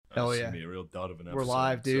Hell It's yeah. gonna be a real dud of an episode. We're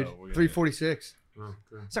live, dude. So we're gonna- 346. Oh,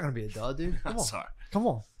 okay. It's not going to be a dud, dude. Come on. Sorry. Come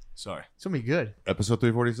on. Sorry. It's going to be good. Episode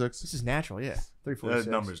 346. This is natural, yeah. 346.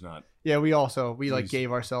 That number's not. Yeah, we like Please.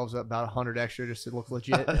 gave ourselves about 100 extra just to look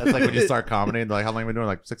legit. That's like when you start comedy and like, how long have you been doing?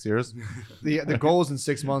 Like 6 years? The goal is in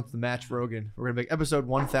 6 months to match Rogan. We're going to make episode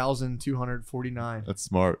 1,249. That's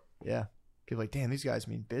smart. Yeah. People are like, damn, these guys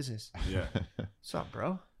mean business. Yeah. What's up,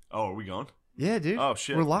 bro? Oh, are we gone? Yeah, dude. Oh,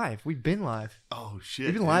 shit. We're live. We've been live. Oh shit.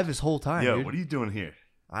 We've been dude. live this whole time, Yo, dude. what are you doing here?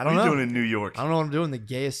 I don't What know. are you doing in New York? I don't know what I'm doing. The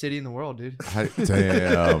gayest city in the world, dude.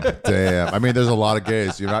 Damn. I mean, there's a lot of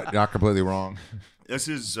gays. You're not completely wrong. This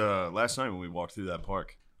is last night when we walked through that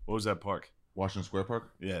park. What was that park? Washington Square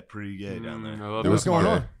Park? Yeah, pretty gay down there. I love It was What's going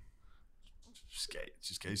gay. on?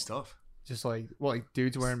 Just gay stuff. Just like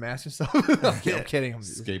dudes wearing masks and stuff. I'm kidding. I'm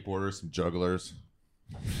Skateboarders, some jugglers.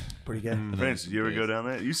 pretty gay. Francis, you ever go down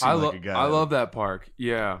there? You seem I, like a guy. I love that park.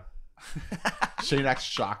 Yeah. Shane acts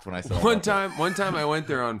shocked when I said One time I went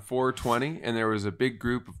there on 420 and there was a big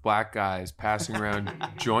group of black guys passing around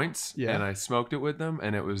joints Yeah. and I smoked it with them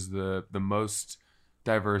and it was the most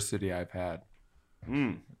diversity I've had.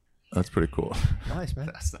 That's pretty cool. Nice, man.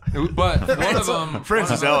 But one of them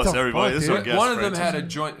Francis What Ellis, the everybody. fuck, This is dude? our guest, one of them Francis. had a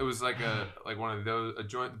joint. It was like one of those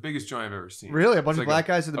the biggest joint I've ever seen. Really? A bunch It's of like black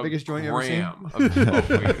guys are the biggest joint you ever seen? gram of weed.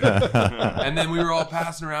 And then we were all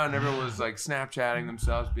passing around and everyone was like Snapchatting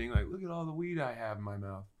themselves, being like, "Look at all the weed I have in my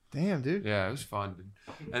mouth." Damn, dude. Yeah, it was fun. Dude.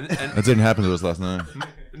 And That didn't happen to us last night.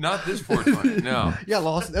 not this 420, no. Yeah,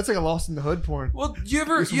 lost. That's like a Lost in the Hood porn. Well, you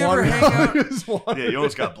ever Just hang out? Just water. Yeah, you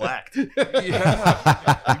almost got blacked.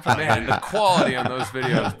 Yeah. Man, the quality on those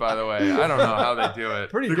videos, by the way, I don't know how they do it.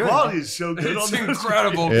 Pretty The good. quality is so good. It's on those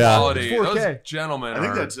incredible Yeah. quality. It's 4K. Those gentlemen I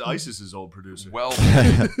think are that's ISIS's old producer. well.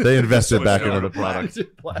 They invested Switched back over into the to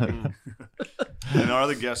black. product. And our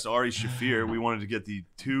other guest, Ari Shafir, we wanted to get the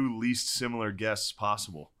two least similar guests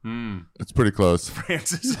possible. It's pretty close.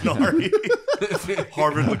 Francis and Ari.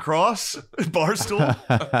 Harvard lacrosse, Barstool,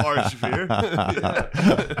 Ari Shafir.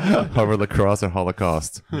 Harvard lacrosse and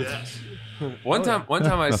Holocaust. Yeah. One time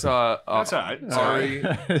I saw That's all right. It's all Ari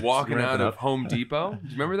walking ramping out of up. Home Depot. Do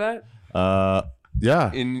you remember that?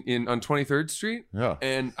 Yeah. In on 23rd Street? Yeah.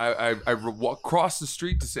 And I crossed the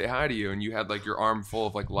street to say hi to you, and you had like your arm full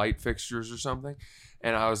of like light fixtures or something.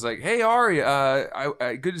 And I was like, "Hey Ari,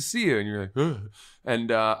 I good to see you." And you're like, "Ugh."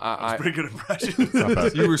 And I Pretty good impression.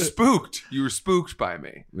 you were spooked. You were spooked by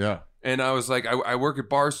me. Yeah. And I was like, I work at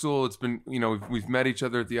Barstool. It's been, we've met each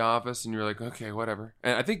other at the office, and you're like, okay, whatever.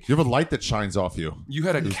 And I think You have a light that shines off you. you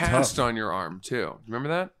had a It was cast tough. on your arm too. Remember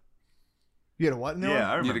that? You had a what? In there? Yeah, I You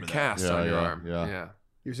had remember a that. cast Yeah, on your yeah, arm. yeah. Yeah.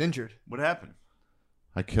 He was injured. What happened?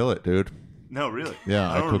 I kill it, dude. No, really. Yeah,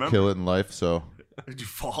 I I don't could remember. kill it in life, so Did you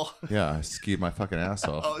fall? yeah, I skied my fucking ass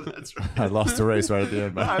off. Oh, that's right. I lost the race right at the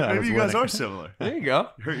end. But I Maybe was you guys winning. are similar. There you go.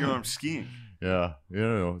 You hurt your arm skiing. Yeah,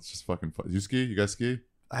 it's just fucking fun. You ski? You guys ski?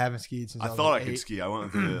 I haven't skied since I was thought like I could 8. ski. I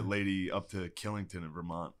went with a lady up to Killington in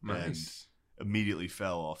Vermont Nice. and immediately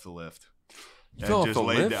fell off the lift. You And fell off just the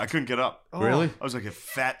laid lift? there. I couldn't get up. Oh, Really? I was like a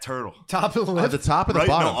fat turtle. Top of the At lift. the top or the Right?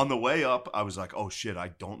 bottom? No, on the way up, I was like, "Oh shit, I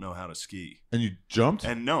don't know how to ski." And you jumped?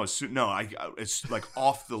 And no, it's like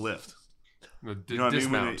off the lift. You know what I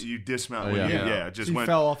mean? When you dismount. Oh, when yeah. you- it just So you went,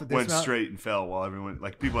 fell off the went dismount? straight and fell while everyone,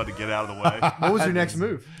 like people had to get out of the way. What was your next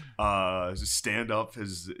move? Just stand up.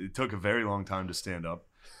 It took a very long time to stand up.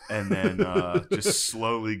 And then just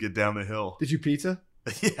slowly get down the hill. Did you pizza?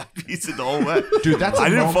 Yeah, pizza the whole way. Dude, that's a I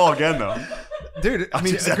didn't moment- fall again though. Dude, I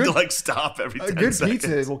mean, just a had to good, like stop every 10 a good seconds.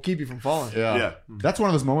 pizza will keep you from falling. Yeah. Yeah. That's one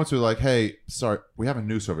of those moments where you're like, hey, sorry, we have a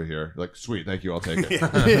noose over here. Like, sweet, thank you, I'll take it.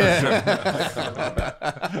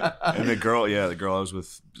 And the girl I was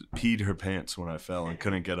with peed her pants when I fell and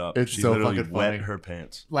couldn't get up. It's she so literally fucking wet funny. her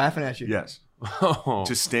pants. Laughing at you. Yes. Oh.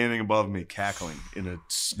 Just standing above me, cackling in a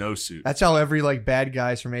snowsuit. That's how every like bad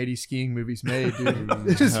guys from 80s skiing movies made, dude.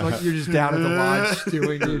 It's just like you're just down at the lodge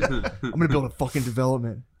doing, dude. I'm gonna build a fucking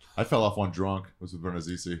development. I fell off one drunk. It was with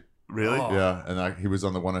Bernazisi. Really? Oh. Yeah, and he was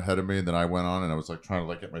on the one ahead of me, and then I went on, and I was like trying to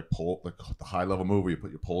like get my pole, like the high level move where you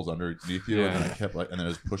put your poles underneath you, and then I kept like, and then it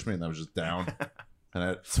just pushed me, and I was just down. And I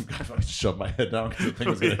had some guy fucking shoved my head down because the thing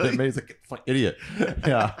was going to hit me. He's like, fuck, idiot.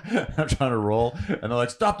 Yeah. I'm trying to roll. And they're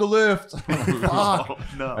like, stop the lift. I'm like, fuck. Oh,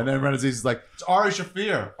 no. And then Renaziz is like, it's Ari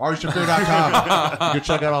Shafir. AriShafir.com. You can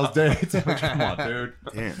check out all his dates. I'm like, come on, dude.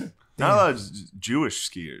 Damn. Not a lot of Jewish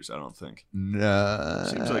skiers, I don't think. Nah.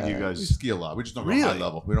 Seems like you guys- We ski a lot. We just don't go high Really?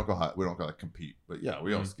 level. We don't go high. We don't go like compete. But yeah,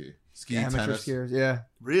 we all ski. Ski, Amateur tennis. skiers, yeah.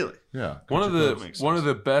 Really? Yeah. One of That makes the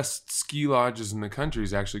sense. best ski lodges in the country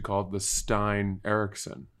is actually called the Stein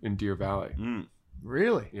Erickson in Deer Valley. Mm.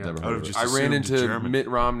 Really? Yeah. Never I heard would of have it. just I ran assumed into German. Mitt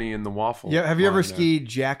Romney in the waffle. Yeah. Have you ever line there. skied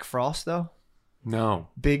Jack Frost though? No.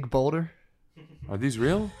 Big Boulder. Are these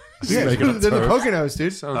real? Yeah, Making up they're the terms. Poconos,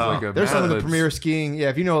 dude. Sounds like a They're some of the Mad Libs. premier skiing. Yeah,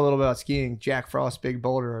 if you know a little about skiing, Jack Frost, Big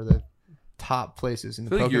Boulder are the top places in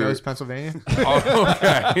the I feel like you're- Poconos, Pennsylvania. Oh,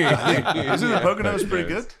 okay. Isn't the Poconos pretty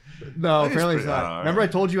good? No, think it's apparently it's pretty- not. all right. Remember I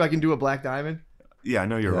told you I can do a black diamond? Yeah, I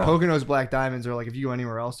know you're wrong. Poconos black diamonds are like if you go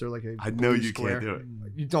anywhere else, they're like a I know blue you square. can't do it.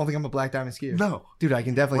 You don't think I'm a black diamond skier? No. Dude, I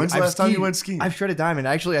can definitely. When's the I've last time you skied- went skiing? I've shredded diamond.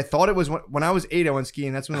 Actually, I thought it was when I was 8. I went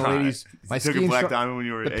skiing. That's when the All right. ladies. My You took a skiing black stru- diamond when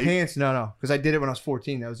you were The 8? pants, no, because I did it when I was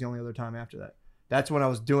 14. That was the only other time after that. That's when I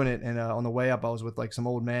was doing it, and on the way up, I was with like some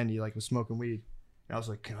old man. He like was smoking weed, and I was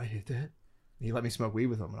like, "Can I hit that?" And he let me smoke weed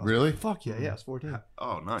with him. And I was Really? Like, Fuck yeah, I was 14.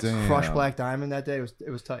 Oh, nice. Damn. Crushed black diamond that day.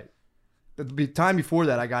 It was tight. The time before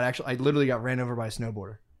that, I literally got ran over by a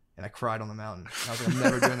snowboarder, and I cried on the mountain. And I was like, I'm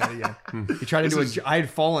never doing that again. He tried to do I had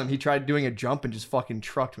fallen. He tried doing a jump and just fucking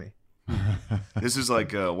trucked me. This is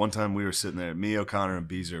like one time we were sitting there. Me, O'Connor, and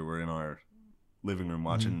Beezer were in our living room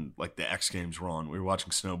watching like the X Games were on. We were watching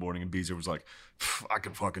snowboarding, and Beezer was like, "I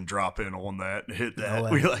could fucking drop in on that and hit that." No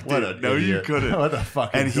way. We were like, What "Dude, an no, you idiot. couldn't." What a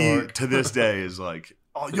fucking And he dork. to this day is like,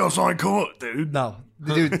 "Oh, yes, I could, dude." No,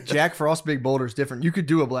 dude, Jack Frost Big Boulder is different. You could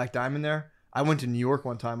do a black diamond there. I went to New York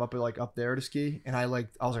one time up there to ski, and I was like,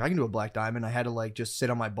 I can do a black diamond. I had to like just sit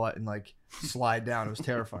on my butt and like slide down. It was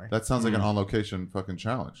terrifying. That sounds like an on location fucking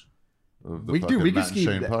challenge. of the We fucking could Matt and ski.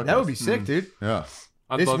 Shane That would be podcast. sick, dude. Yeah.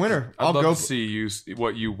 This winter, I'd I'll love go- to see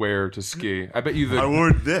what you wear to ski. I bet you I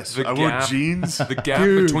wore this. the I wore gap- jeans. the gap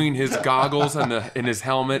Dude. between his goggles and his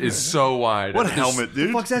helmet is so wide. What It's helmet,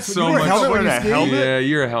 dude? Fuck's that? So You wear a much- helmet when you Wearing a ski? helmet? Yeah,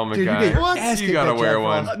 you're a helmet Dude, you guy. get your ass You kicked gotta at wear Jack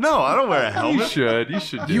one. Frost. No, I don't wear a You helmet. should. You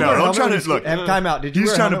should do You No, wear a that. don't helmet try when to- you ski? look, Time out. Did you he's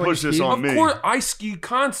wear a trying to helmet when push you this ski? on Of me. course, I ski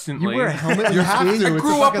constantly. You wear a helmet when You you have ski? to. I It's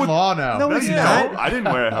grew a up fucking with- law now. No, it's No, not. I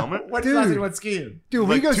didn't wear a helmet. When's Dude. the last time you went skiing? Dude,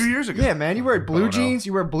 Like we go 2 years ago. Yeah, man, you wear blue Oh, no. jeans.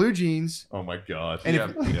 You wear blue jeans. Oh my god. And Yeah,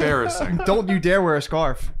 embarrassing. Don't you dare wear a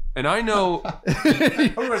scarf. And I know Nobody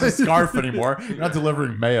wears a scarf anymore. You're not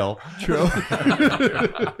delivering mail. True.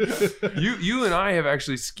 you and I have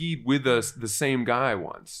actually skied with us the same guy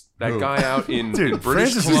once. That Who? guy out in Dude,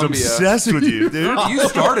 British Francis Columbia. is obsessed with you, dude. You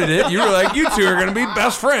started it. You were like, you two are gonna be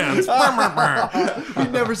best friends.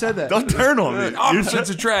 You never said that. Don't turn on me. You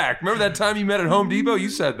Opposites attract. Remember that time you met at Home Depot? You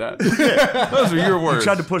said that. Those are your words.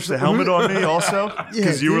 tried to push the helmet on me also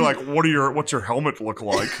because you were dude. like, "What's your helmet look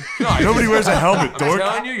like?" I- Nobody wears a helmet, I'm dork.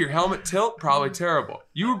 telling you, your helmet tilt probably terrible.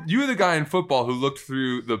 You were the guy in football who looked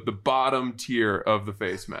through the bottom tier of the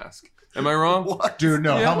face mask. Am I wrong? Dude,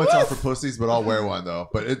 no. Yeah. Helmets are for pussies, but I'll wear one though.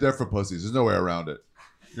 But they're for pussies. There's no way around it.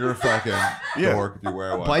 You're a fucking dork if you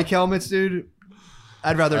wear one. Bike helmets, dude.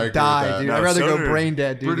 I'd I rather agree with die, that. dude. No, I'd rather so go do brain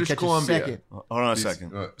dead, dude. British to catch Columbia. A second. Hold on a These-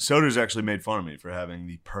 second. Soder's actually made fun of me for having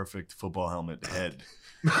the perfect football helmet head.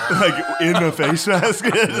 Like in the face mask.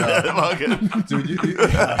 Fucking- Dude, you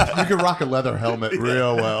can rock a leather helmet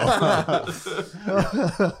real well.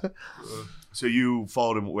 So you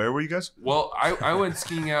followed him. Where were you guys? Well, I went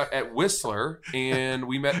skiing out at Whistler, and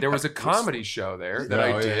we met. There was a comedy show there that Oh, I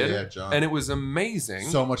yeah, did, yeah, John. and it was amazing.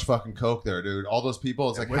 So much fucking coke there, dude. All those people,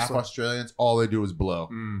 it's like half Whistler. Australians. All they do is blow.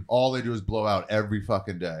 Mm. All they do is blow out every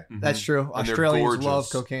fucking day. That's true. And they're Australians gorgeous. love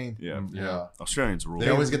cocaine. Yeah. Yeah. Australians rule. They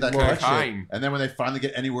always get that Love cut shit. cocaine. And then when they finally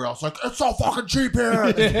get anywhere else, like, it's so fucking cheap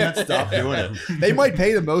here. They can't stop doing it. They might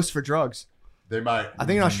pay the most for drugs. They might. I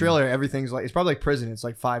think in Australia, everything's like, it's probably like prison. It's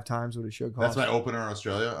like 5 times what it should That's cost. my opener in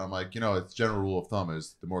Australia. I'm like, it's general rule of thumb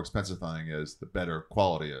is the more expensive thing is, the better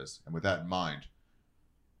quality is. And with that in mind,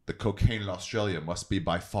 the cocaine in Australia must be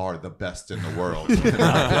by far the best in the world.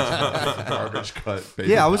 Garbage cut. baby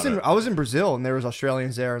Yeah, I was in Brazil and there was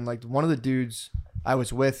Australians there, and like one of the dudes I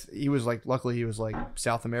was with, he was like, luckily he was like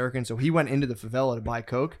South American, so he went into the favela to buy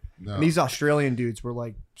coke. No. And these Australian dudes were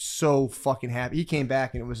like so fucking happy. He came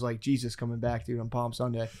back and it was like Jesus coming back, dude, on Palm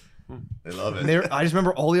Sunday. They love And it. I just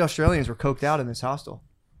remember all the Australians were coked out in this hostel.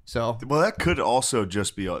 So Well, that could also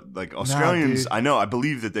just be like Australians. dude. I know. I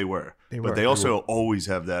believe that they were, They but were. they also always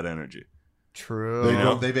have that energy. true. They, You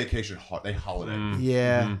know? they vacation hard. They holiday.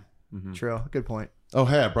 Yeah, Mhm. true. Good point. Oh,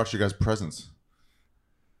 hey, I brought you guys presents.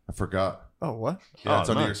 I forgot. Oh, what? Yeah, Oh, it's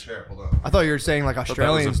under your nice. chair. Hold on. I thought you were saying like that was a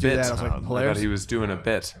Australians do bit. that. I was like, I thought I hilarious. thought he was doing a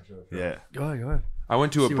bit. Yeah. Go ahead, go ahead. I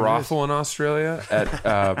went to a See what it brothel in Australia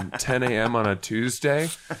at 10 a.m. on a Tuesday.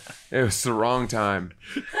 It was the wrong time.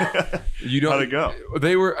 You don't. How'd it go?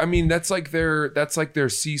 They were. I mean, that's like their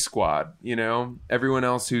C squad. You know, everyone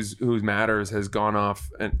else who matters has gone off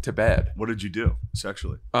to bed. What did you do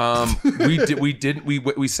sexually?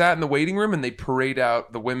 We sat in the waiting room and they parade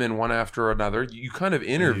out the women one after another. You kind of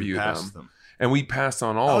interview You passed them. and we passed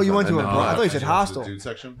on all. Oh, of you them went to and a then I thought you left. said hostel. Dude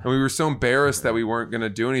section. And we were so embarrassed that we weren't gonna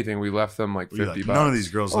do anything. We left them like We're 50 like, bucks. none of these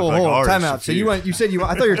girls look Oh, like hold on, ours. time out. So you went. You said you.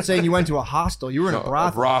 I thought you were saying you went to a hostel. You were in No, a brothel.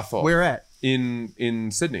 a brothel. Where at? in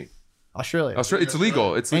Sydney. Australia. Australia. It's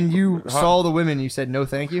illegal. It's And you Huh? saw the women. You said no,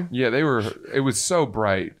 thank you. Yeah, they were. It was so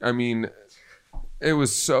bright. I mean, it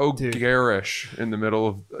was so Dude. garish in the middle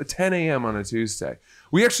of 10 a.m. on a Tuesday.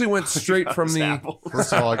 We actually went straight from the.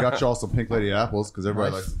 First of all, I got y'all some Pink Lady apples because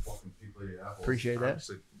everybody Nice. likes the fucking Pink Lady apples. Appreciate I that.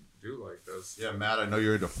 actually do like those. Yeah, Matt, I know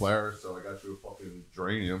you're into Flair, so I got you a fucking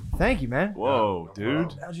geranium. Thank you, man. Whoa,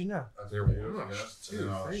 dude. How'd you know? They're warm.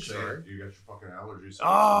 Dude, thanks, sorry. you got your fucking allergies.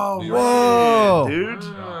 Oh, New York. Whoa. dude.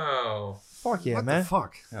 Wow. Fuck yeah, What man. the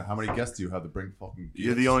fuck? Yeah, how many guests do you have to bring fucking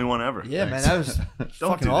You're the only one ever. Yeah, man. That was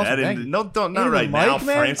Don't fucking do awesome. that. Thank you. No, don't not Into the right now, mic,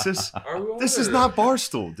 man? Francis. Are we all This is there? not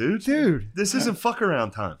Barstool, dude. Dude, This isn't fuck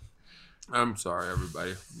around time. I'm sorry,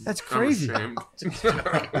 everybody. that's I'm crazy. ashamed.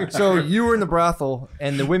 So you were in the brothel,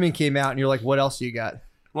 and the women came out, and you're like, "What else you got?"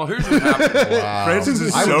 Well, here's what happened. Wow. Francis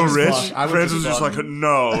is I would so just rich. fuck- I would Francis is just just fuck. like,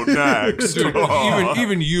 no, next. Dude, Oh.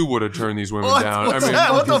 even you would have turned these women What? down. What's I mean,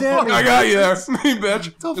 that? What the does that fuck? mean? I got you there,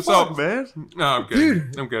 bitch. What the So- fuck, man? No, I'm kidding.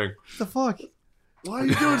 Dude. I'm kidding. What the fuck? Why are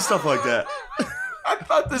you doing stuff like that? I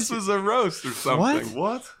thought this was a roast or something.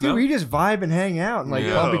 What? Dude, No? we just vibe and hang out and like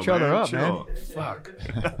Yeah. pump each Yo, other man, up, chill. man. Fuck.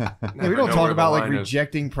 Yeah, we Never don't know talk where the about like line is.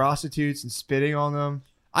 rejecting prostitutes and spitting on them.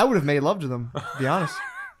 I would have made love to them, to be honest.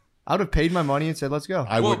 I would have paid my money and said, "Let's go."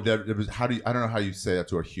 I Well- would never. It was, how do you? I don't know how you say that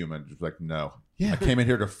to a human. Just like no. Yeah. I came in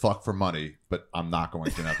here to fuck for money, but I'm not going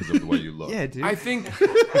to now because of the way you look. Yeah, dude. I think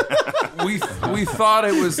we thought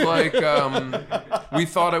it was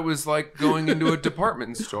like going into a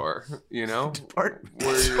department store, you know,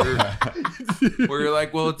 where you're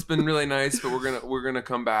like, well, it's been really nice, but we're gonna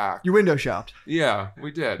come back. You window shopped. Yeah,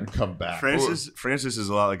 we did. Come back. Francis is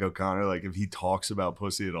a lot like O'Connor. Like if he talks about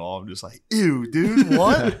pussy at all, I'm just like, ew, dude,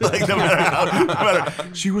 what? Like no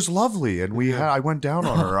matter. She was lovely, and I went down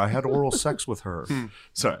on her. I had oral sex with her.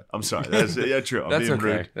 Sorry, I'm sorry. That's true. I'm That's being okay.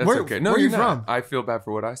 rude. That's Where- okay. No, where you're you not. from? I feel bad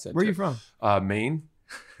for what I said. Where are you too. from? Maine.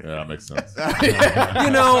 Yeah, that makes sense. You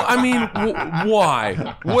know, I mean,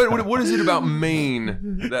 why? What is it about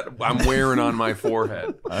Maine that I'm wearing on my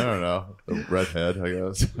forehead? I don't know. The redhead, I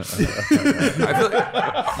guess. I feel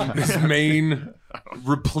like, is Maine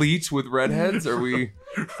replete with redheads? Are we?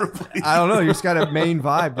 I don't know. You just got a main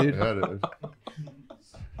vibe, dude. Yeah, dude.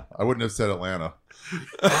 I wouldn't have said Atlanta.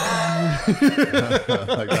 Like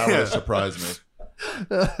that would have surprised me.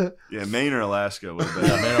 Yeah, Maine or Alaska would have been.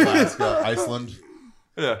 Yeah, man, Alaska, Iceland.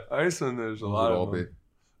 Yeah, Iceland. There's a Would lot all of be.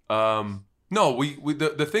 them. No, we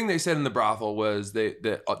the thing they said in the brothel was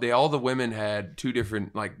they all the women had two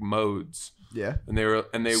different like modes, Yeah. and they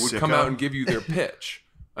would come Sicko. out and give you their pitch,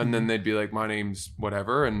 and then they'd be like, "My name's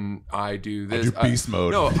whatever, and I do this." do beast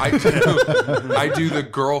mode. No, I do the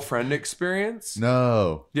girlfriend experience.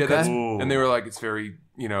 No. Yeah, that's Ooh. and they were like, it's very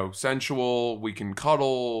sensual. We can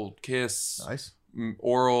cuddle, kiss, Nice.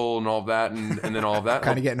 oral, and all of that, and then all of that.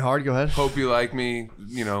 Kind of getting hard. Go ahead. Hope you like me.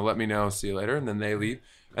 Let me know. See you later. And then they leave.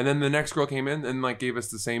 And then the next girl came in and like gave us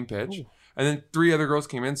the same pitch. Ooh. And then 3 other girls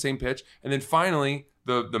came in, same pitch. And then finally,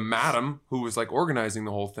 the madam who was like organizing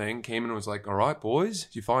the whole thing came in and was like, "All right, boys,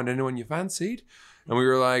 did you find anyone you fancied?" And we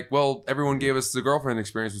were like, "Well, everyone gave us the girlfriend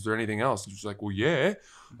experience. Was there anything else?" And she was like, "Well, yeah.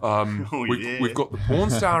 We've got the porn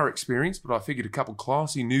star experience, but I figured a couple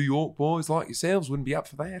classy New York boys like yourselves wouldn't be up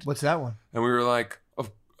for that." What's that one? And we were like,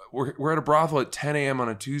 we're at a brothel at 10 a.m. on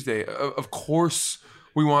a Tuesday. Of course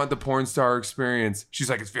we want the porn star experience. She's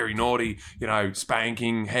like, it's very naughty,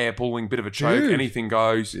 spanking, hair pulling, bit of a choke, Dude. anything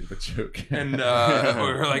goes. Bit of a joke. And we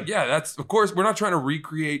were like, yeah, that's, of course, we're not trying to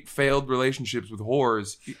recreate failed relationships with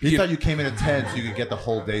whores. He thought you came in at 10 so you could get the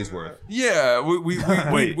whole day's worth. Yeah,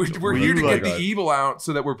 Wait, we're were here you to like get the evil out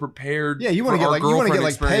so that we're prepared. Yeah, you want to for get our like girlfriend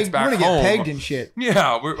experience pegged. You back want to get home. pegged and shit.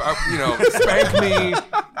 Yeah, spank me.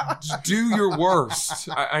 Just do your worst.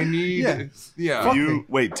 I need. Yeah. Fuck You me.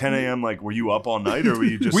 wait, 10 a.m. Like, were you up all night, or were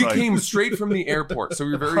you just? We like, came straight from the airport, so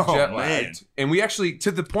we were very Oh, jet man. lagged, and we actually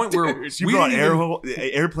to the point where You we brought didn't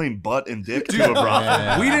even, airplane butt and dick to a brothel.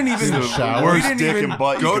 Yeah. we didn't even In the shower. we Worst didn't dick even and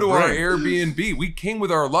butt you go could to our bring. Airbnb. We came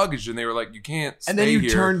with our luggage, and they were like, "You can't stay And then you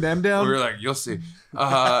here." turned them down. We were like, "You'll see,"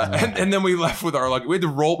 and then we left with our luggage. We had to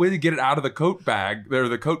roll. We had to get it out of the coat bag, or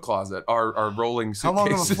the coat closet. Our rolling How long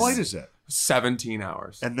suitcases. of a flight is that? 17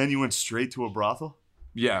 hours. And then you went straight to a brothel.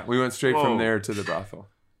 Yeah, we went straight Whoa. from there to the brothel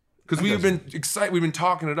because we've been excited. We've been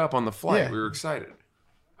talking it up on the flight. Yeah. We were excited.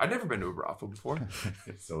 I'd never been to a brothel before.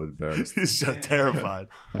 So embarrassed. He's so terrified.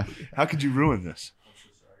 How could you ruin this?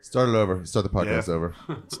 Start it over. Start the podcast Yeah. over.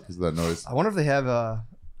 Because of that noise. I wonder if they have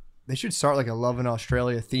They should start like a Love in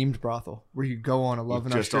Australia themed brothel where you go on a Love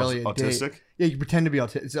in Just Australia autistic? date. Yeah, you pretend to be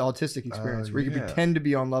it's an autistic experience where you can pretend to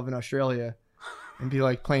be on Love in Australia and be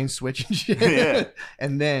like playing Switch and shit. Yeah.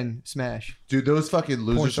 And then smash. Dude, those fucking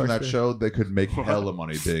losers star from that spin. show, they could make hella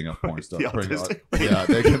money being a porn star. The autistic? Yeah,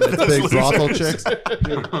 they could. It's big brothel chicks.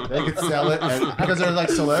 Dude, they could sell it because they're like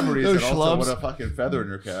celebrities Those and also schlubs. with a fucking feather in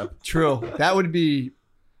your cap. True. That would be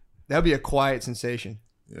a quiet sensation.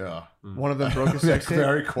 Yeah. One of them broke a sex tape.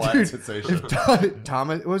 Very quiet Dude, sensation. if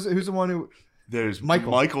Thomas who's the one who There's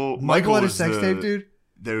Michael Michael had a was sex tape, dude.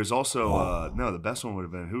 There's also no, the best one would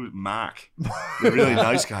have been Mac, the really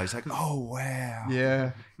nice guy. He's like, oh wow,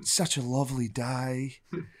 Yeah. such a lovely day.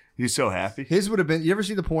 He's so happy. His would have been. You ever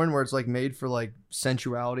see the porn where it's like made for like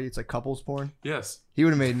sensuality? It's like couples porn. Yes. He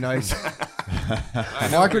would have made nice.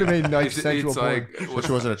 Mark would have made nice It's sensual porn. like Which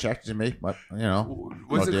wasn't attracted to me, but you know.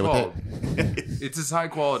 what's I'll it deal with called? It's as high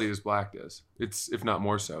quality as Black is. It's if not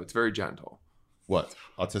more so. It's very gentle. What?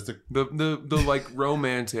 Autistic? The like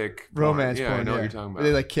romantic porn. Romance Yeah, porn. I know what you're talking Where they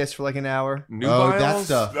about. like kiss for like an hour. Nubiles? that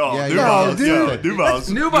stuff. Oh, yeah, Nubiles, dude. yeah, Nubiles.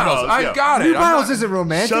 Nubiles. I yeah. got it. I'm Nubiles not- isn't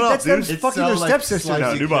romantic. Shut up, That's them dude. It's fucking so, their like, stepsisters. No,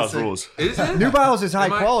 slightly Nubiles kissing. rules. Is it? Nubiles is high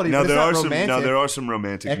Am I- quality. No, but it's there not are some. romantic. No, there are some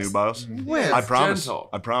romantic Nubiles. When? I It's promise. gentle.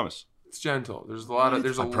 I promise. It's gentle. There's a lot of.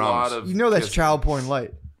 There's a I lot promise. of. You know that's kissing. child porn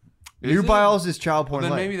light. Is it? Nubiles is child Well, porn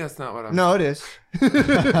then light. maybe that's not what I'm. No, it is. No,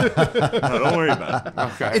 don't worry about it.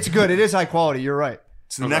 Okay. It's good. It is high quality. You're right.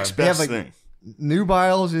 It's the Okay. next They have, best like, thing.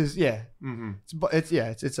 Nubiles is Mm-hmm. it's what's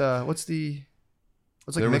like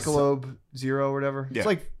There was Michelob Zero or whatever. Yeah. It's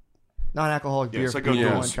like non-alcoholic Yeah, beer. it's like for people who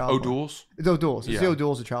O'Doul's. want child porn. O'Doul's. It's O'Doul's. It's Yeah. the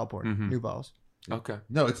O'Doul's of child porn. Mhm. Nubiles. Okay.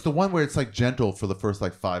 No, it's the one where it's like gentle for the first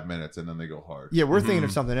like 5 minutes and then they go hard. Yeah, we're thinking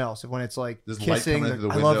of something else. When it's like There's light kissing, coming in like, through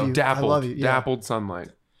the I love window. you, Dappled. I love you. Yeah. Dappled sunlight.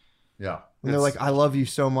 Yeah. When they're like, I love you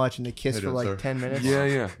so much, and they kiss Hey, for dude, like sir. 10 minutes.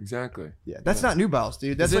 Yeah. Exactly. Yeah, that's not Nubiles,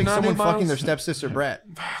 dude. That's Is it like not someone Nubiles? fucking their stepsister Brat.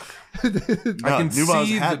 No, can Nubiles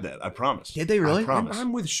see had the- that. I promise. Did they really? I promise.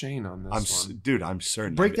 I'm with Shane on this one. Dude, I'm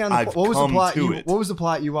certain. Break down the I've what was the come plot? to it. What was the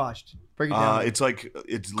plot you watched? Break it down. It's like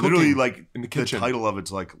it's literally like in the the kitchen. title of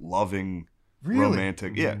it's like loving Really?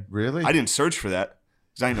 romantic. Yeah, Really? I didn't search for that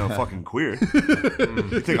because I ain't no fucking queer.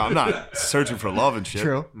 You think I'm not searching for love and shit?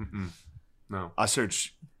 True. No. I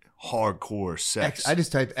search hardcore sex. I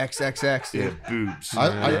just typed XXX. yeah, Dude. boobs.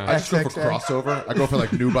 I just go for XXX. crossover. I go for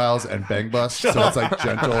like Nubiles and Bang Bus. So it's like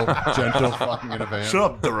gentle fucking in a van. Shut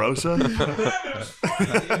up, DeRosa.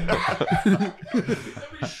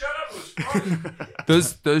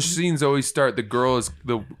 Those scenes always start. The girl is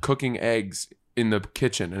cooking eggs in the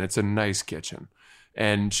kitchen, and it's a nice kitchen.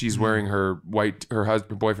 And she's wearing her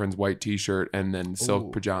boyfriend's white T-shirt, and then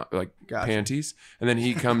silk pajama Gotcha. panties. And then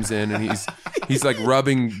he comes in, and he's like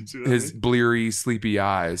rubbing his bleary, sleepy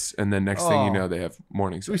eyes. And then next thing you know, they have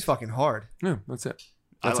morning So he's sex. fucking hard. Yeah, that's it.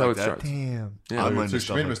 I That's like how it that. starts. Damn. Yeah, I'm So into she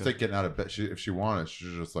stuff made a like mistake getting out of bed. If she wanted, she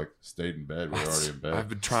should just like stayed in bed. We were already in bed. I've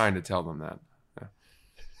been trying to tell them that.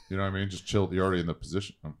 You know what I mean? Just chill. You're already in the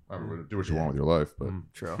position. I mean, do what you want with your life, but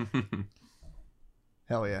True.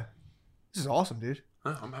 Hell yeah. This is awesome, dude.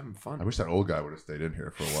 Oh, I'm having fun. I wish that old guy would have stayed in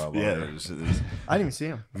here for a while Yeah, longer. I didn't even see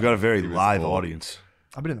him. we've got a very was live old. audience.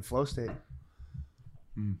 I've been in the flow state.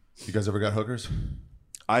 You guys ever got hookers?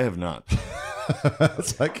 I have not.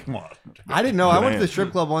 It's like, come on. I didn't know. I went to Man. the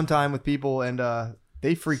strip club one time with people, and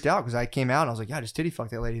they freaked out because I came out and I was like, "Yeah, I just titty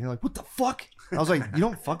fucked that lady." And they're like, "What the fuck?" And I was like, "You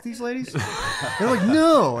don't fuck these ladies?" They're like,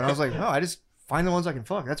 "No." And I was like, "No, I just find the ones I can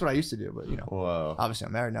fuck." That's what I used to do. But you know, Wow. obviously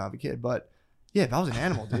I'm married now. I have a kid. But yeah, if I was an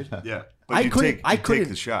animal, dude, Yeah, but I you couldn't- take I you take couldn't-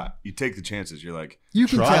 the shot. You take the chances. You're like, you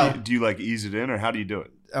can Try tell. do you like ease it in or how do you do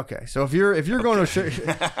it? Okay, so if you're going to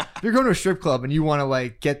if you're going to a strip club and you want to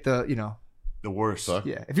like get the The worst. Suck?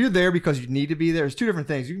 yeah, if you're there because you need to be there, there's two different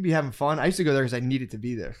things. You can be having fun. I used to go there because I needed to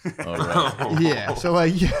be there. All right. Yeah, so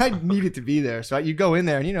like I needed to be there. So you go in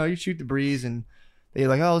there and you shoot the breeze and they're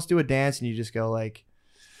like, "Oh, let's do a dance," and you just go like,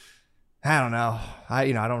 "I don't know, I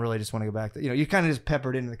don't really just want to go back." You kind of just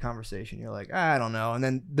peppered into the conversation. You're like, "I don't know," and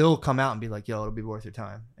then they'll come out and be like, "Yo, it'll be worth your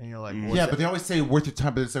time," and you're like, Yeah, but they always say worth your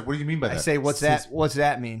time, but it's like, what do you mean by that? I say, "What's that? What's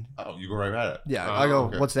that mean?" Oh, you go right at it. Yeah, Oh, I go,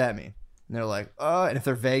 okay. "What's that mean?" And they're like, and if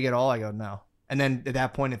they're vague at all, I go, "No." And then at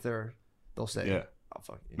that point, if they'll say, Yeah. "I'll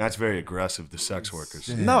fuck you." That's very aggressive. The sex workers.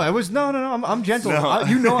 No, it was no. I'm gentle. No.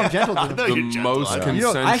 I'm gentle to I them. know The you're gentle. most I know.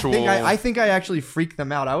 consensual. I think I actually freaked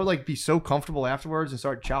them out. I would like be so comfortable afterwards and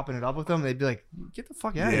start chopping it up with them. They'd be like, "Get the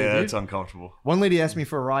fuck out of here, Yeah, dude." that's uncomfortable. One lady asked me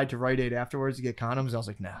for a ride to Rite Aid afterwards to get condoms. I was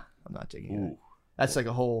like, "Nah, I'm not taking it." Ooh. That's like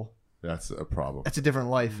a whole. That's a problem. That's a different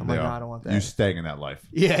life. I'm like, Yeah. "No, I don't want that." You staying in that life.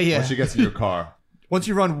 Yeah. Once she gets in your car, Once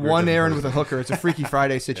you run one errand with a hooker, it's a Freaky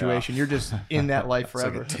Friday situation. You're just in that life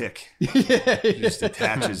forever. It's like a tick. Yeah. It just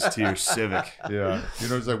attaches to your Civic. Yeah. You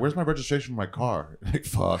know, it's like, where's my registration for my car? Like,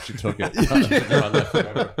 fuck, she took it.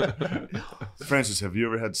 Francis, have you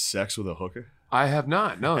ever had sex with a hooker? I have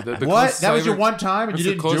not. No. The What? closest That was I your ever- one time and that's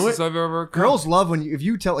you the didn't do closest it? I've ever come. Girls love when if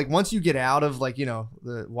you tell, like, once you get out of, like, you know,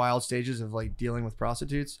 the wild stages of, like, dealing with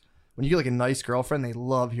prostitutes, when you get, like, a nice girlfriend, they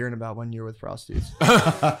love hearing about when you're with prostitutes.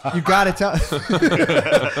 You gotta tell.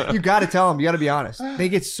 You gotta tell them. You gotta be honest. They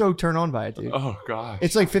get so turned on by it, dude. Oh gosh.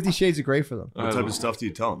 It's like 50 Shades of Grey for them. What type of stuff do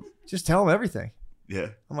you tell them? Just tell them everything. Yeah.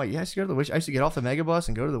 I'm like, yeah, I used to go to the I used to get off the mega bus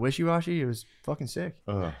and go to the Wishy Washy. It was fucking sick.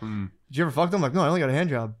 Did you ever fuck them? Like, no, I only got a hand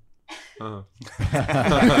job.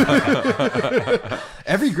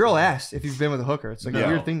 Every girl asks if you've been with a hooker. It's like a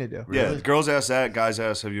weird thing to do. Yeah. Girls ask that. Guys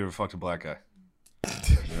ask, have you ever fucked a black guy?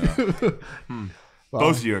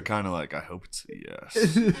 Both of you are kind of like, I hope it's a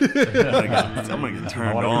yes. I'm going to get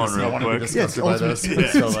turned on real quick. Yeah, it's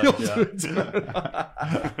ultimate.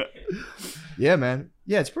 Yeah, man.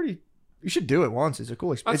 Yeah, it's pretty. You should do it once. It's a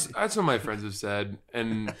cool experience. That's what my friends have said,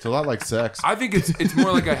 and It's a lot like sex. I think it's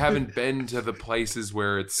more like I haven't been to the places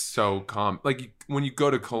where it's so common. Like when you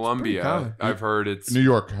go to Colombia, common. I've heard it's. New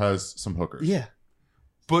York has some hookers. Yeah.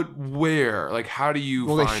 But where? Like, how do you?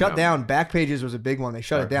 Well, they find shut them? down. Backpages was a big one. They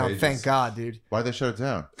shut it down. Backpages. Thank God, dude. Why'd they shut it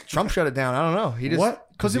down? Trump shut it down. I don't know. He just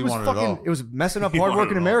What? because He it was wanted it fucking. all. It was messing up He wanted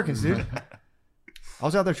hardworking it all. Americans, dude. I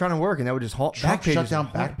was out there trying to work, and that would just halt. Trump Backpages shut down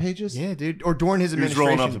Backpages? Yeah, dude. Or during his He was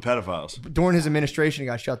administration. rolling up the pedophiles. During his administration, it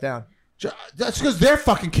got shut down. That's because they're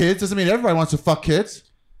fucking kids. Doesn't mean everybody wants to fuck kids.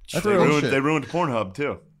 That's They bullshit. ruined Pornhub,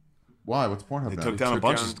 too. Why? What's Pornhub They now? took down a took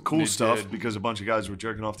bunch down- of cool they stuff did. because a bunch of guys were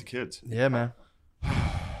jerking off to kids. Yeah, man.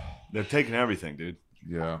 They're taking everything, dude.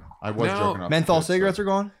 Yeah. I was Now- joking off. Menthol cigarettes are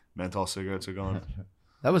gone. Menthol cigarettes are gone.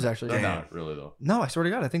 That was actually. They're Damn. not really, though. No, I swear to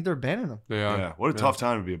God, I think they're banning them. They are. Yeah. What a tough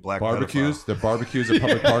time to be a black Barbecues? pedophile. The barbecues at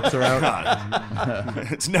public parks are out.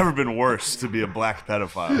 God. It's never been worse to be a black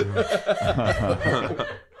pedophile.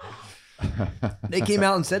 They came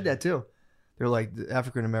out and said that too. They're like, the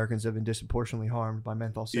African Americans have been disproportionately harmed by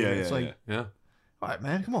menthol cigarettes. yeah, like, Yeah. all right,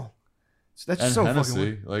 man, come on. That's And so Hennessy. fucking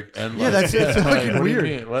weird. Like, and Yeah, like, that's fucking what do you weird.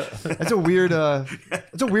 mean? What? That's a weird.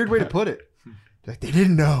 That's a weird way to put it. Like they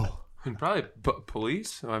didn't know. And probably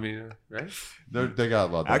police. I mean, right? They got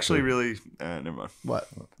a lot. of that Actually, too. really, never mind. What?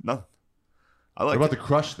 Nothing. I What like about it. the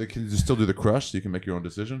crush? They can just still do the crush, so you can make your own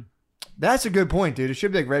decision. That's a good point, dude. It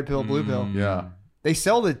should be like red pill, blue pill. Yeah. They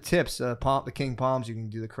sell the tips, the King Palms. You can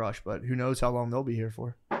do the crush, but who knows how long they'll be here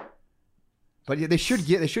for. But yeah, they should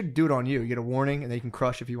do it on you. You get a warning, and they can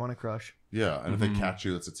crush if you want to crush. Yeah, and if they catch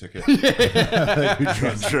you, that's a ticket.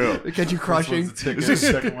 True. They catch you crushing. This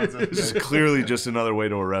is clearly just another way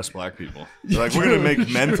to arrest black people. They're like, we're going to make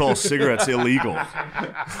menthol cigarettes illegal.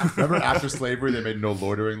 Remember after slavery, they made no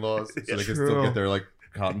loitering laws, so they could still True. get their like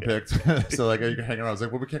cotton picked. So like you can hang around. I was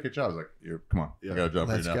like, well, we can't get jobs. Like, come on, I got a job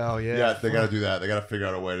Let's right now. go, yeah. Yeah, they got to do that. They got to figure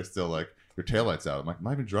out a way to still like your taillights out. I'm like, I'm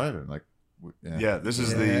not even driving. Like, Yeah, this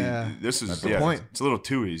is That's the point. It's a little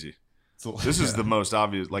too easy. This is the most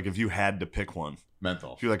obvious. Like, if you had to pick one,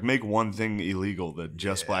 mental. if you like make one thing illegal that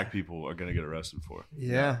just black people are going to get arrested for.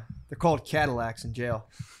 Yeah, they're called Cadillacs in jail.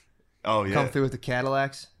 Oh yeah. Come through with the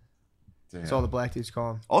Cadillacs. Damn. That's all the black dudes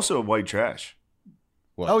call them. Also, white trash.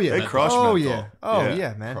 What? Oh yeah, They crush Oh menthol. yeah. Oh Yeah.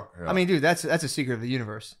 yeah, man. Yeah. I mean, dude, that's a secret of the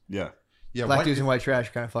universe. Yeah. Yeah, Black white- dudes and white trash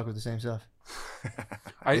kind of fuck with the same stuff.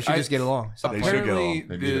 I They should just get along. Stop They fighting. should get apparently along.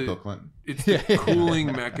 They needed Bill Clinton. it's the cooling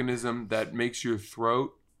mechanism that makes your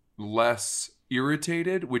throat less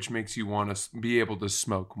irritated, which makes you want to be able to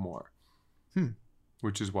smoke more.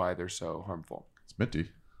 Which is why they're so harmful. It's minty.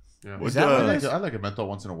 Yeah. Is that what I it like, is? I like a menthol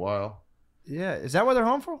once in a while. Yeah, is that why they're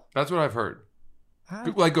harmful? That's what I've heard. I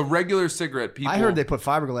Like a regular cigarette, people. I heard they put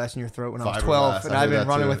fiberglass in your throat when I was Fiberglass, 12, and I I've heard been that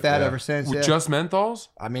running too. with that Yeah. ever since. with Yeah. just menthols.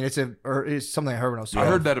 I mean, it's something I heard when I was 12. I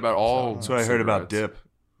heard that about all. That's what I heard about cigarettes.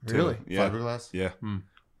 dip. too. Really? Yeah. Fiberglass. Yeah.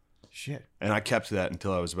 Shit. And I kept that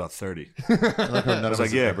until I was about 30. I like how none I of was us like,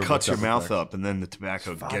 have yeah, ever it looked cuts your up mouth effects. up, and then the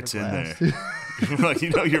tobacco gets in there. Fiberglass. Like,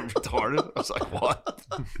 you're retarded. I was like, what?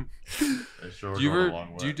 They sure Do you go a ever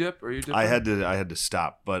long do you way. dip? Are you dipping? I had to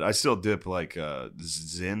stop, but I still dip like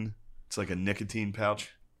Zyn. It's like a nicotine pouch.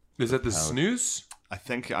 Is that the snooze? I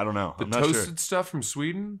think I don't know. The I'm not toasted sure. stuff from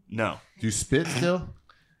Sweden? No, Do you spit still?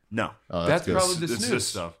 no. Oh, That's good. probably the It's snooze. this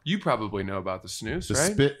stuff. You probably know about the snooze, The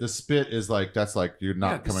right? spit. The spit is like that's like you're Yeah,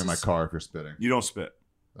 not this coming in my is- car if you're spitting. You don't spit.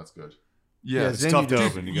 That's good. Yeah, It's Zyn tough you to do.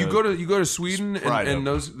 open. You go to Sweden pry it and open.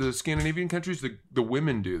 those the Scandinavian countries. The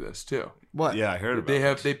women do this too. What? Yeah, I heard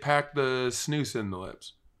about. They pack the snooze in the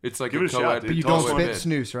lips. It's like Give a it a shot, co-ed. dude. But you Tell us don't what spit it is.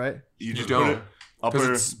 snooze, right? You just don't. put it upper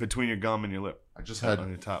it's- between your gum and your lip. I just on had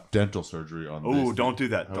your top. dental surgery on. Oh, this. don't do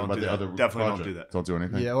that. How Don't about do the that. other Definitely project? don't do that. Don't do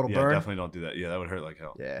anything. Yeah, a little Yeah, burn. definitely don't do that. Yeah, that would hurt like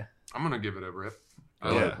hell. Yeah. I'm gonna give it a rip.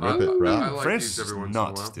 I Yeah. like, Rip it, rap. I like Francis these is every once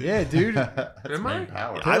nuts, in a while. dude. Yeah, dude. That's Am main I?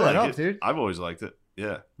 power. I Put that like up, it, dude. I've always liked it.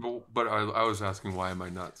 Yeah, But I was asking why am I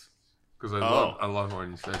nuts? Because Oh. I love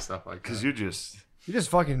when you say stuff like that. because you're just. You're just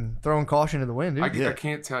fucking throwing caution to the wind, dude. I Yeah.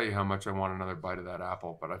 can't tell you how much I want another bite of that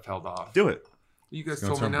apple, but I've held off. Do it. You guys It's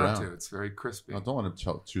gonna told me turn not brown. to. It's very crispy. I don't want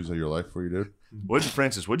to choose your life for you, dude.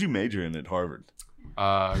 What'd you major in at Harvard?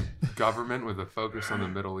 Government with a focus on the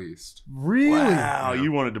Middle East. Really? Wow, Yeah.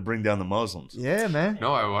 you wanted to bring down the Muslims. Yeah, man.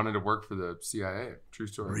 No, I wanted to work for the CIA. True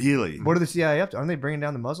story. Really? What are the CIA up to? Aren't they bringing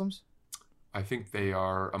down the Muslims? I think they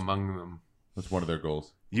are among them. That's one of their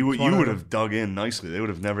goals. You one would of have dug in nicely. They would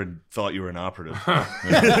have never thought you were an operative.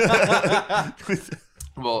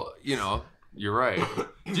 Well, you're right.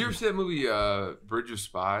 Did you ever see that movie, Bridge of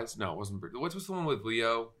Spies? No, it wasn't Bridge. What's the one with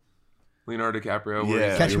Leonardo DiCaprio? where Yeah.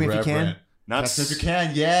 he's- Catch Me If You Can. Irreverent. Not Catch Me If You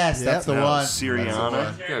Can. Yes, Yep. that's the No, one.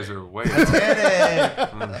 Syriana. You guys are way.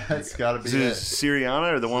 That's got to be Is it it.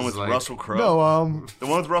 Syriana or the one This with is like- Russell Crowe? No, The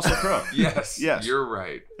one with Russell Crowe. Yes. Yes. You're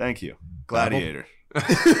right. Thank you. Gladiator.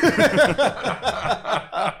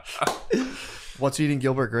 What's eating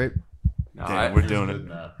Gilbert Grape? No, Damn, we're doing it.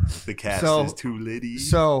 The cast So- is too litty.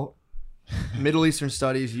 So, Middle Eastern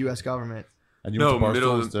Studies, U.S. government. And you no, went to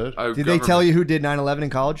middle Barstool instead? Did they tell you who did 9/11 in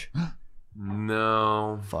college?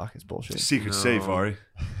 No. Fuck, it's bullshit. Secret No. safe, Ari.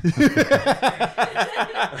 You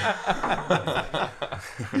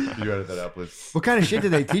edit that out, please. What kind of shit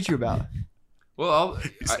did they teach you about? Well,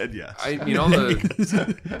 He said yes.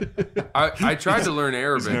 I tried to learn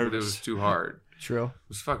Arabic, but it nervous. was too hard. True. It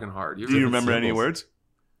was fucking hard. Do you remember any symbols? words?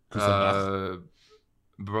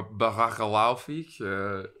 Barakallahu feek.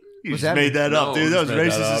 You What's just that made that up, No, dude. you That was just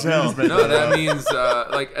made racist that as up. hell. You just made No, that means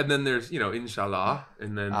and then there's inshallah,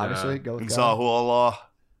 and then Obviously, go with God. Insahu Allah.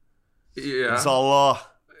 yeah, Inshallah.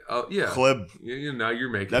 oh yeah, Chleb. Now you're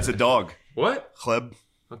making That's a it. dog. What? Chleb.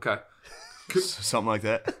 Okay. Something like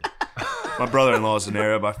that. My brother-in-law is an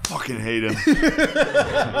Arab. I fucking hate him.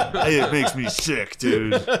 It makes me sick,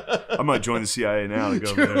 dude. I might join the CIA now to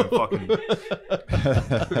go over there and fucking.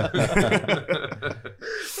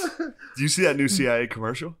 Do you see that new CIA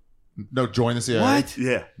commercial? No, join the CIA. What?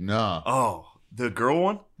 Yeah. No. Oh, the girl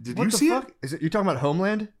one. Did What you the see fuck? Is it? You're talking about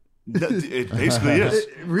Homeland? it? It basically is.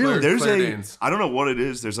 Really? There's Claire a. Danes. I don't know what it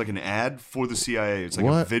is. There's like an ad for the CIA. It's like a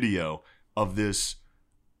What? video of this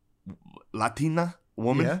Latina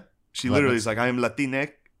woman. Yeah. She literally is like, I am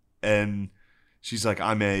Latinx, and she's like,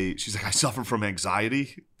 I suffer from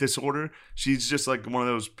anxiety disorder. She's just like one of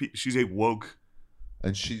those. She's a woke,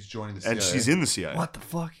 And she's joining the CIA. and she's in the CIA. What the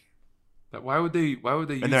fuck? Why would they use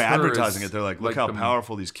And they're her advertising as, it. They're like, look like how the-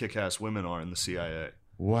 powerful these kick-ass women are in the CIA.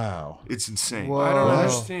 Wow. It's insane. Whoa. I don't Wow.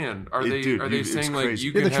 understand. Are they Dude, it's saying like crazy.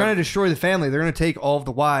 you Yeah, can they're trying to destroy the family. They're going to take all of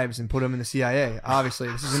the wives and put them in the CIA. Obviously,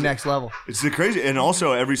 this is the next level. It's the crazy, and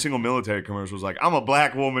also every single military commercial is like, I'm a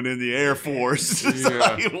black woman in the Air Force. It's Yeah.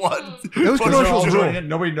 like, what? Those What commercials is rule. wrong?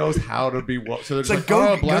 Nobody knows how to be woke. So they're just It's like,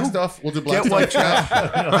 like, oh, black go stuff. We'll do black Get white stuff.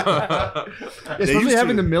 trash. Especially used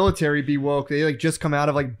having to- the military be woke. They like just come out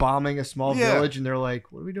of like bombing a small Yeah. village, and they're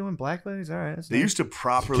like, "What are we doing, black ladies? All right." That's They nice." used to Can't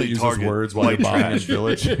properly use those target words while you're white bombing a trash.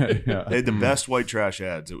 village. Yeah. They had the best white trash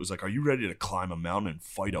ads. It was like, are you ready to climb a mountain and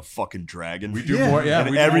fight a fucking dragon? We do Yeah. more. Yeah. And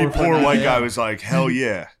we do every more for poor that, white yeah. guy was like, hell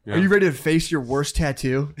yeah. Yeah. Are you ready to face your worst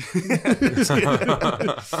tattoo?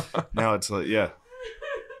 Now it's like, yeah.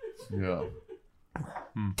 Yeah.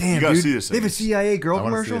 Damn, gotta dude. see this They have a thing. CIA girl I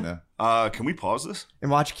want to see commercial it now. Can we pause this?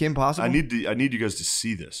 and watch Kim Possible. I need you guys to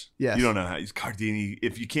see this. Yes. You don't know how. Cardini,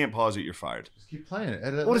 if you can't pause it, you're fired. Just keep playing it.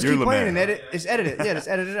 Edit it. Well, just You're keep playing LeMay. and edit. Just edit it. Yeah, just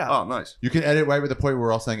edit it out. Oh, nice. You can edit right with the point where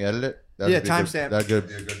we're all saying edit it. Yeah, That'd be a good- timestamp. That'd be a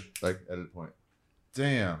good like edit point.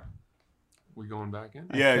 Damn. We going back in?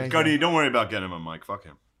 Yeah, think Cardini, don't worry about getting him on mic. Fuck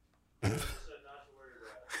him.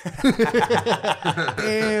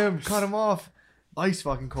 Damn, cut him off. Ice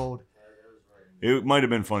fucking cold. It might have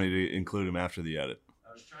been funny to include him after the edit.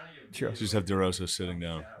 Sure. Just have DeRosa sitting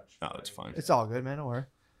down. No, it's fine. It's all good, man. Don't worry.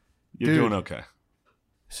 You're Dude. doing okay.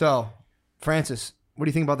 So, Francis, what do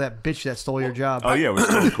you think about that bitch that stole your job? Oh, yeah, we're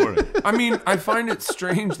still recording. I mean, I find it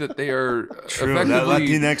strange that they are True, that effectively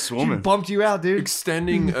Latinx She woman. bumped you out, dude.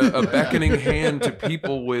 extending a beckoning hand to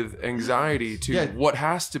people with anxiety to Yeah. what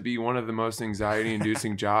has to be one of the most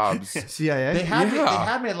anxiety-inducing jobs. CIA. They had me. They Yeah.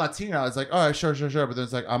 had me at Latino. I was like, all right, sure. But then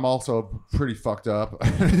it's like, I'm also pretty fucked up.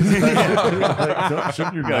 Like,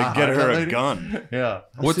 shouldn't you You gotta not get hire her that a lady? gun. Yeah.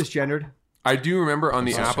 What's cisgendered? I do remember on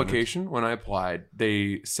the That's awesome. application when I applied,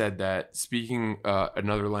 they said that speaking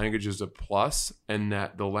another language is a plus, and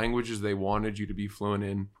that the languages they wanted you to be fluent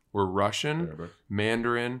in were Russian, Arabic.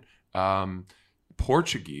 Mandarin,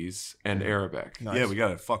 Portuguese and Arabic. Nice. Yeah, we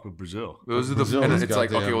gotta fuck with Brazil. Those are Brazil and is it's like,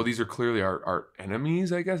 goddamn- okay, well, these are clearly our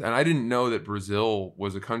enemies, I guess. And I didn't know that Brazil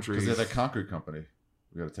was a country. Because they're that concrete company.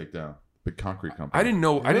 We got to take down. Big concrete company. I didn't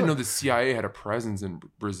know. I Really? didn't know the CIA had a presence in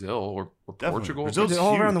Brazil or Definitely. Portugal. Brazil's It's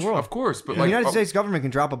all around the huge. world. Of course, but The like, United States government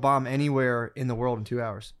can drop a bomb anywhere in the world in 2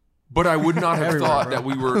 hours. but I would not have Everywhere, thought bro. that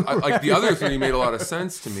we were like the other three made a lot of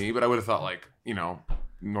sense to me. But I would have thought like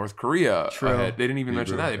North Korea True. ahead. They didn't even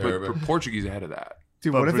mention Hebrew, that. They put Arabic. Portuguese ahead of that.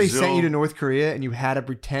 Dude, But what if they sent Brazil- you to North Korea and you had to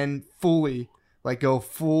pretend fully, like go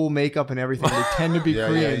full makeup and everything, pretend to be Yeah,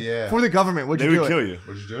 Korean yeah. for the government? Would They you do would it? kill you.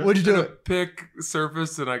 What'd you do? Would you do And a it? pick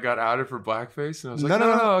surfaced and I got outed for blackface and I was like,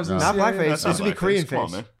 No, I was in not CIA. blackface. That's This would not be Korean blackface. Come on,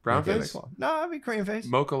 face. man. Brown Okay, face, come on. No, it'd be Korean face.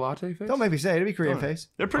 mocha latte face. Don't make me say it. It'd be Korean face.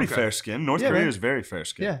 They're pretty Okay. fair skinned. North Yeah, Korea man. is very fair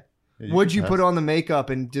skinned. Yeah. Yeah, Would can you pass. put on the makeup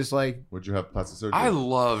and just like? Would you have plastic surgery? I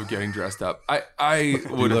love getting dressed up. I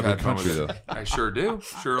would live have in had fun with country, it. I sure do.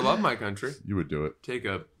 Sure love my country. You would do it. Take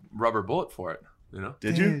a rubber bullet for it.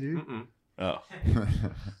 Did Damn, you? dude. Mm-mm. Oh, I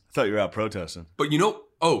thought you were out protesting. But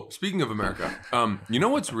speaking of America, you know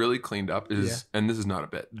what's really cleaned up is, and this is not a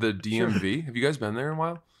bit, the DMV. Have you guys been there in a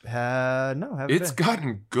while? No, haven't It's been.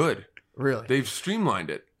 gotten good. Really. They've streamlined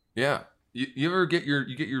it. Yeah. You ever get your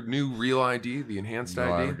new real ID, the enhanced No, I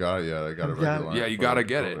ID? haven't got it yet. I got it Got it. regular. Yeah, you gotta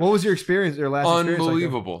get it. What was your experience? Your last experience like that?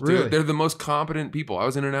 Unbelievable. Dude, Really? they're the most competent people. I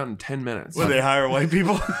was in and out in 10 minutes. Would they hire white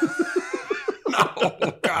people?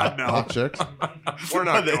 No, God, Hot chicks. We're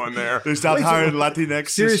not going there. They stopped Wait, so- hiring Latinx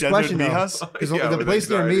Serious cisgendered question though, mijas? because Yeah, the with place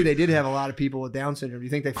near me, anxiety. they did have a lot of people with Down syndrome. Do you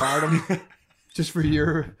think they fired them just for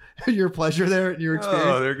your pleasure there and your experience?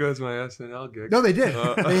 Oh, there goes my SNL gig. No, they did.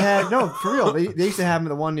 They had for real. They used to have them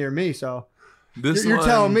the one near me. So This you're one-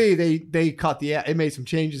 telling me they cut they made some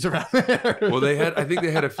changes around there. Well, I think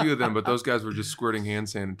they had a few of them, but those guys were just squirting hand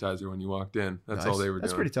sanitizer when you walked in. That's all Nice. they were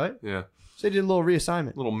That's doing. pretty tight. Yeah. So they did a little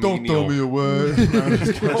reassignment. Little Don't throw me away.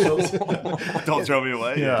 Don't throw me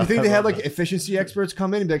away. Yeah. You think they had like efficiency experts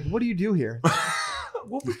come in and be like, "What do you do here?"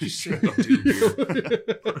 What would you say to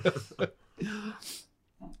you?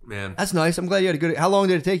 Man, That's nice. I'm glad you had a good. How long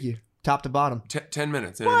did it take you, top to bottom? 10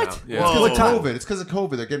 minutes in What? and out. Yeah. Whoa. It's What because time? of COVID. It's because of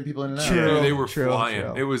COVID. They're getting people in and out. True. Dude, they were True, flying.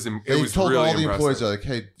 true. It was They was told really all the impressive. employees, they're like,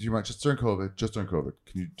 hey, do you mind just during COVID? Just during COVID.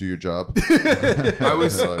 Can you do your job? I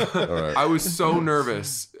was They're like, all right. I was so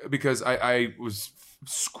nervous because I was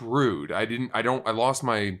screwed. I lost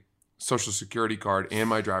my social security card and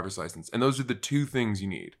my driver's license. And those are the two things you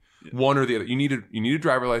need. One or the other. You need a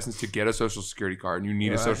driver license to get a social security card, and you need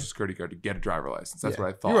a Right. social security card to get a driver license. That's Yeah. what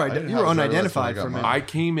I thought. You were, didn't you have were a driver's unidentified license for when a I got minute.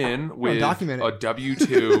 I came in with document it. a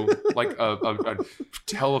W-2, like a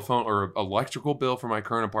telephone or electrical bill for my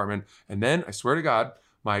current apartment, and then I swear to God,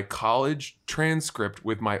 my college transcript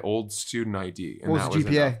with my old student ID. And What was that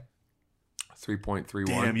the GPA? enough. 3.31.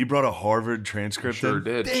 Damn, you brought a Harvard transcript Sure in?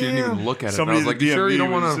 did. She didn't Damn. even look at it. Somebody And I was at like, the "You sure you DMV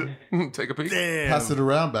don't want was- to take a peek?" Damn. Pass it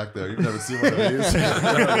around back there. You've never seen one of these.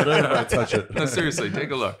 Everybody touch it. No, seriously,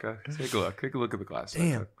 take a look. Take a look. Take a look at the class.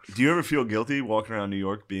 Damn. Do you ever feel guilty walking around New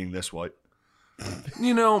York being this white?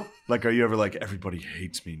 You know, Like, are you ever like, everybody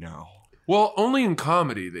hates me now? well, only in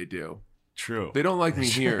comedy they do. True. They don't like me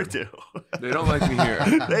Sure here. do. They don't like me here.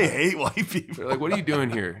 They hate white people. They're like, "What are you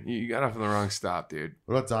doing here? You got off on the wrong stop, dude."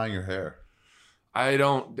 What about dyeing your hair? I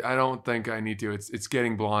don't think I need to. It's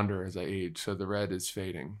getting blonder as I age, so the red is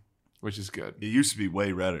fading, which is good. It used to be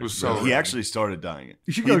way redder. It was so he red. actually started dyeing it.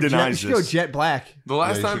 You should He go. Jet, you denies should go this. jet black. The Yeah,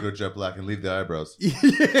 last you time should go jet black and leave the eyebrows.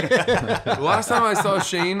 The last time I saw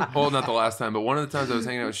Shane, well, not the last time, but one of the times I was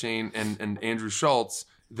hanging out with Shane and Andrew Schultz,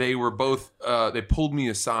 they were both, they pulled me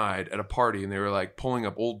aside at a party and they were like pulling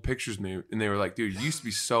up old pictures of me and they were like, "Dude, you used to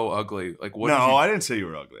be so ugly. Like, what No, did you, I didn't say you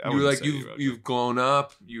were ugly. I you were wouldn't like, say you were ugly. you've grown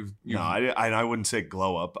up. You've No, I wouldn't say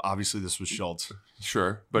glow up. Obviously, this was Schultz.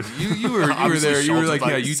 sure. But you were Obviously, there. You were Schultz like, is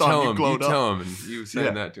yeah, like, you "Son, tell you him. You glowed up." tell him. And you were saying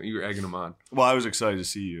Yeah. that to him. You were egging him on. Well, I was excited to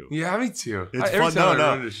see you. Yeah, me too. It's Every fun. time No, I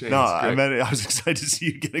run into Shane, no. it's I great. meant it. I was excited to see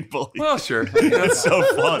you getting bullied. Well, sure. That's so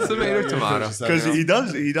fun. Tomato, tomato. Because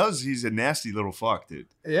he does. He's a nasty little fuck, dude.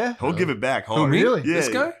 Yeah. He'll give it back hard. Who, me? Really? Yeah. This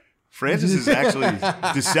guy? Francis is actually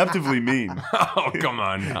deceptively mean. Oh, come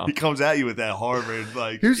on now. He comes at you with that Harvard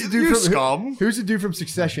like, Who's the dude you from scum. Who's the dude from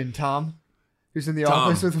Succession? Tom. Who's in the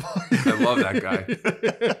Tom. office with? I love that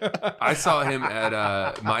guy. I saw him at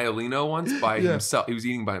Myelino once by himself. He was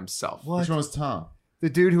eating by himself. What? Which one was Tom? The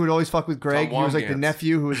dude who would always fuck with Greg. He was like the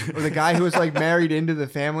nephew who was, or the guy who was like married into the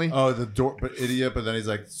family. Oh, but idiot. But then he's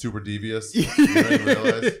like super devious. You didn't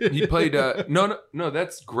realize? He played. No.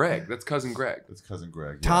 That's Greg. That's cousin Greg. That's cousin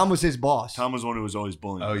Greg. Yeah. Tom was his boss. Tom was one who was always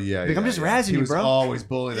bullying. Oh yeah. Like, I'm just razzing you, bro. He was always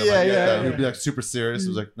bullying him. Yeah. He'd be like super serious. He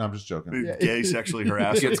was like, no, I'm just joking. Gay sexually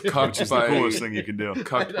harassed. Gets cucked which is by the coolest thing you can do.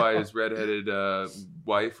 Cucked by his redheaded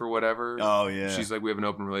wife or whatever. Oh yeah. She's like, we have an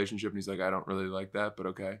open relationship, and he's like, I don't really like that, but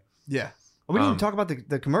okay. Yeah. We didn't even talk about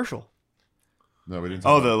the commercial. No, we didn't.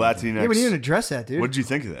 Oh, the Latinx. Yeah, we didn't even address that, dude. What did you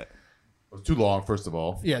think of that? It was too long, first of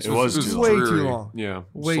all. Yes, it was way dreary. too long. Yeah,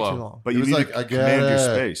 way slow. too long. But It you was need like, to I command your get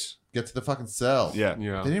it. space. Get to the fucking cell. Yeah.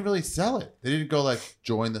 Yeah. They didn't really sell it. They didn't go like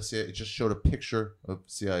join the CIA. It just showed a picture of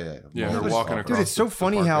CIA. Yeah, Mulder they're walking Stalker. across. Dude, it's so the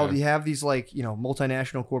funny park, how yeah. you have these like,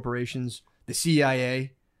 multinational corporations, the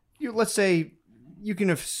CIA. Let's say you can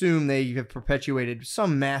assume they have perpetuated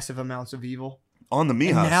some massive amounts of evil. On the And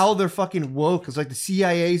Mijas. now they're fucking woke. It's like the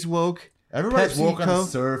CIA's woke. Everybody's PepsiCo. woke on the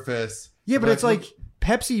surface. Yeah, but it's like look-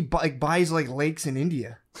 Pepsi buys like lakes in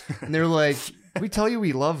India. And they're like, we tell you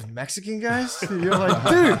we love Mexican guys? And you're like,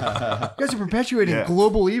 dude, you guys are perpetuating Yeah.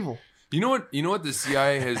 global evil. You know what the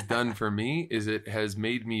CIA has done for me is it has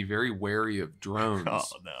made me very wary of drones. Oh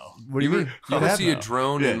no. What do you mean? You ever see a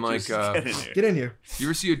drone Yeah, in like just get in here. Get in here. you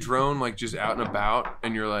ever see a drone like just out and about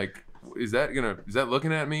and you're like, is that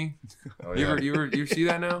looking at me? Oh, You yeah. ever see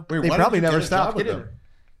that now? Wait, They why probably didn't you never get a stop. job with Get in them?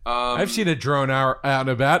 there. Um, I've seen a drone out and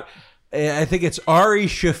about. I think it's Ari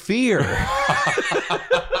Shafir.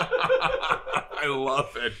 I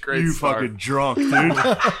love it. Great You start. fucking drunk, dude.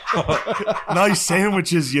 Nice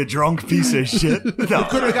sandwiches, you drunk piece of shit. No.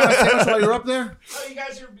 Could have got a sandwich while you were up there. Oh, you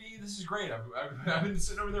guys this is great. I've been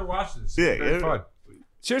sitting over there watching this. Yeah, yeah. Fun.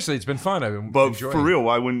 Seriously, it's been fun. I've been But enjoying for it. real,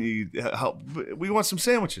 why wouldn't you help? We want some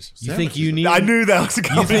sandwiches. You think you need? I knew that was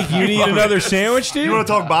coming. You think you need another sandwich, dude? You want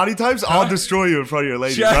to talk body types? I'll destroy you in front of your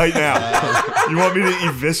lady Shut- right now. You want me to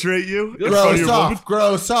eviscerate you in front of Gross your woman? off.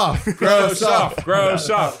 Gross off. Gross off. Gross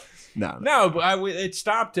off. No. No, but it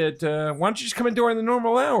stopped at. Why don't you just come in during the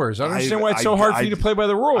normal hours? I don't I- understand why it's I- so hard for I- you to play by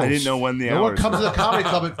the rules. I didn't know when the No one hours comes to were. the comedy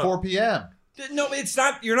club at 4 p.m. No, it's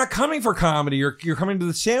not. You're not coming for comedy. You're coming to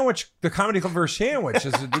the comedy club for a sandwich.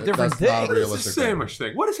 It's a different That's thing. not What is realistic. this sandwich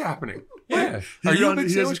thing? What is happening? Yeah. Are you a done- big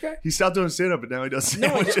he sandwich doesn't- guy? He stopped doing stand up, but now he does No,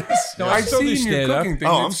 sandwiches. no, I still do see your stand-up. cooking thing.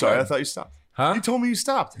 Oh, I'm It's sorry. I good. thought you stopped. Huh? You told me you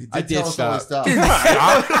stopped. I did tell us all stop. this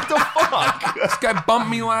stuff. What the fuck? This guy bumped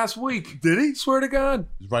me last week. Did he? Swear to God.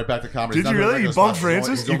 He's right back to comedy. Did He's you not doing really? You regular bumped spots. He's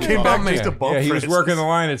Francis? only- You he's came only back bumped just to bump Yeah, he was Francis? working the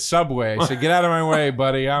line at Subway. I said, "Get out of my way,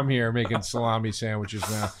 buddy. I'm here making salami sandwiches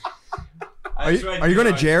now." Are you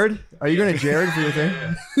going to Jared? Are you going to Jared for your thing?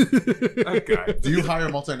 That guy. Do you hire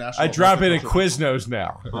multinational? I drop in at Quiznos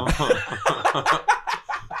now.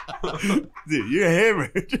 Dude, you're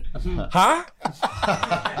hammered. Huh?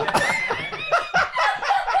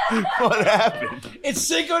 What happened? It's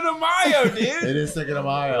Cinco de Mayo, dude. It is Cinco de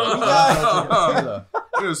Mayo. I'm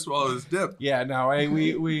gonna swallow this dip. Yeah, no,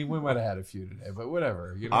 we might have had a few today, but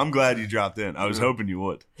whatever. You know? I'm glad you dropped in. I was hoping you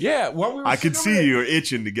would. Yeah, well, we were I could sitting over see you were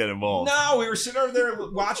itching to get involved. No, we were sitting over there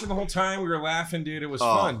watching the whole time. We were laughing, dude. It was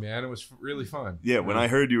fun, man. It was really fun. Yeah, when I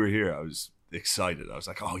heard you were here, I was excited. I was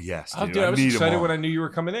like, oh, yes. Oh, Dude, dude, I was need 'em excited all. when I knew you were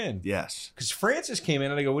coming in. Yes. Because Francis came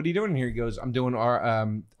in and I go, "What are you doing here?" He goes, "I'm doing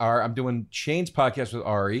I'm doing Shane's podcast with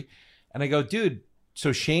Ari," and I go, "Dude,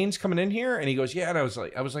 so Shane's coming in here?" And he goes, "Yeah." And I was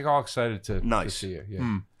like all excited to Nice. see you.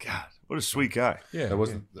 Yeah, God, what a sweet guy. yeah. That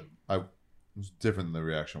wasn't. It was different than the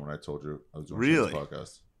reaction when I told you I was doing Really? Shane's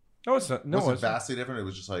podcast. No, it's not. No, It wasn't it's vastly different. It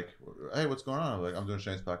was just like, hey, what's going on? I'm like, I'm doing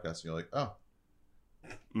Shane's podcast. And you're like, oh.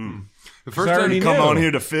 The first I time already you Come knew. on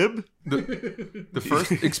here to fib? the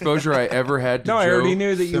first exposure I ever had to No, I Joe. already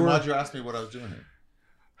knew that you Then were. why'd you ask me what I was doing here?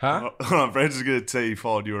 Huh? Hold on, Francis is going to say he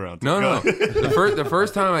followed you around. No, Go. the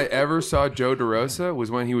first time I ever saw Joe DeRosa was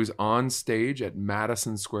when he was on stage at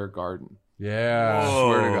Madison Square Garden. Yeah. Whoa.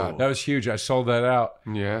 Swear to God. That was huge. I sold that out.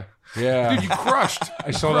 Yeah. Yeah. Dude, you crushed. I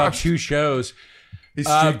sold out 2 shows. He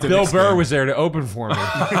streaked the Bill next Burr game. was there to open for me.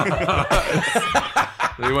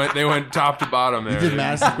 They went top to bottom there. You did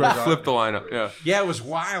Madison Square Garden. Flipped the lineup. Yeah. Yeah, it was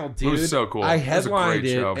wild, dude. was so cool. I It was a headlined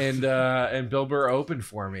great it, show. and Bill Burr opened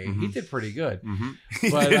for me. He did pretty good.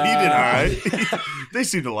 he But, did all right. They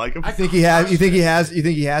seem to like him. You think he has? You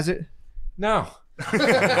think he has it? No.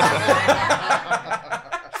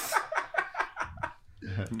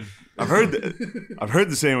 I've heard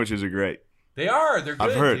the sandwiches are great. They are. They're good,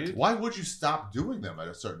 I've heard. dude. Why would you stop doing them at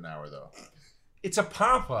a certain hour, though? It's a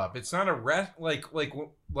pop-up. It's not a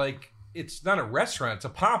like it's not a restaurant. It's a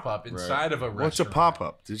pop-up inside of a restaurant. What's a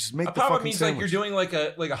pop-up? Just make A the pop-up fucking means sandwich. like you're doing like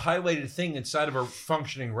a highlighted thing inside of a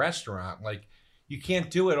functioning restaurant. Like You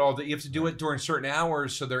can't do it all day. You have to do it during certain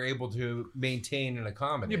hours so they're able to maintain and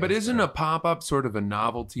accommodate. Yeah, but isn't a pop-up sort of a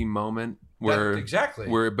novelty moment where exactly.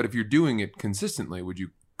 But if you're doing it consistently, would you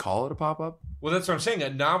call it a pop-up? Well, that's what I'm saying. A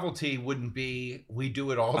novelty wouldn't be we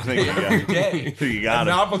do it all I day think every day. You got a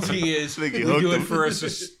it. novelty is I think we you do hooked it him. for a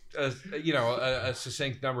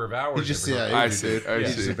succinct number of hours. He just every day. I see. He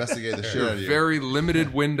just investigated the shit out of you. Very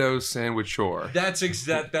limited window sandwich chore. That's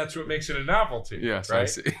that's what makes it a novelty. Yes, right? I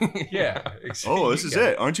see. Yeah. Oh, this is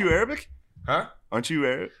it. Aren't you Arabic? Huh? Aren't you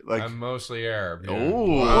Arab? Like, I'm mostly Arab. Yeah.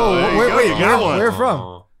 oh, there you wait, go. wait, You got one. where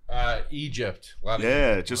from? Egypt. A lot of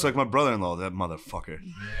Yeah, Egypt. just like my brother-in-law, that motherfucker.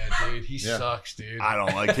 Yeah, dude. He sucks, dude. I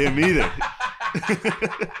don't like him either.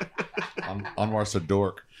 Anwar's a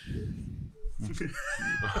dork.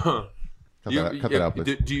 Cut that out,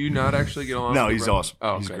 please. Do you not actually get along? No, with he's your brother? awesome.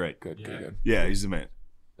 Oh, He's okay. great. Good. Yeah, he's the man.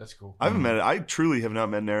 That's cool. I haven't met it. I truly have not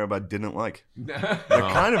met an Arab I didn't like. No. They're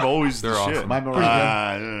kind of always They're the awesome. shit. Am I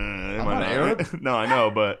Moroccan? I'm not Arab? No, I know,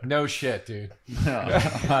 but No shit, dude. Look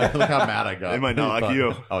how mad I got. They might not like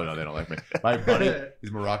you. Oh no, they don't like me. My buddy, he's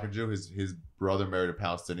Moroccan Jew. His brother married a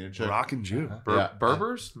Palestinian chick. Moroccan Jew. Yeah.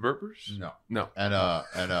 Berbers? Berbers? No. And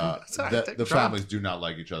the families do not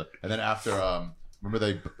like each other. And then after remember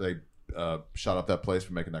they shot up that place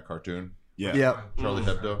for making that cartoon, Yeah. Yeah, Charlie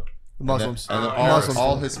Hebdo. Muslims. And then Muslims.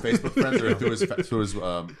 all his Facebook friends are through his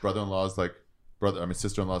brother-in-law's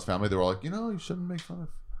sister-in-law's family. They were all like, you shouldn't make fun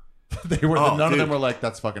of. They were Oh, none dude. of them were like,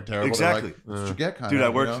 that's fucking terrible. Exactly. They're like, that's what you get, kind Dude,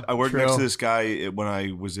 of. I worked next True. to this guy when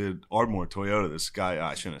I was at Ardmore Toyota. This guy,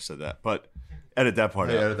 I shouldn't have said that, but edit that part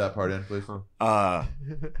Hey, out. edit that part in, please. I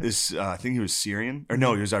think he was Syrian, or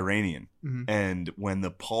no, he was Iranian. Mhm. And when the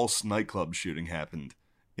Pulse nightclub shooting happened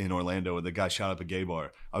in Orlando, where the guy shot up a gay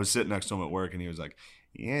bar, I was sitting next to him at work, and he was like,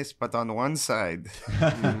 "Yes, but on one side,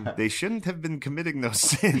 they shouldn't have been committing those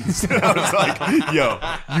sins." And I was like, "Yo,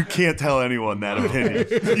 you can't tell anyone that opinion.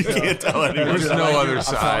 You can't tell anyone." There's that. no other I'm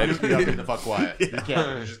side. telling you, you gotta be the fuck quiet. You just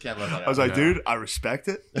can't let that out. I was like, Yeah. "Dude, I respect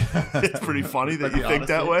it. It's pretty funny that Like you the think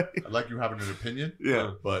that way." honesty. I like you having an opinion.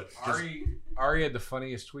 Yeah. But just, Ari had the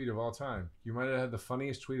funniest tweet of all time. You might have had the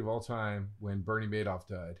funniest tweet of all time when Bernie Madoff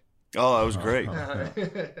died. Oh, that was great.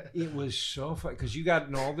 It was so funny because you got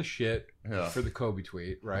in all the shit yeah. for the Kobe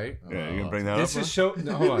tweet, right? Yeah, you gonna bring that This up? is so.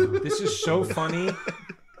 No, hold on. This is so funny. Cut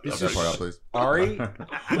This that is part out, please. Ari.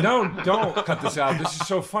 No, don't cut this out. This is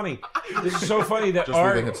so funny. This is so funny that Just leave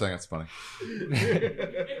Ari. him saying it's funny.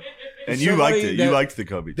 And you liked it. You liked the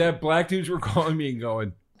Kobe. That black dudes were calling me and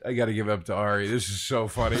going, "I got to give up to Ari. This is so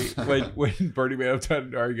funny." When Bernie Madoff died,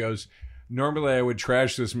 and Ari goes, "Normally I would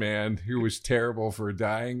trash this man who was terrible for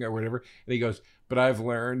dying or whatever," and he goes, "But I've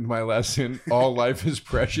learned my lesson. All life is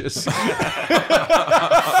precious."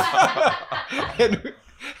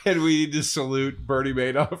 And we need to salute Bernie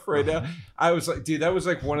Madoff right now. I was like, dude, that was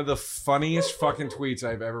like one of the funniest fucking tweets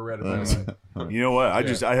I've ever read in my life. You know what?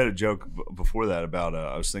 I had a joke before that about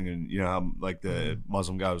I was thinking, how like the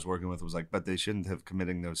Muslim guy I was working with was like, but they shouldn't have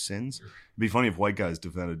committing those sins. It'd be funny if white guys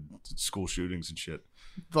defended school shootings and shit.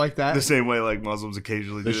 Like that. The same way like Muslims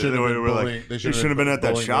occasionally They do. shouldn't have been bullying- they shouldn't have been at that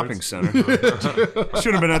bullying shopping nerds. center.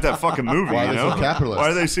 Shouldn't have been at that fucking movie. Why are you they know? so capitalist? Why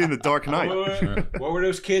are they seeing The Dark Knight? What were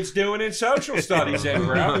those kids doing in social studies, then,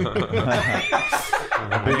 bro?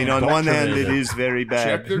 I mean, on one hand, it is very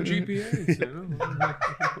Check bad. their GPAs.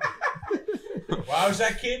 Why was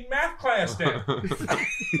that kid in math class then?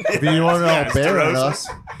 If you want to know better than us,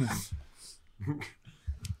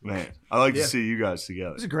 Man, I like Yeah. to see you guys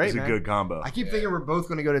together. This is great, It's a man. good combo. I keep thinking we're both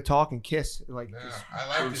going to go to talk and kiss. Like, I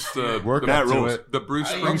like It's this. work That up to rules. it. the Bruce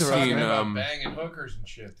I used to talk Springsteen. about banging hookers and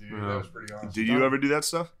shit, dude. That was pretty awesome. Do you ever do that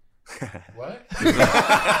stuff? What?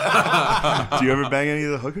 Do you ever bang any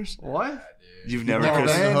of the hookers? what? You've never Never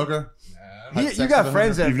kissed. been man. a hooker. You, sex you got with a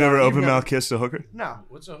friends that You've never done it. open mouth kissed a hooker? No.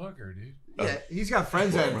 What's a hooker, dude? Yeah, he's got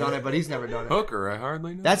friends that have done it, but he's never done it. Hooker, I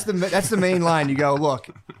hardly know. That's the main line. You go, look,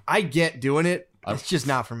 I get doing it. It's just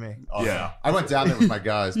not for me. Oh, Yeah. I went down there with my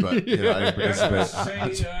guys, but I didn't You're not supposed participate.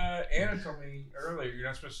 to say, Anna told me earlier, you're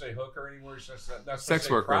not supposed to say hooker anymore. You're not supposed Sex to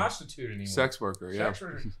say worker. prostitute anymore. Sex worker, yeah. Sex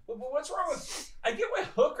worker. But what's wrong with? I get why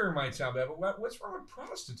hooker might sound bad, but what's wrong with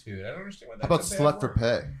prostitute? I don't understand what How that's about slut for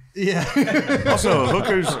pay? Yeah. Also,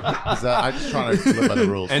 hookers. Is that I'm just trying to live by the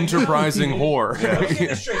rules. Enterprising whore. Let me get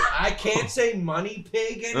this straight. I can't say money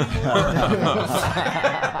pig anymore.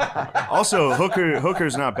 Also,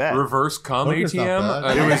 hooker's not bad. Reverse cum Hooker's not ATM.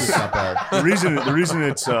 bad. It's not bad. The reason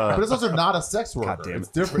it's But it's also not a sex worker. God damn it. It's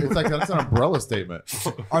different. It's like that's an umbrella statement.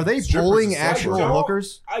 Are they Strippers bullying is sex actual work.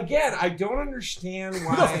 hookers? Again, I don't understand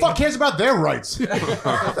why. Who the fuck cares about their rights? What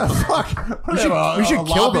the fuck? What We should a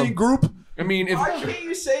kill lobbying them. group. I mean, if Why can't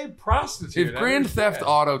you say prostitute? if Grand Theft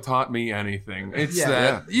Auto taught me anything, it's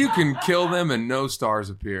that you can kill them and no stars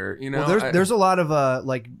appear. You know, Well, there's a lot of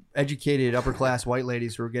like educated upper class white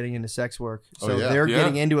ladies who are getting into sex work, so they're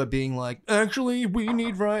getting into it, being like, actually, we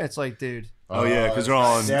need rights. It's like, dude. Oh yeah, because they're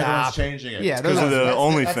all on. Everyone's changing it. Yeah, because of the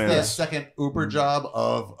OnlyFans. That's the second Uber job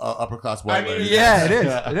of upper class white ladies. Yeah, it is.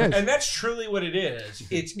 It is. And that's truly what it is.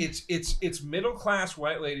 It's middle class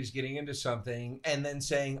white ladies getting into something and then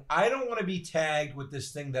saying, I don't want to be tagged with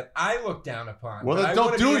this thing that I look down upon. Well, but then I don't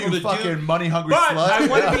wanna do be it, able you to fucking money hungry But slut. I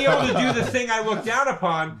want to be able to do the thing I look down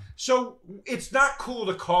upon. So it's not cool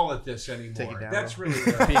to call it this anymore. Take it down, That's bro. really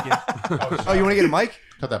Oh, you want to get a mic?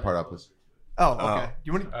 Cut that part out, please. Oh, okay.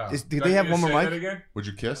 You want? Do they have one more mic? Again? Would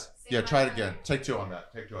you kiss? Yeah, try it again. Take two on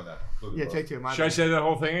that. Take two on that. Yeah, take two. My Should I bad. say that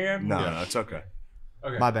whole thing again? No, no, it's okay.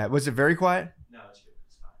 Okay. My bad. Was it very quiet? No, it's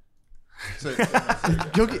good. It's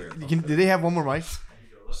fine. Do they have one more mic?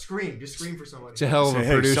 Scream. Just scream for somebody. It's a hell of a Say,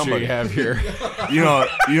 hey, producer somebody. you have here. You know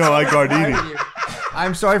like Gardini.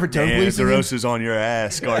 I'm sorry for tone Man, policing you. Zeros is on your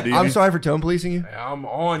ass, Gardini. I'm sorry for tone policing you. I'm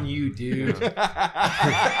on you, dude.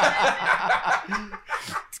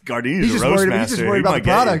 Gardini's He's a just roast worried. master. He's just worried about the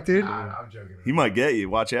product, dude. I'm joking. He might get you.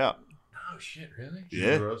 Watch out. Oh shit, really?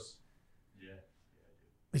 Yeah. Gross. Yeah.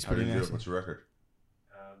 He's How do pretty you do it? nasty. What's your record?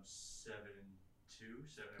 7-2,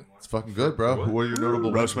 7-1. It's fucking good, bro. Who are your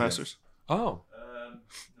notable Roast wins masters. oh, No one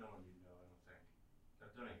you know, I don't think.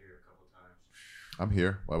 I've done it here a couple times. against? I'm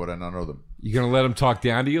here. Why would I not know them? You gonna let him talk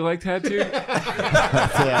down to you like that, dude?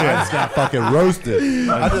 I just got fucking roasted.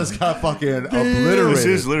 I just got fucking obliterated. This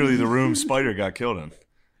is literally the room Spider got killed in.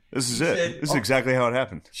 This is it. said- This is exactly how it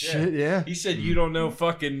happened. Shit, yeah. He said you don't know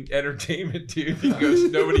fucking entertainment, dude. He goes,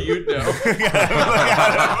 nobody you'd know.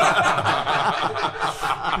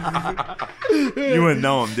 You wouldn't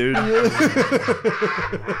know him, dude.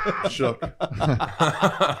 Shook.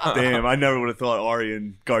 Damn, I never would have thought Ari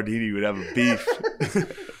and Gardini would have a beef.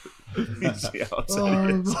 You see how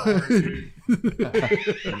upset he is?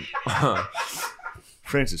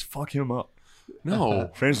 Francis, fuck him up. no.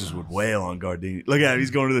 Francis would wail on Gardini. Look at him.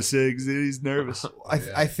 He's going to the SIGs. Dude. He's nervous.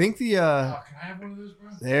 I think the. Can I have one of those,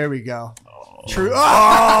 bro? There we go. True.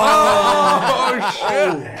 Oh,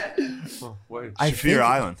 shit. Oh, wait. I Fear think,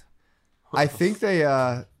 Island. I think they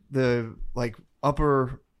the like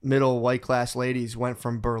upper middle white class ladies went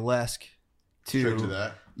from burlesque Straight to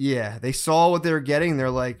that. Yeah, they saw what they were getting. They're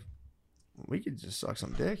like, we could just suck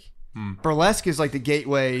some dick. Burlesque is like the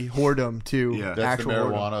gateway whoredom to Yeah. That's the actual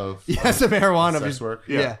whoredom. marijuana of Yes, the marijuana of sex just work.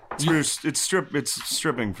 Yeah. It's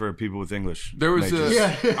stripping for people with English. There was majors.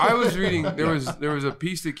 I was reading there was a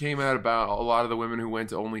piece that came out about a lot of the women who went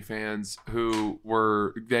to OnlyFans who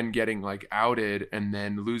were then getting like outed and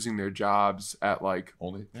then losing their jobs at like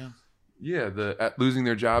only. Yeah. at losing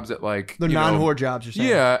their jobs at like the you know, non-whore jobs or something.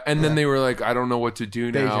 Yeah, and then they were like, I don't know what to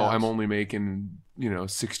do Day now. jobs. I'm only making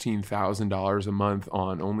 $16,000 a month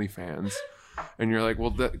on OnlyFans, and you're like,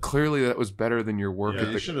 well, clearly that was better than your work. Yeah, at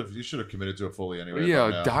you the, should have committed to it fully anyway. yeah, by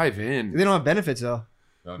now. dive in. They don't have benefits though.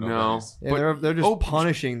 No. No. Yeah, But- they're just oh,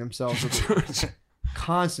 punishing themselves with it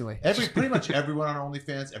constantly. Pretty much everyone on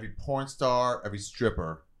OnlyFans, every porn star, every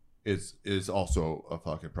stripper is also a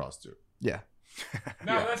fucking prostitute. Yeah.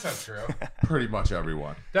 No, that's not true. Pretty much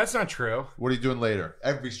everyone. That's not true. What are you doing later?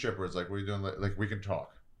 Every stripper is like, what are you doing? Like we can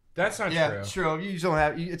talk. That's not Yeah, true. it's true. You just don't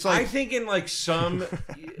have. It's I like think in like some, Need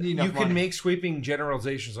you enough can money. make sweeping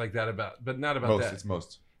generalizations like that about, but not about Most. that. It's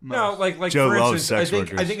most. No, like Joe for loves instance, sex I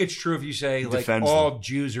workers. think it's true if you say like Defends all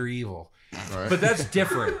Jews are evil, Right? but that's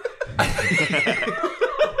different.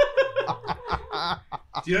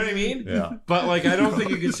 Do you know what I mean? Yeah. But like, I don't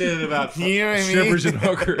think you can say that about You know what I mean? strippers and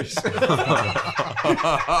hookers.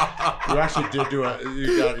 You actually did do it.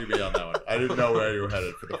 You got to be on that one. I didn't know where you were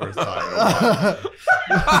headed for the first time.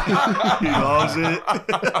 He loves it.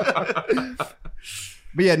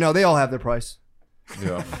 But yeah, no, they all have their price.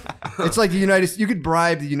 Yeah. It's like you could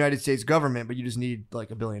bribe the United States government, but you just need like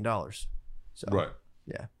 $1 billion. So Right.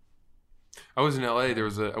 yeah. I was in LA.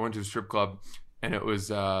 I went to a strip club, and it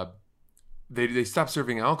was they stopped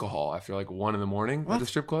serving alcohol after like 1 a.m. at the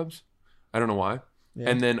strip clubs. I don't know why. Yeah.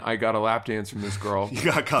 And then I got a lap dance from this girl. You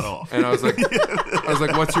got cut off. And I was like,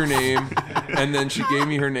 what's your name? And then she gave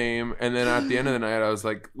me her name. And then at the end of the night, I was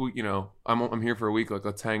like, well, you know, I'm here for a week. Like,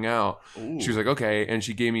 let's hang out. She was like, okay. And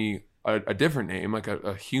she gave me a different name, like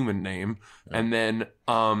a human name. And then,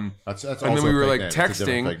 That's and also then we a were fake like name. It's a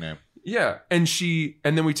different texting. fake name. Yeah. And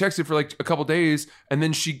then we texted for like a couple days. And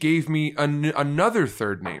then she gave me another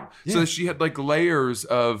third name. Yeah. So she had like layers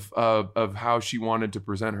of how she wanted to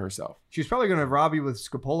present herself. She was probably going to rob you with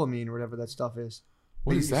scopolamine or whatever that stuff is.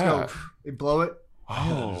 What You is just go, that? they blow it.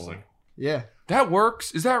 Oh. Just like, Yeah. That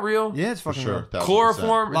works. Is that real? Yeah, it's For fucking sure. real. 1000%.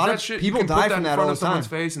 Chloroform. A lot is of that shit? people you can die put that from in that front all of the time. someone's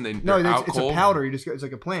face and they No, they're out it's cold. a powder. You just go, it's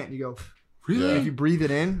like a plant. You go, Really? if you breathe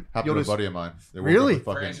it in, Happened you'll to a just buddy of mine. They woke Really? up with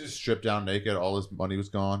fucking Francis? stripped down naked. All his money was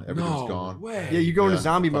gone. Everything was No gone. way. yeah, you go into Yeah,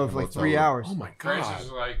 zombie fucking mode for like hotel 3 room. hours. Oh my Francis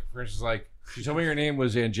god. is like, she told me her name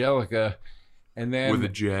was Angelica, and then With a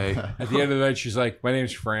J. at the end of the night, she's like, "My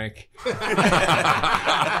name's Frank," and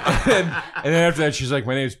then after that, she's like,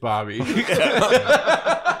 "My name's Bobby."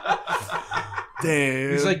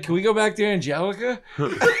 Damn. He's like, "Can we go back to Angelica?"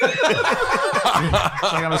 It's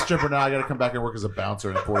like I'm a stripper now. I got to come back and work as a bouncer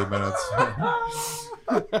in 40 minutes.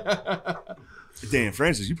 Damn,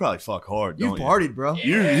 Francis, you probably fuck hard, You don't you? partied, bro. He's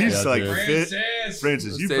Yeah, like dude. fit.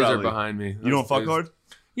 Francis, The you stays are probably behind me. you don't fuck Those- hard.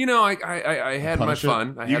 You know, I had my Punish it?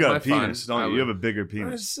 fun. I You had got my a penis, fun. don't you? You have a bigger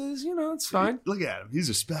penis. You know, it's fine. Look at him. He's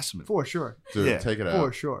a specimen. For sure. Dude, Yeah. take it For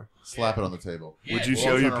out. sure. Slap it on the table. Would you We'll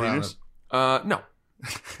show your turn around penis? No.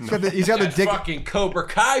 He's got the dick. Fucking Cobra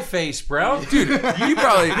Kai face, bro. Dude, you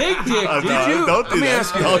probably Big dick. No, Did you? Don't do Let me that.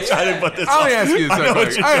 ask you. I didn't put this I'll on. ask you this I know what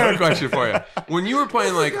question. you're I have a doing. question for you. When you were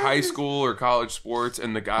playing like high school or college sports,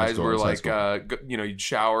 and the guys school, were high like, school. you'd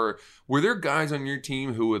shower. Were there guys on your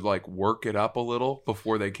team who would like work it up a little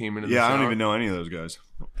before they came into the Yeah, I shower? don't even know any of those guys.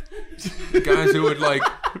 Guys who would like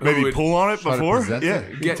Maybe who would pull on it Try to before. present Yeah.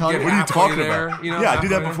 it. Get What are you What are you halfway talking there, about? You know, Yeah, I do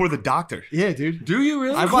that halfway before the doctor. Yeah, dude. there. Do you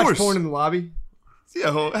really? I've course. watched porn in the lobby.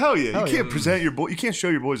 Yeah, hell yeah. Hell You can't yeah. present your boy. You can't show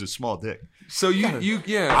your boys a small dick. So you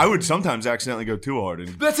yeah. I would sometimes accidentally go too hard. And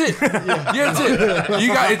That's it. Yeah, that's it. You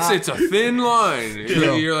got it's a thin line.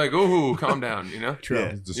 You're like, oh, calm down. You know. True. Yeah.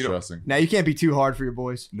 It's distressing. Now you can't be too hard for your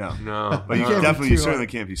boys. no, No, but you can't be definitely, too you certainly hard.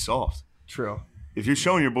 can't be soft. True. If you're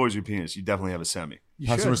showing your boys your penis, you definitely have a semi. You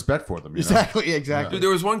Have should. some respect for them. You know? Exactly. Exactly. Dude, there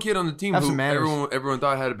was one kid on the team Have who some manners. everyone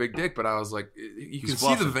thought had a big dick, but I was like, you can see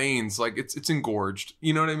fluffing. the veins, like it's engorged.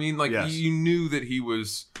 You know what I mean? Like Yes. you knew that he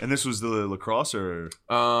was. And this was the lacrosse, or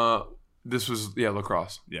This was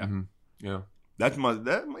lacrosse. Yeah. Mhm. Yeah.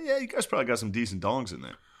 yeah, you guys probably got some decent dongs in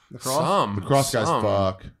there. Lacrosse? Some The cross guys some.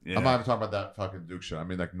 fuck. Yeah. I'm not even talking about that fucking Duke shit. I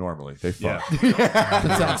mean, like normally they Yeah.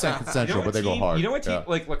 fuck. I'm saying consensual, but they go hard. You know what team, Yeah.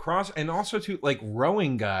 like lacrosse, and also too like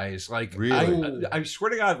rowing guys. Like Really? I swear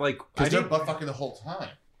to God, like I Because they're didn't. butt fucking the whole time.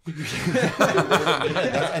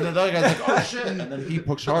 And then the other guy's like, "Oh shit!" And then he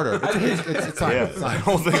pushes harder. It's fine. Yeah, It's the fine.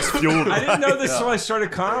 whole thing's fueled. I didn't know this Yeah. until I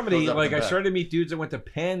started comedy. Goes up Like and I back. started to meet dudes that went to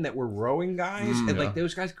Penn that were rowing guys, and yeah. like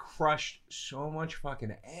those guys crushed so much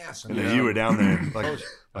fucking ass. And then you were down there, like I was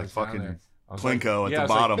down fucking there. I was Plinko like- at yeah, the I was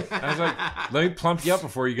bottom. Like, I was like, let me plump you up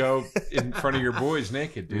before you go in front of your boys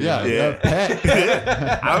naked, dude. Yeah, Yeah.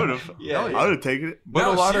 yeah. I would have. Yeah. I would have taken it. But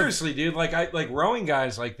No, a lot seriously, dude. Like rowing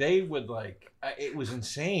guys, like they would like. It was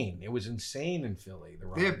insane. It was insane in Philly. The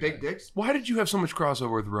rowing guys. dicks. Why did you have so much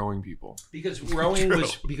crossover with rowing people? Because rowing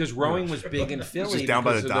was big in Philly. Just down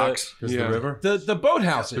by the because of docks. Because Yeah. the river. The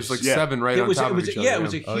boathhouses. There's like Yeah. 7 right it on was, top it was of each other. yeah, it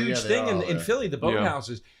was a Oh, huge yeah, they thing are in there. Philly, the Yeah.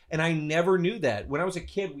 boathouses. And I never knew that. When I was a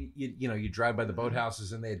kid, you drive by the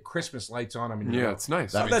boathouses and they had Christmas lights on them. And Yeah, it's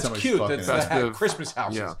nice. That oh, means that's somebody's cute. fucking That's festive. they had Christmas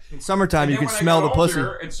houses. Yeah. In summertime, And you then can when I smell the got pussy.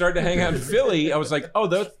 older And started to hang out in Philly. I was like, oh,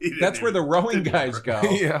 that's where the rowing guys go.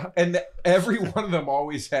 Yeah. And every one of them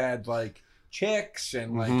always had like chicks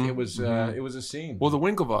and like Mhm, it was a scene. Well, the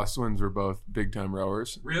Winklevoss twins were both big time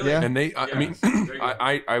rowers. really? Yeah. And they, I Yeah. mean, There you go.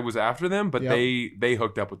 I was after them, but Yep. they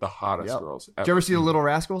hooked up with the hottest Yep. girls. Did you ever see the Little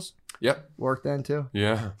Rascals? Yep. Worked then too.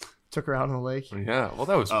 Yeah. Took her out on the lake. Yeah. Well,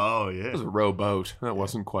 that was Oh yeah. that was a rowboat. That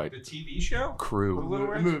wasn't quite The TV show? crew Little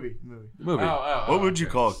Rascals? Movie. movie. What would you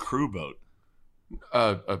call a crew boat?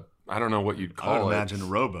 I don't know what you'd I call would it. imagine a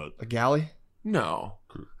rowboat. A galley. No.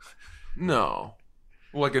 No.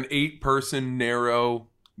 Like an 8-person narrow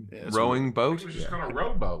that's rowing boat. It was just called a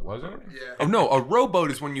rowboat, wasn't it? Yeah. Oh no, a rowboat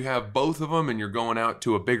is when you have both of them and you're going out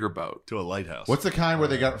to a bigger boat. To a lighthouse. What's the kind where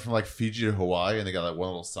they got it from like Fiji to Hawaii and they got like one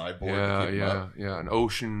little sideboard? Yeah, to keep 'em yeah, up? yeah. An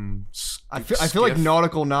ocean. I feel like skiff.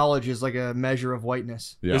 nautical knowledge is like a measure of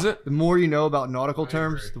whiteness. Yeah. Is it? The more you know about nautical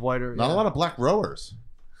terms, agree. the whiter. Not a lot of black rowers.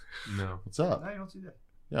 No. What's up? No, you don't see that.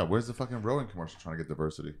 Yeah, where's the fucking rowing commercial trying to get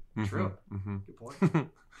diversity? True. Mm-hmm. Good point.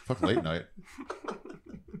 Fucking late night.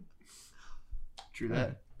 True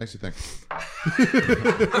that. Makes you think.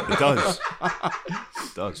 It does.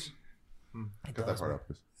 It does. Cut that part out,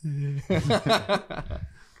 please.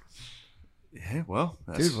 Yeah. Well,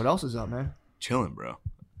 that's Dude, what else is up, man? chilling, bro.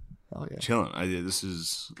 Oh yeah. Chilling. This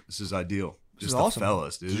is ideal. This Just is the awesome.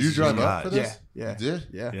 fellas, dude. Did This you is drive you up for guys. this? Yeah. You did?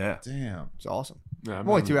 Yeah. Yeah. Damn. It's awesome. Yeah, I'm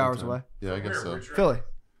only 2 hours away. Yeah, I guess so. Philly.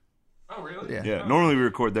 Oh, really? Yeah. Yeah. Normally we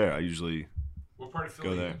record there. I usually What part of Philly?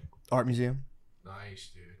 go there. Art museum.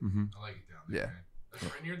 Nice, dude. Mhm. I like it down there. Yeah. Man.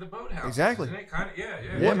 Right near the boathouse. Exactly. Isn't it? Kinda, yeah.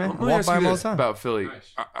 Yeah, man. Let me Walk ask by you them all this the time. about Philly.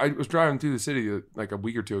 Nice. I was driving through the city like a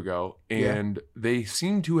week or two ago, and they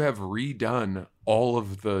seem to have redone all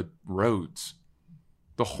of the roads.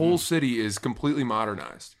 The whole city is completely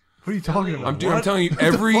modernized. What are you talking about? I'm telling you,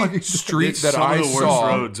 every fuck? street It's that some I of the worst saw,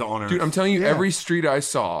 roads on Earth. dude, I'm telling you, Yeah. every street I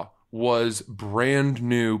saw was brand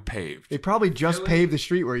new paved. They probably just paved the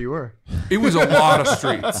street where you were. It was a lot of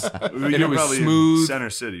streets, and You're it was probably in smooth. Center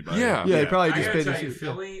City, by Yeah. Yeah, they probably I just gotta paved the tell you, street.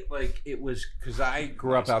 Philly, like it was because I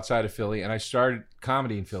grew up outside of Philly and I started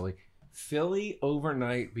comedy in Philly. Philly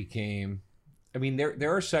overnight became, I mean,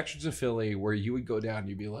 there are sections of Philly where you would go down and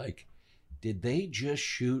you'd be like, did they just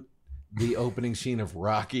shoot the opening scene of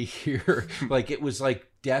Rocky here? Like it was like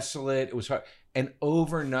desolate. It was hard. And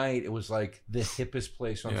overnight, it was like the hippest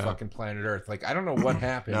place on fucking planet Earth. Like I don't know what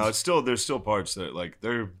happened. No, there's still parts that like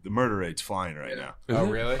the murder rate's flying right now. Oh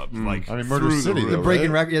really? Like I mean, Murder through the City, roof. though, They're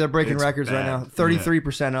breaking right? they're breaking It's records right bad. now.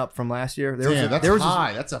 33% up from last year. There Damn, was that's there was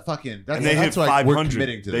high. That's a fucking. That's, And they hit that's like we're 500.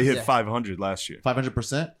 committing to They this. hit 500 last year.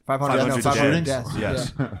 500%. 500 500 deaths.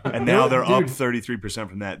 Yes. Yeah. And now they're up Dude. 33%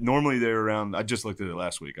 from that. Normally they're around. I just looked at it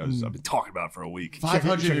last week. I've been talking about it for a week.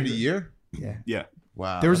 500 in a year. Yeah. Yeah,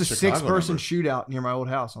 Wow. There was a that's Chicago 6-person numbers. shootout near my old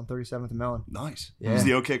house on 37th and Mellon. nice. Yeah. It was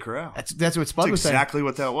the OK Corral. That's what Spud That's was saying. exactly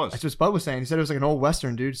what that was. That's what Spud was saying. He said it was like an old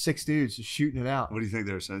Western, dude. 6 dudes just shooting it out. What do you think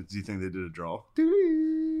they were saying? Do you think they did a draw?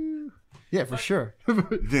 Doo-doo. Yeah, for sure. Do you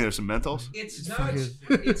think there's some mentals? It's nuts.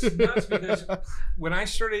 It's nuts because when I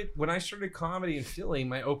started comedy in Philly,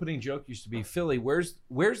 my opening joke used to be Philly, where's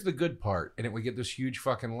the good part? And it would get this huge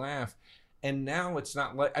fucking laugh. And now it's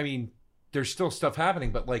not like, I mean, there's still stuff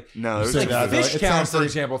happening, but like, No, You there's say some- that, though. It Fishtown, sounds for like-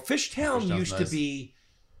 example. Fishtown Fishtown's used to nice. be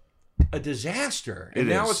a disaster, and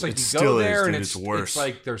It now is. it's like It you still go is, there and dude. it's It's worse. It's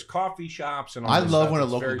like there's coffee shops and all I this love stuff. when a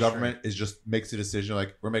It's local very government is just makes a decision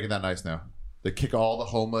like we're making that nice now. They kick all the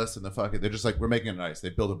homeless and the fucking. They're just like we're making it nice. They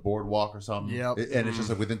build a boardwalk or something. Yep. And it's just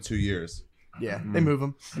like within 2 years. Yeah, they move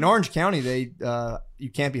them. In Orange County, they you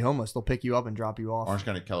can't be homeless. They'll pick you up and drop you off. Orange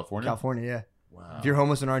County, California. California, yeah. Wow. If you're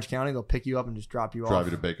homeless in Orange County, they'll pick you up and just drop you Drive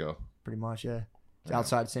off. you to Baco. Pretty much, yeah. It's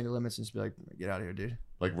outside city limits and just be like, get out of here, dude.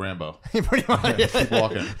 Like Rambo. Pretty much. Keep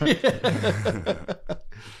walking.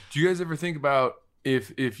 Do you guys ever think about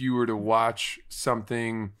if you were to watch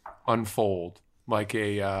something unfold, like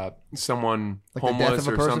a someone Like the death homeless of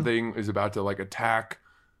a or person? something is about to like attack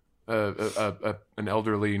an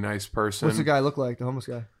elderly nice person? What's the guy look like? The homeless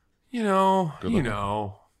guy? You know, Good you looking.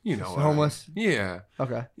 know, Homeless? Yeah,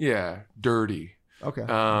 Okay. yeah, dirty. Okay.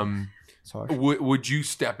 It's hard. Would you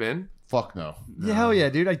step in? Fuck no. Yeah, hell yeah,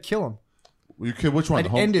 dude. I'd kill him. You kid, which one? I'd The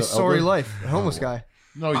home- end his the sorry elder? life. The homeless guy.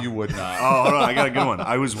 No, you would not. Oh, hold on. I got a good one.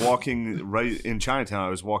 I was walking right in Chinatown. I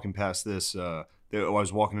was walking past this. I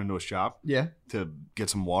was walking into a shop Yeah. to get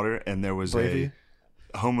some water, and there was Brave of you.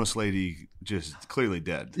 a homeless lady just clearly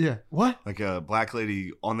dead. Yeah. What? Like a black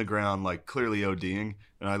lady on the ground, like clearly ODing.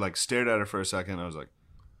 And I like stared at her for a second. And I was like,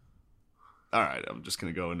 all right, I'm just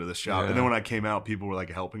going to go into this shop. Yeah. And then when I came out, people were like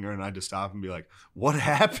helping her, and I had to stop and be like, what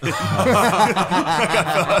happened? It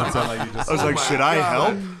sounded like you just- I was like, my should I God.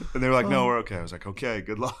 help? And they were like, no, we're okay. I was like, okay,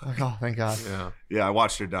 good luck. Like, oh, thank God. Yeah. Yeah, I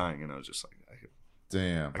watched her dying, and I was just like,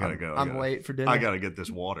 Damn. I gotta go. I'm late for dinner. I gotta get this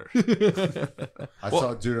water. I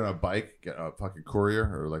saw a dude on a bike, get a fucking courier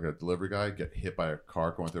or like a delivery guy, get hit by a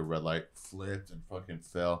car going through a red light, flipped and fucking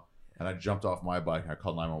fell. And I jumped off my bike. I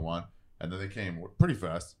called 911, and then they came pretty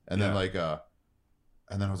fast. And then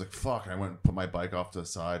and then I was like, "Fuck!" And I went and put my bike off to the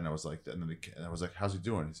side, and I was like, and I was like, "How's he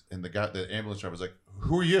doing?" And the ambulance driver was like,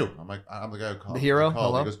 "Who are you?" I'm like, "I'm the guy who called." The hero? I called.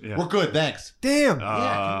 Hello? He goes, Yeah. "We're good, thanks." Damn.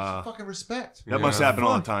 Yeah, give fucking respect. That must Yeah. happen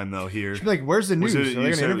all the time though here. She'd be like, where's the news? Was Are it, they you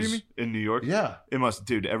going to said it interview was me? in New York? Yeah. It must,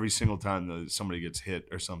 dude. Every single time that somebody gets hit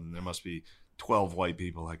or something, there must be 12 white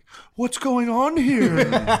people like, what's going on here?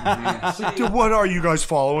 Dude, what are you guys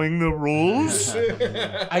following the rules?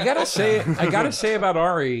 I gotta say about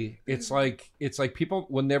Ari, it's like people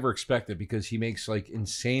will never expect it because he makes like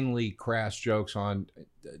insanely crass jokes on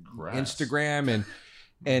Instagram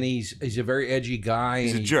and he's a very edgy guy.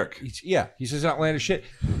 He's and a jerk. He says outlandish shit.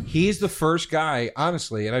 He's the first guy,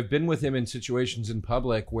 honestly, and I've been with him in situations in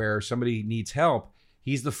public where somebody needs help.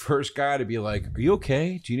 He's the first guy to be like, "Are you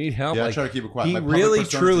okay? Do you need help?" Yeah, I like, try to keep it quiet. He My public really,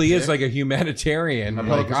 persona's truly a is dick. like a humanitarian. My Like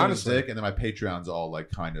public persona's honestly, dick, and then my Patreon's all like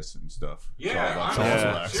kindness and stuff. It's all Yeah, about honestly,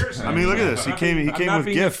 self-relax. seriously. I mean, look at this. He I'm came not with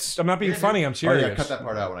being- gifts. I'm not being funny. I'm Oh serious. yeah, cut that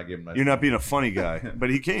part out when I gave him. You're not being a funny guy, but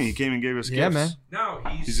he came and gave us Yeah, gifts. man. No,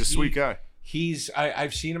 He's a sweet guy.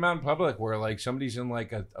 I've seen him out in public where like somebody's in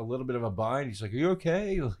like a little bit of a bind. He's like, "Are you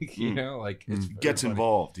okay?" Like you know, like it's He gets funny.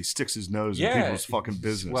 involved. He sticks his nose in people's fucking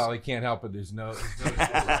business. Well, he can't help it. There's no.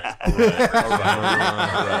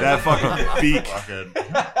 That fucking beak.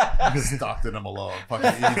 Fucking Stockton him alone.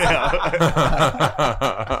 Fucking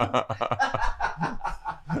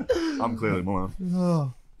I'm clearly Malone.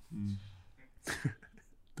 Oh.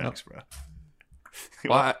 Thanks, bro.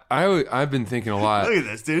 Well, I've been thinking a lot. Look at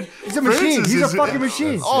this, dude. He's a machine. Francis He's a is- fucking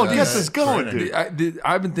machine. Oh, Yeah. gets us going, dude.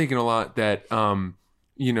 I've been thinking a lot that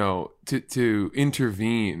you know, to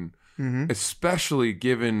intervene, especially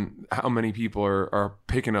given how many people are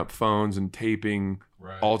picking up phones and taping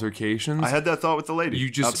altercations. I had that thought with the lady. You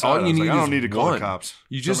just outside. all I you was need like, I is don't need to call one. the cops.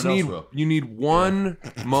 You just Someone need else will. one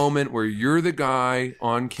moment where you're the guy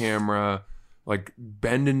on camera, like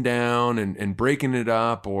bending down and breaking it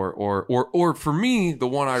up, or for me, the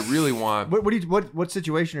one I really want. What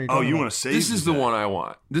situation are you? Oh, talking you about? want to save? This is the that. one I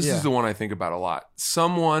want. This Yeah. is the one I think about a lot.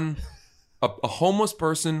 Someone, a homeless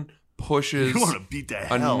person pushes You want to beat the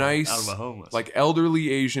a hell nice, out of a homeless. like elderly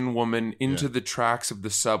Asian woman into the tracks of the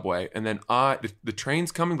subway, and then the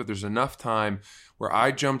train's coming, but there's enough time where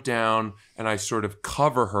I jump down and I sort of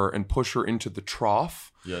cover her and push her into the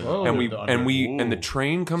trough, Whoa. and the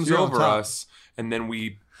train comes So you're on over top. us, and then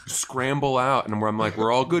we scramble out, and I'm like,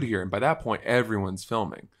 we're all good here, and by that point, everyone's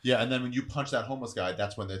filming. Yeah, and then when you punch that homeless guy,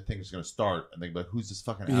 that's when the thing is going to start, and they're like, "Who's this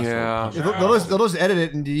fucking asshole?" Yeah. punching They'll, our they'll just edit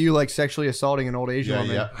it into you like sexually assaulting an old Asian Yeah,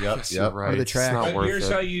 woman. yep, Yes, you're right. Or the It's track. not But worth here's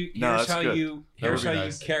it. how you No, here's that's how good. you That here's would how be you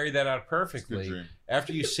nice. carry that out Good perfectly. dream.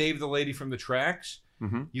 After you save the lady from the tracks,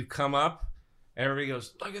 Mhm. you come up, and everybody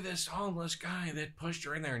goes, "Look at this homeless guy that pushed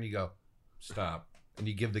her in there," and you go, "Stop," and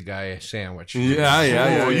you give the guy a sandwich.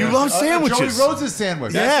 Oh, you love sandwiches. Joey Rhodes'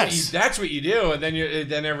 sandwich. Yes. That's what you do, and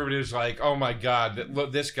then everybody's like, "Oh my god,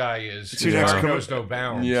 look, this guy is It's your next heart commer- knows no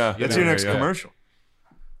bounds." Yeah. That's You your know? next commercial.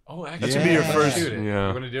 Oh, actually, That should be your let's first- Shoot it. Yeah.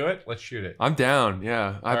 You want to do it? Let's shoot it. I'm down.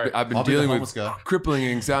 Yeah, right. I've been I'll be the dealing homeless with guy. crippling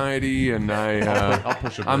anxiety, and I'll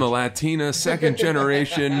push a I'm a bitch. Latina, second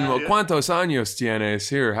generation. Well, ¿cuántos años tienes?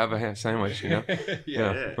 Here, have a sandwich. You know.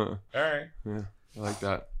 Yeah. Huh. All right. Yeah, I like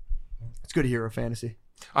that. It's good hero fantasy.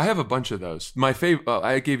 I have a bunch of those. My favorite.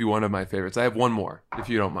 I gave you one of my favorites. I have one more, if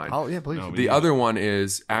you don't mind. Oh yeah, please. No, The other one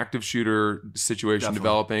is active shooter situation Definitely.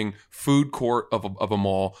 developing, food court of a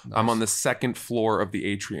mall. I'm on the second floor of the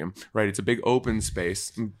atrium, right? It's a big open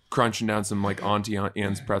space. I'm crunching down some like Auntie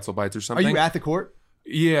Anne's pretzel bites or Are something. you at the court?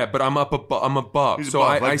 Yeah, but I'm I'm above. He's So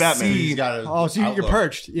above, like I Batman. see He's got a Oh, so you're outlook.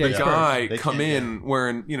 perched. Yeah, the he's guy They come can't- in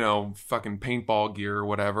wearing, you know, fucking paintball gear or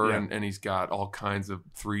whatever, Yeah. and he's got all kinds of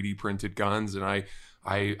 3D printed guns, and I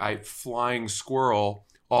flying squirrel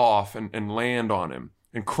off and land on him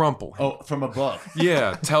and crumple him. Oh, from above.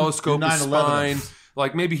 Yeah, telescope his 9/11. spine.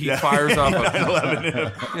 Like maybe he fires off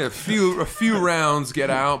 9/11. a few rounds get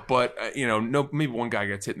out, but you know, no, maybe one guy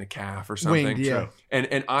gets hit in the calf or something. Winged, yeah.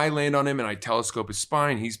 And I land on him and I telescope his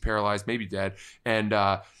spine. He's paralyzed, maybe dead, and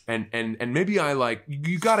maybe I like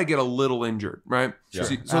you got to get a little injured, right? Yeah. So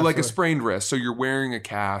like a Absolutely. sprained wrist. So you're wearing a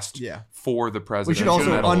cast. Yeah. For the We president. should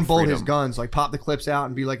also Medal of unbolt his Freedom. guns, like pop the clips out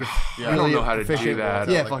and be like, I don't know how to do efficient. that.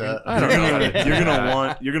 Yeah, Like fucking. that. I don't know how to do You're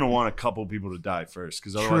that. gonna want a couple people to die first,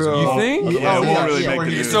 because otherwise, True. it You won't- think? Yeah, Oh, it yeah, won't really yeah. make Or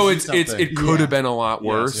the he news. So do it something. could have Yeah. been a lot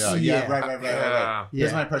worse. Yeah, Yeah. right. Yeah.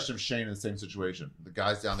 Here's Yeah. my impression of Shane in the same situation. The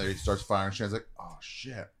guy's down there, he starts firing. Shane's like, "Oh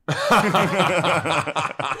shit!"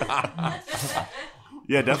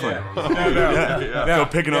 Yeah, definitely. No. Go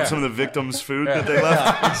picking up some of the victims' food that they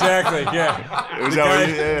left. Exactly. Yeah. Is that what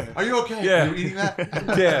you- yeah. Are you okay? Yeah. Are you eating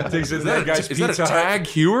that? Yeah. Takes it that guy's Is that a Pizza Hut. tag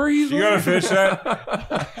Hewer? He's You gotta wearing? finish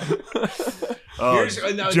that. Oh, Here's-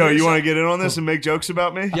 no, Joe, here's you want to some- get in on this and make jokes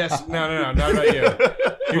about me? Yes. No, not about you.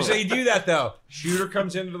 Here's how you do that though. Shooter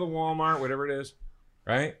comes into the Walmart, whatever it is,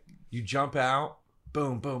 right? You jump out,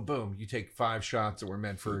 boom, boom, boom. You take 5 shots that were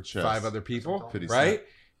meant for Chest. 5 other people, 50 right? cent.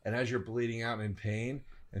 And as you're bleeding out and in pain,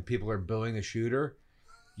 and people are booing the shooter,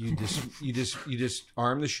 you just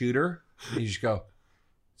arm the shooter, and you just go,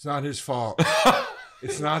 "It's not his fault.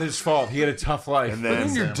 It's not his fault. He had a tough life." And But then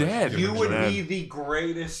then you're dead. You would Dead. be the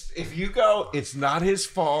greatest if you go. It's not his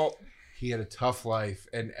fault. He had a tough life,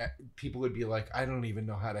 and people would be like, "I don't even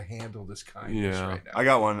know how to handle this kindness Yeah. right now." I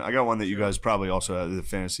got one that you guys probably also have, the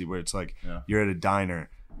fantasy where it's like Yeah. you're at a diner.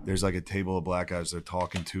 There's like a table of black guys. They're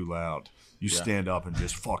talking too loud. You Yeah. stand up and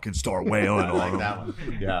just fucking start wailing I on like them. that one.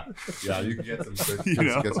 Yeah, you can get some. You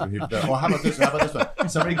know? Get some heat there. Well, how about this? How about this one?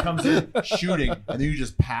 Somebody comes in shooting, and then you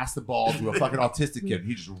just pass the ball to a fucking autistic kid. And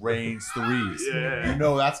he just rains threes. Yeah. You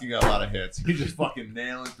know that's gonna get a lot of hits. He's just fucking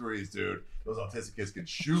nailing threes, dude. Those autistic kids can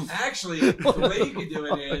shoot. Actually, the way you could do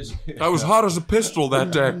it is I was hot as a pistol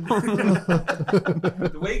that day.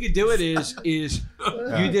 the way you could do it is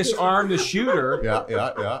you disarm the shooter.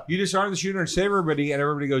 Yeah. You disarm the shooter and save everybody, and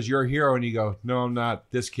everybody goes, "You're a hero," and you go, "No, I'm not.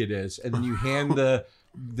 This kid is." And then you hand the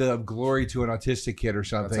glory to an autistic kid or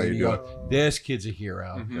something. That's how And you you do go, "This kid's a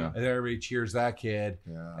hero," Yeah. and then everybody cheers that kid,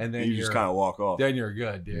 Yeah. and then You just kind of walk off. then you're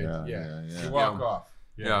good, dude. Yeah, Yeah, yeah. You walk off.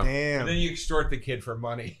 Yeah. Damn. And then you extort the kid for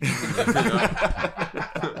money.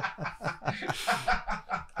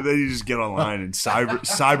 And then you just get online and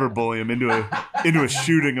cyberbully him into a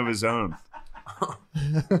shooting of his own.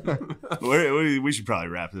 We should probably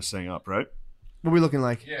wrap this thing up, right? What are we looking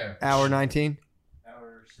like? Yeah. Hour 19?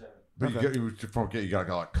 Hour 7. But you got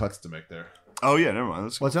a lot of cuts to make there. Oh yeah, never mind.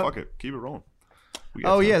 Let's What's fuck up? it. Keep it rolling. We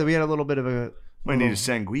got Oh, time. yeah. We had a little bit of a. Might need a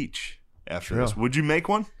sandwich after True. this. Would you make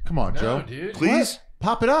one, Come on, Joe. No, dude. please?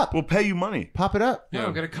 Pop it up. We'll pay you money. Pop it up. Yeah,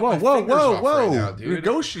 I'm gonna cut Whoa, my whoa, fingers whoa, off whoa. right now, dude.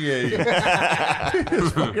 Negotiate.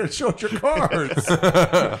 Just fucking show your cards.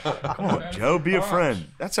 Come on, Joe, be a friend.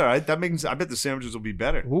 That's all right. That makes. I bet the sandwiches will be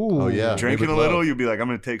better. Ooh. Oh, yeah. Drinking Maybe a little, love. you'll be like, I'm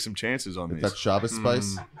going to take some chances on That these. Shabbos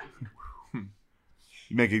spice.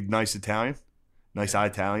 You make a nice Italian, nice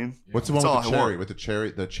Italian. What's the That's one all with I the want.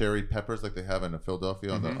 cherry? The cherry peppers like they have in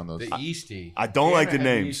Philadelphia on those. The Eastie. I don't like the Anna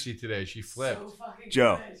had names. Eastie today. She flipped.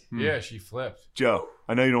 Joe, Yeah, she flipped. Joe,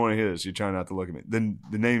 I know you don't want to hear this. You're trying not to look at me.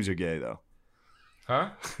 The names are gay though.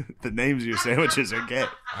 Huh? The names of your sandwiches are gay.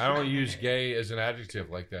 I don't use gay as an adjective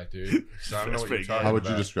like that, dude. So I don't know That's what you're pretty talking How would you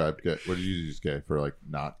about. describe gay? What do you use gay for? Like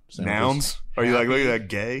not sandwiches? Nouns? Are you like, look at that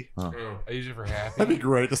gay? Oh, I use it for happy. That'd be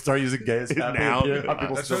great to start using gay as happy. Noun. Have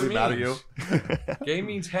people That's still what be it mad at you. means. Gay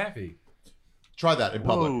means happy. Try that in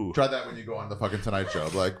public. Whoa. Try that when you go on the fucking Tonight Show.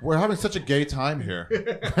 Like, we're having such a gay time here.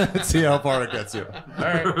 See how far it gets you. All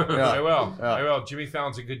right. Yeah. I will. Yeah. I will. Jimmy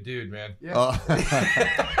Fallon's a good dude, man.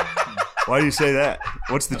 Why do you say that?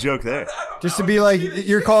 What's the joke there? Just to be like,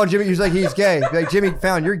 you're calling Jimmy, he's like, he's gay. Be like, Jimmy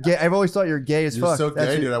Fallon, you're gay. I've always thought you're gay as You're fuck. so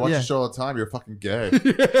That's gay, dude. I watch yeah. your show all the time. You're fucking gay.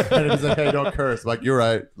 And he's like, hey, don't curse. I'm like, you're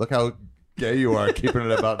right. Look how gay you are, keeping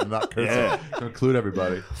it about not cursing. Yeah. To include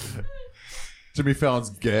everybody. Jimmy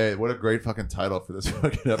Fallon's gay. What a great fucking title for this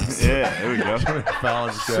fucking episode. Yeah, there we go. Jimmy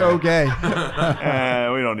Fallon's gay. So gay.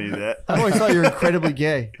 We don't need that. I always thought you were incredibly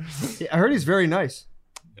gay. I heard he's very nice.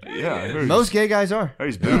 Yeah, I heard Most gay guys are.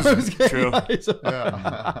 he's Most boozing. gay True. guys are.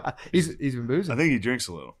 Yeah. He's been boozing. I think he drinks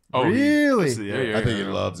a little. Oh, Really? That's the- yeah. I think he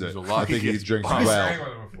loves it. There's a lot. I think he drinks I well. drank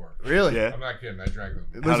with him before. Really? Yeah. I'm not kidding. I drank with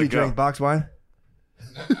him. What does How'd he it go? drink? Box wine?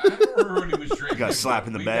 I don't remember what he was drinking. got a slap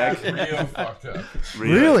in the We bag? got real fucked up.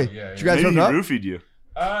 Really? Yeah, Did you guys Maybe hook he up? roofied you.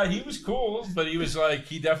 He was cool, but he was like,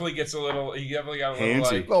 he definitely got a little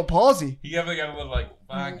Handsy. like, Well, palsy. he definitely got a little like,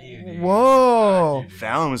 fuck you, dude. Whoa. Fuck you, dude.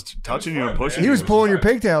 Fallon was touching you and fun, pushing man. He you. was pulling your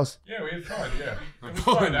fun. pigtails. Yeah, we had fun, yeah. It was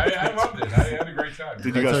fun. I loved it. I had a great time.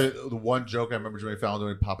 Did I you tell guys? you the one joke I remember Jimmy Fallon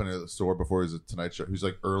doing, popping into the store before his Tonight Show. He was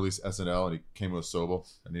like early SNL, and he came with Sobel,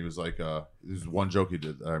 and he was like, "This is one joke he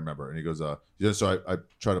did that I remember." And he goes, "Yeah." So I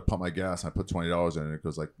try to pump my gas, and I put $20 in, and it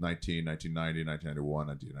goes like 1990, 1991,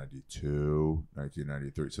 1992,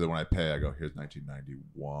 1993. So then when I pay, I go, "Here's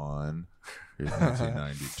 1991, here's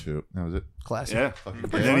 1992." That was it. Classic. Yeah. And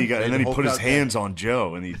then he put his hands on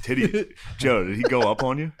Joe and he titty. Joe, did he go up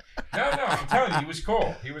on you? No, I'm telling you, he was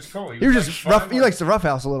cool. He was cool. He was like, just fun, rough. He like- likes to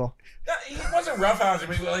roughhouse a little. No, he wasn't roughhousing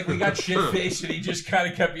me. Like we got shit faced, and he just kind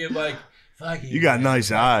of kept being like, "Fuck You got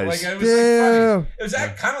nice eyes. Like it was Damn. like funny. It was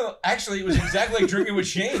that kind of actually. It was exactly like drinking with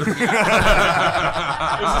Shane. It was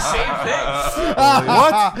the same thing.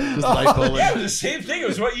 What? Just light bullet. Yeah, it was the same thing. It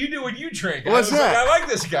was what you do when you drink. What's I was that? Like, I like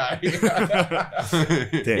this guy.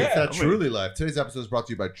 Damn. Yeah. That Truly Life. Today's episode is brought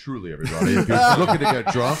to you by Truly, everybody. If you're looking to get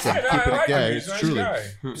drunk and I keeping like it him. gay, He's it's a nice Truly. guy.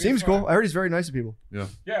 We had Seems fun. cool. I heard he's very nice to people.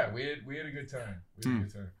 Yeah, we had a good time. We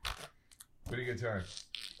had a good time.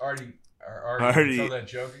 Artie, Artie. tell that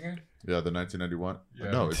joke again. Yeah, the 1991.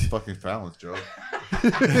 Yeah. No, it's fucking Fallon's joke.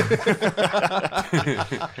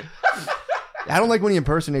 I don't like when he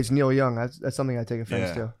impersonates Neil Young. That's something I take offense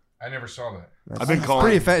Yeah. to. I never saw that. I've been It's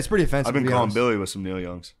calling. it's pretty offensive. I've been to be calling honest. Billy with some Neil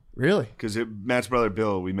Youngs Really? because Matt's brother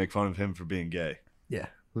Bill. We make fun of him for being gay. Yeah.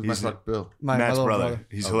 Who's He's my fuck Bill? My Matt's little brother.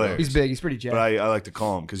 He's Oh, hilarious. He's big. He's pretty jacked. But I like to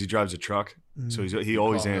call him because he drives a truck, so he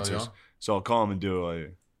always call him Neil answers. Young? So I'll call him and do a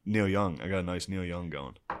Neil Young. I got a nice Neil Young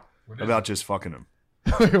going What is about just fucking him.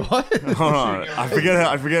 Wait, what? Hold on, I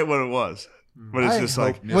forget what it was, but it's I just hope-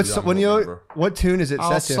 like Neil What's Young when will you? remember. What tune is it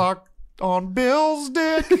set to? suck on Bill's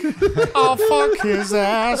dick. I'll fuck his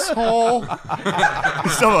asshole.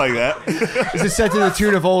 Something like that. Is it set to the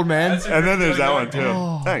tune of Old Man? And then there's that one too.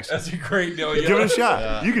 Oh. Thanks. That's a great Neil Young. Give it a shot.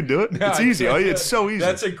 Yeah. You can do it. No, It's I easy. can't. It's so easy.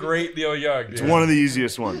 That's a great Neil Young. It's one of the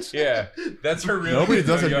easiest ones. Yeah, that's a really Nobody good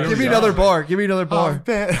does Neil it. Young Give me song. another bar. Give me another bar.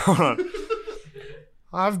 Hold on.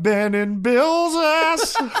 I've been in Bill's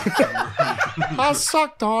ass. I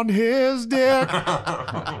sucked on his dick.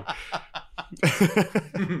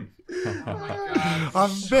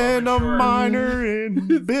 I've been a minor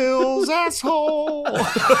in Bill's asshole.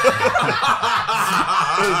 It's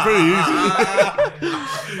pretty easy.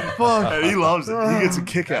 Fuck. And he loves it. He gets a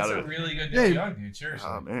kick That's out a of it. really good Yeah. Neil Young, dude. Seriously.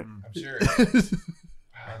 Oh, man. I'm serious.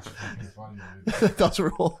 Wow, that's fucking funny, dude. That's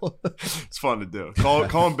roll. It's fun to do.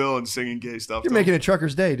 Calling Bill and singing gay stuff. You're to making him. a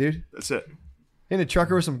trucker's day, dude. That's it. In a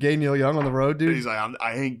trucker with some gay Neil Young on the road, And dude. he's like,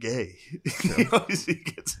 I ain't gay. He always- he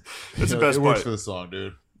gets- that's the Yeah, best it works part. for the song,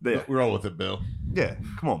 dude. Yeah. We're all with it, Bill. Yeah.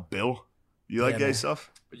 Come on, Bill. You like Yeah, gay man.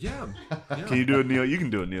 stuff? Yeah. Can you do a Neil? You can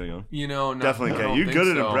do a Neil Young. You know, no, Definitely I can. don't You're think good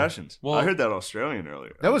at so. impressions. Well, I heard that Australian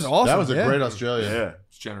earlier. That was awesome. That was a yeah. great Australian. Yeah.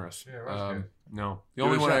 It's generous. Yeah, it was good. No, the Give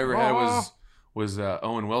only it a one I shot. ever had was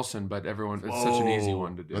Owen Wilson, but everyone it's such an easy Whoa.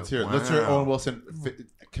 one to do. Let's hear it. Let's hear Wow. Owen Wilson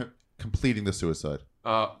completing the suicide.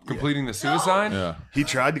 Completing the suicide. Yeah. He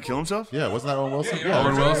tried to kill himself? Yeah, wasn't that Owen Wilson? Yeah,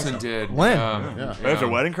 Owen yeah. Wilson did. When? Yeah. Right after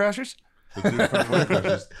Wedding Crashers? The dude from Wedding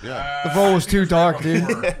Crashers. Yeah. The role was too dark, dude.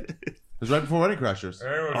 It was right before Wedding Crashers.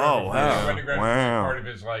 Oh, wow. Wow. Part of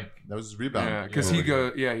his like. That was his rebound. Yeah, because he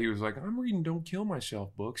was like, I'm reading "Don't Kill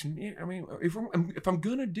Myself" books, and yeah, I mean, if I'm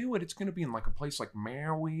gonna do it, it's gonna be in like a place like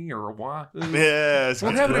Maui or Hawaii. Yeah. It's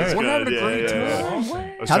We're having a good. great Yeah, time. yeah. Wow.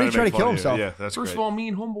 I was How did he to try make to kill fun of you. himself? Yeah, that's First great. of all, me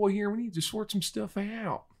and homeboy here, we need to sort some stuff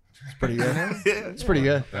out. It's pretty good. Yeah. It's pretty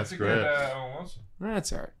good. That's a great. good Owen Wilson.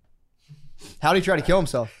 That's all right. How did he try to kill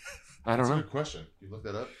himself? I That's don't a know. good question. You look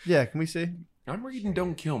that up? Yeah, can we see? I'm reading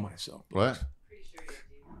 "Don't Kill Myself." What?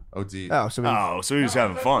 OD. Oh, so we, Oh, so he was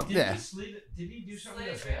having fun. Yeah. Did he do something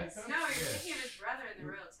No, that's you're bad? thinking of his brother in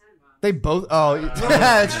the Royal Tenenbaums. they both. Oh,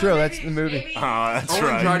 that's true. That's the movie. Maybe- Oh, that's Owen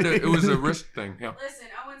right. tried to. It was a wrist thing. Yeah. Listen,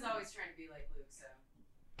 Owen's always trying to be like Luke, so.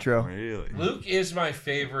 True. Really? Luke is my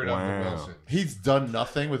favorite of the Wow. Wilsons. He's done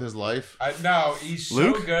nothing with his life. No, he's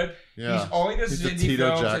Luke? so good. Yeah. He's all he does He's is the indie Tito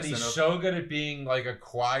films, and Jackson he's of- so good at being like a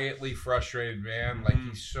quietly frustrated man. Like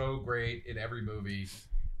he's so great in every movie.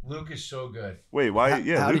 Luke is so good. Wait, why?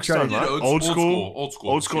 Yeah, how'd he Luke's try to done do what? it? Old school. Old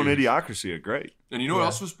school and huge. Idiocracy are great. And you know what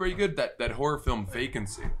else was pretty good? That horror film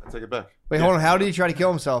Vacancy. I take it back. Wait, hold on. How did he try to kill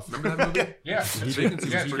himself? Remember that movie? Yeah, Vacancy yeah, was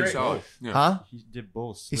it's pretty great. solid. Yeah. Huh? He did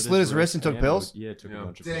both. He slit his wrist and took pills? Yeah, took Yeah. a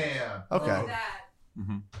bunch of pills. Damn. Okay. That.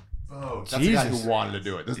 Oh, that's the guy Jesus. who wanted to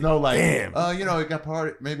do it. There's no like, Damn. you know, he got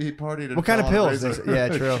party. Maybe he partied. and What kind of fell on a pills? razor. Yeah,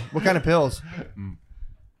 true. What kind of pills?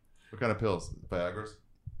 What kind of pills? Viagra's.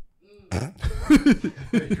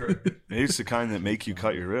 He's the kind that make you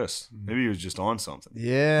cut your wrist. Maybe he was just on something.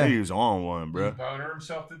 Yeah. Maybe he was on one, bro. Boner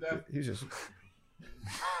himself to death. He was just.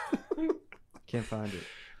 Can't find it.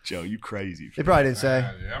 Joe, you crazy. They probably didn't say.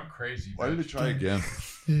 Dude, I'm crazy. Why did he try again?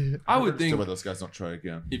 I would Understood think why those guys don't try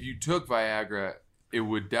again. if you took Viagra, it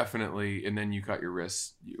would definitely, and then you cut your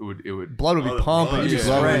wrists, it would. Blood would be pumping. blood, You yeah. just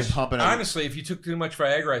Blood spray. was pumping out. Honestly, if you took too much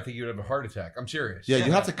Viagra, I think you'd have a heart attack. I'm serious. Yeah,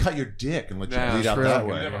 you have to cut your dick and let you Yeah, bleed out true. that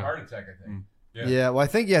You'd way. have a heart attack, I think. Yeah, well, I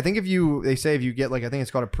think if they say if you get like I think it's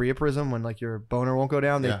called a priapism when like your boner won't go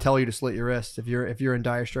down, they Yeah. tell you to slit your wrist if you're in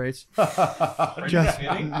dire straits. Are you Just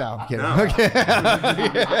kidding? no, I'm kidding. No. Okay.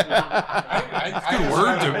 Good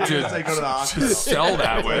word to Say go to the hospital. sell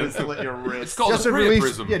that with. Slit your wrist. It's called just a to release,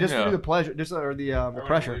 priapism. yeah, just to do the pleasure, just or the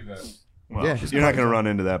pressure. Well, Yeah, just you're not going cut to run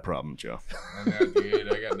into that problem, Joe. I know, dude.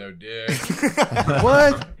 I got no dick.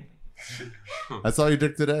 What? I saw your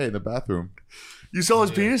dick today in the bathroom. You saw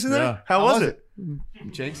his penis in there? Yeah. How was it?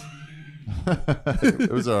 Jinx?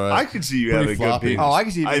 It was all right. I could see you Pretty having a good floppy. penis. Oh, I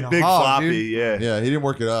can see it being a big hog, floppy, dude. yeah. Yeah, he didn't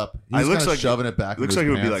work it up. He It was looks kinda like shoving it back. Looks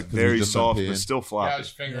into like it would his be pants like 'cause he was very just soft, unpeeing. but still Yeah, I floppy. was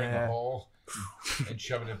fingering Yeah. the hole and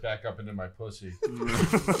shoving it back up into my pussy.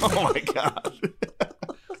 Oh my god.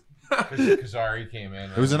 Because Ari came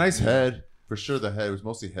in. It was a nice head. For sure, the head. It was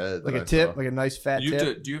mostly head. Like that a I tip, saw. like a nice fat You have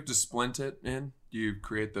tip. to, do you have to splint it in? Do you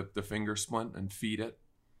create the finger splint and feed it?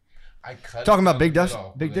 I cut Talking it about down big the dust-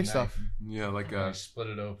 middle big with a dick stuff. knife, Yeah, like and I split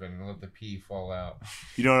it open and let the pee fall out.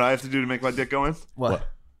 You know what I have to do to make my dick go in? What?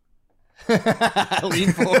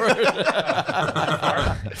 Lean forward.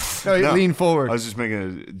 No. Lean I forward. was just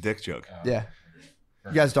making a dick joke. Yeah.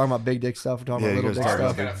 You guys talking about big dick stuff? We're talking Yeah, about you little guys dick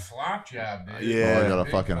talking stuff. Got a flop job, dude. Yeah. Oh, I got a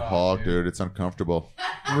Big fucking flop, hog, dude. It's uncomfortable.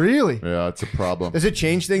 Really? Yeah, it's a problem. Does it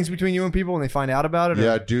change things between you and people when they find out about it? or-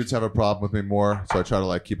 Yeah, dudes have a problem with me more, so I try to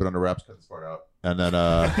like keep it under wraps, cut this part out, and then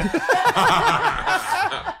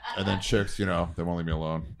And then chicks, they won't leave me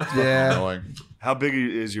alone. It's Yeah. annoying. How big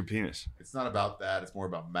is your penis? It's not about that. It's more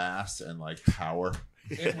about mass and like power.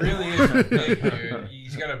 It really is big, dude.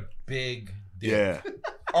 He's got a big dick. Yeah.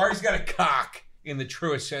 Or he's got a cock in the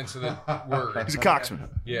truest sense of the word. He's a cocksman.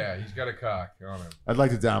 Yeah, he's got a cock on him. I'd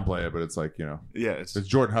like to downplay it, but it's like, Yeah, it's it's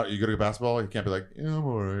Jordan. How you good at basketball? You can't be like, yeah, I'm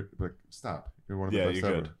all right. Like, stop. You're one of the Yeah, best you're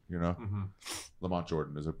ever. good. Mm-hmm. Lamont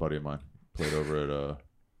Jordan is a buddy of mine. Played over at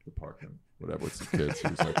the park and whatever with some kids. He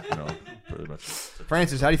was like, pretty much.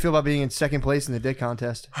 Francis, how do you feel about being in second place in the dick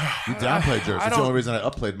contest? You downplayed yours. I That's the don't- only reason I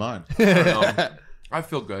upplayed mine. I don't know. I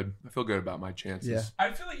feel good. I feel good about my chances. Yeah.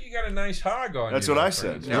 I feel like you got a nice hog on That's you. what though, I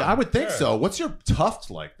said. Francis. Yeah, I would think Yeah. so. What's your tuft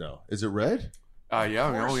like though? Is it red? Yeah.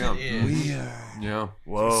 Of course Oh, it yeah. is. Yeah.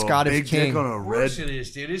 whoa. Scottish big king. dick on a Of course red. it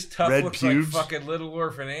is, dude. His tough red looks pubes? like fucking Little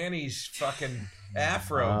Orphan Annie's fucking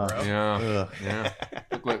afro, bro. Yeah. Ugh. Yeah.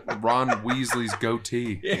 Look like Ron Weasley's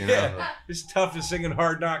goatee. You know? Yeah. His tough is singing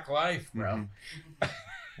Hard Knock Life, bro.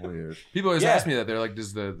 Weird. People always Yeah. ask me that. They're like,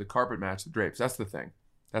 does the carpet match the drapes? That's the thing.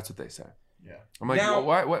 That's what they say. Yeah. I'm like, Now-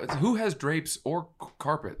 well, who has drapes or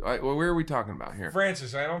carpet? Where are we talking about here?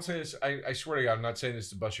 Francis, I don't say this. I swear to God, I'm not saying this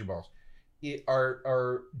to bust your balls.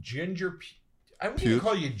 Are ginger? I wouldn't even Pubes?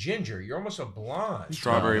 call you ginger. You're almost a blonde.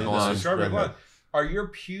 Strawberry No, blonde. this is Strawberry redhead. blonde. Are your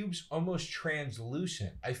pubes almost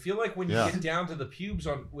translucent? I feel like when you Yeah. get down to the pubes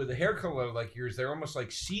with a hair color like yours, they're almost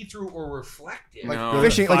like see-through or reflective. Like No.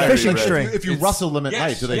 fishing, like Fiery fishing red. string. If you It's- rustle them at Yes,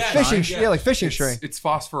 night, do they yes. shine? Fishing, yeah, like fishing string. It's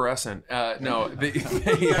phosphorescent. No,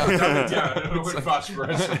 Yeah, I don't know what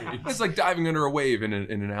phosphorescent means. it's like diving under a wave in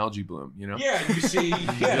an algae bloom. You know? Yeah, you see,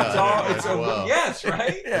 Yeah, it's all, yeah, it's yeah, a, wow. yes,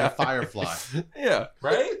 right? Yeah, firefly. Yeah.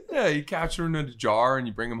 Right? Yeah. You capture them in a jar and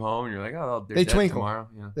you bring them home and you're like, oh, they're They dead twinkle. tomorrow.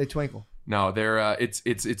 Yeah. They twinkle. No, they're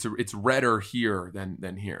it's redder here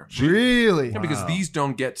than here. Really? Yeah, because Wow. these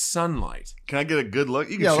don't get sunlight. Can I get a good look?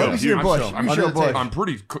 You can Yeah, show let me see your you. bush. show 'em. You Under show the bush. table. I'm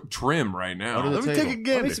pretty trim right now. Under the Let me table. take a Let me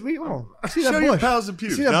gander. see, see Show that your bush. pals and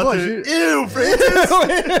pubes. See that Not bush. the- Ew, Francis.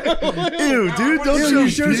 Ew, dude. Don't Ew, show you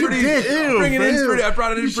showed pubes. your dick. Ew, Bring it in Francis. pretty. I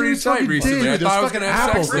brought it in You pretty showed tight your recently. dick. I thought I was There's gonna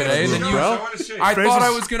have sex fucking today, and then apples you. in I want to see. I Francis- thought I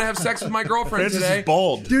was gonna have sex with my girlfriend Francis today. is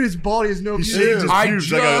bald. Dude, his bald has no He beard. shaved his I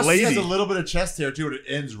pubes like a just- He has a lady. little bit of chest hair too, and it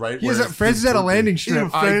ends right He where has a, his Francis had a pubes landing Ew,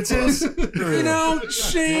 strip. Francis. You know,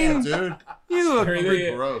 Shane, Damn, dude. you look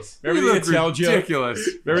Remember Gross. the Attell joke? ridiculous.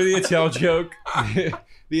 Remember the Attell joke?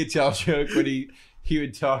 The Attell joke when he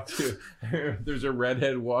would talk to. There's a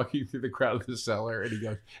redhead walking through the crowd of the cellar, and he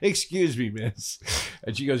goes, "Excuse me, miss,"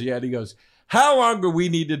 and she goes, "Yeah," and he goes, "How long do we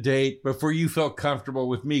need to date before you felt comfortable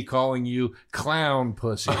with me calling you clown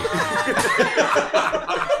pussy?"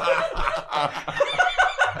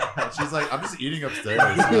 She's like, I'm just eating upstairs.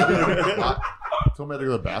 Told me I had to go to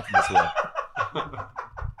the bathroom as well.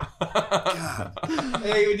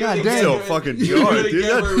 Hey, we do God it damn. again. So fucking You do jarred, it dude.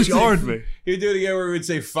 again where That we jarred say- me. He'd do it again where we would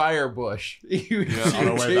say firebush. He would on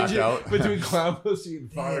the way back change it out. between clown pussy and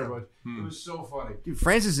firebush. It was so funny. Dude,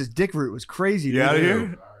 Francis's dick root was crazy. You dude. out of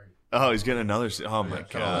here? Oh, he's getting another. Oh my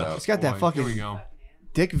god. He's got that Boy, here we fucking go.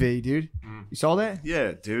 dick V, dude. You saw that?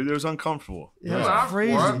 Yeah, dude. It was uncomfortable. Yeah, it Yeah. was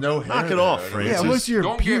crazy. What? No hair. Knock it there. off, I mean, Francis. Yeah, what's your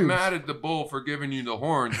Don't pubes? get mad at the bull for giving you the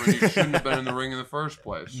horns when you shouldn't have been in the ring in the first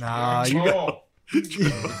place. Nah, you got. Oh,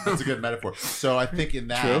 That's a good metaphor. So I think in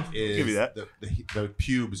that True. is Give you that. The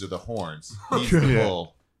pubes or the horns. He's the Yeah.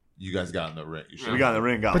 bull. You guys got in the ring. You should We got in the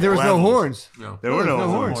ring. Got But there was no leveled. horns. No. There were no No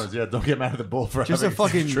horns. horns. Yeah, don't get mad at the bull for Just a having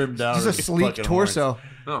fucking, trimmed down. just a his sleek fucking torso.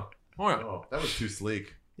 No. Oh, yeah. horns. Oh, that was too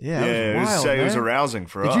sleek. Yeah, Yeah, that it was wild, was man. arousing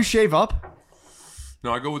for Did us. you shave up?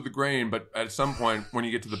 No, I go with the grain, but at some point when you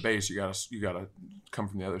get to the base, you gotta come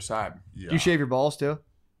from the other side. Yeah. Do you shave your balls too?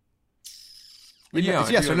 Yeah,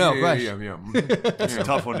 It's yes or no, yeah, right? yeah. It's a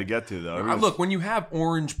tough one to get to, though. Look, when you have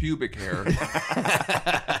orange pubic hair, listen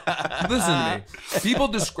to me. People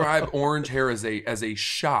describe orange hair as a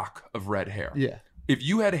shock of red hair. Yeah. If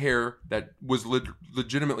you had hair that was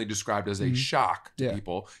legitimately described as a shock to Yeah.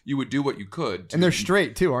 people, you would do what you could to And they're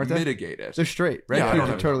straight too, aren't they? mitigate it. They're straight, right? Yeah, I Pubes don't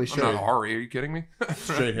are have, totally I'm straight. not Ari. Are you kidding me?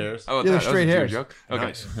 Straight hairs. Oh, Yeah, they're that was straight a hairs. joke. Okay.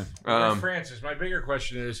 Nice. Francis, my bigger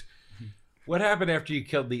question is, what happened after you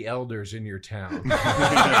killed the elders in your town?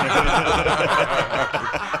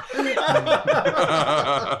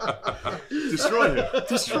 Destroy him.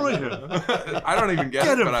 Destroy him. I don't even get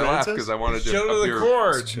Get it, him, but I laugh Francis. because I wanted to. Show to the appear-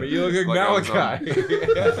 chords, but you look like Like I was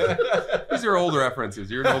Malachi. These are older references.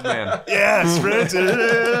 You're an old man. Yes, Francis.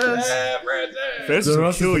 Francis So will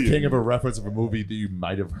Russ is kill the you. king of a reference of a movie that you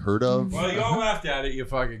might have heard of. Well, you all laughed at it, you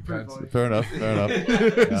fucking cunts. Fair enough. Fair enough.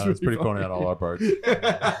 Yeah, it's pretty funny on all our parts.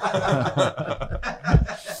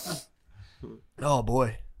 Oh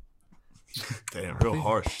boy. Damn, real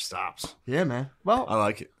harsh stops. Yeah, man. Well, I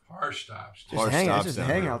like it. Harsh stops. just harsh hang out. stops It's just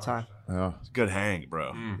a down hangout time. Yeah. It's a good hang,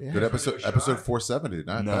 bro. Yeah. Good episode. Episode 470.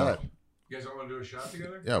 Not No. bad. You guys all want to do a shot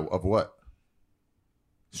together? Yeah. Of what?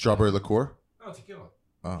 Strawberry liqueur. No, tequila.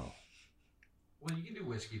 Oh, Well, you can do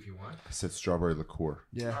whiskey if you want. I said strawberry liqueur.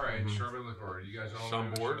 Yeah. All right, strawberry liqueur. You guys all On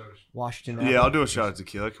want to board? Washington. Yeah, I'll do a shot at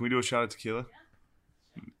tequila. Can we do a shot at tequila?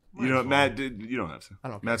 You know, Matt, you don't have to. I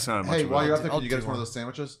don't Matt's not much Hey, of a- while you're out there, I'll can you get us do one of one. those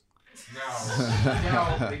sandwiches?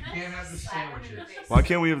 No, no, they can't have the sandwiches. Why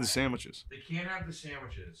can't we have the sandwiches? They can't have the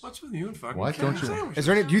sandwiches. What's with you and fucking? Why don't you? Is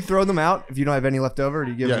there any? Do you throw them out if you don't have any left over? Or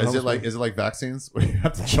do you give? Yeah, them is to it like vaccines where you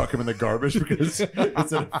have to chuck them in the garbage because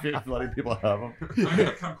instead of letting people have them? I'm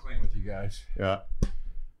gonna come clean with you guys. Yeah.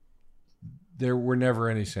 There were never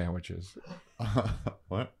any sandwiches.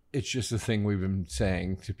 What? It's just a thing we've been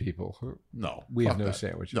saying to people. No, We have fuck no that.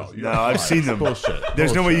 sandwiches. No, No, I've seen them. Bullshit.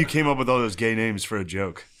 There's no way Bullshit. you came up with all those gay names for a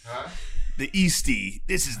joke. Huh? The Eastie.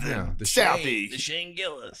 This is the, Yeah, the Southie. Shane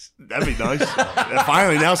Gillis. That'd be nice.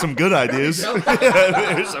 Finally, now some good ideas.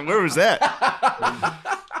 Where was that?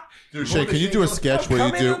 Dude, Shay, can you do a sketch where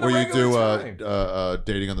you Come in do on the regular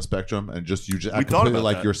dating on the spectrum and just you just We act thought completely about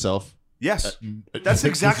like that. yourself? Yes. That's Just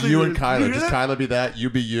exactly you the- and Did Kyla. you hear Just that? Kyla be that,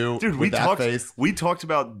 you be you. Dude, with that face. we talked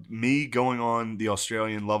about me going on the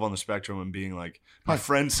Australian Love on the Spectrum and being like, my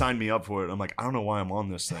friend signed me up for it. I'm like, I don't know why I'm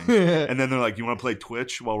on this thing. And then they're like, you want to play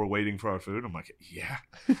Twitch while we're waiting for our food? I'm like, yeah.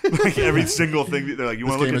 Like every single thing. They're like, you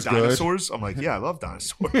want to game look at is good. dinosaurs? I'm like, yeah, I love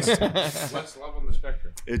dinosaurs. What's Love on the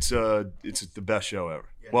Spectrum? It's the best show ever.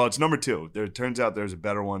 Well, it's number 2. There turns out there's a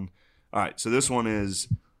better one. All right, so this one is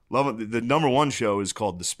the number 1 show is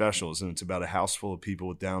called The Specials, and it's about a house full of people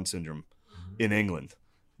with Down syndrome in England.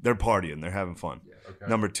 They're partying, they're having fun. Okay.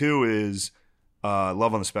 Number 2 is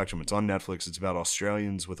Love on the Spectrum. It's on Netflix. It's about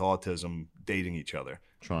Australians with autism dating each other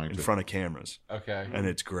Trying in to. front of cameras, Okay. and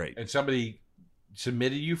it's great. And somebody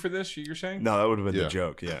submitted you for this, you're saying? No, that would have been Yeah. the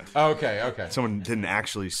joke. Yeah, Oh, okay. someone didn't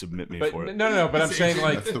actually submit me But for it. no, but I'm saying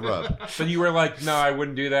like, That's the rub. but you were like, no, I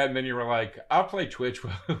wouldn't do that, and then you were like, I'll play Twitch.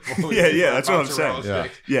 while we Yeah, do yeah, our that's what I'm mozzarella saying.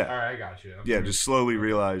 sticks. Yeah, All right, I got you. yeah. Just slowly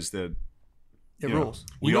realize that It you know, rules.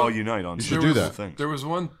 we You know, all unite on you should some do cool that. things. There was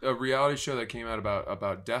a reality show that came out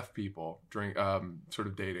about deaf people during sort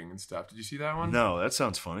of dating and stuff. Did you see that one? No, that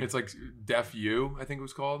sounds funny. It's like Deaf You, I think it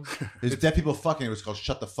was called. It's dead people fucking. It was called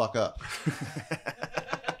Shut the Fuck Up.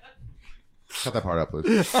 Cut that part out,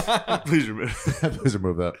 please. Please remember. Please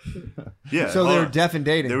remove that. Yeah. So hold they're on. deaf and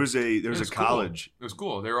dating. There was a It was cool. college. It was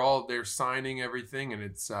cool. They're signing everything, and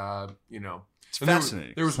it's you know, It's and there was-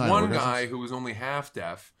 fascinating. There was Sign one organisms. guy who was only half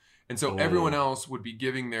deaf, and so Oh. everyone else would be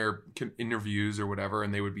giving their interviews or whatever,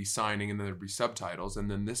 and they would be signing, and then there'd be subtitles,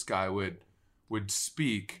 and then this guy would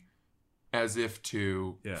speak as if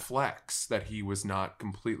to Yeah. flex that he was not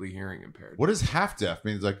completely hearing impaired. What does half deaf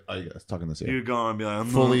mean? It's like, I guess, talking this You'd here. go and be like, I'm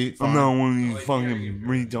Fully not one of these Like fucking hearing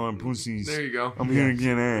impaired. retard pussies. There you go. I'm here to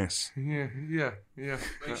get ass. Yeah.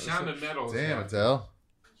 Like Sound of Metal. Damn, Adele.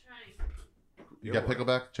 I'm trying. You got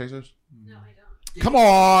pickleback chasers? No, I don't. Come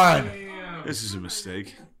on! This is a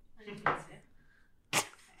mistake. I didn't taste it.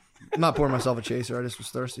 I'm not pouring myself a chaser. I just was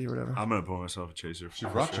thirsty or whatever. I'm gonna pour myself a chaser. She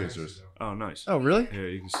rock chasers. Oh, nice. Oh, really? Here,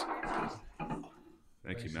 you can.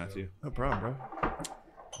 Thank you, Matthew. No problem, bro.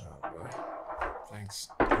 Thanks.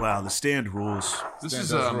 Wow, the stand rules. This Stand is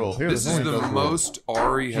does rule. Here, this there's is only the does rule. most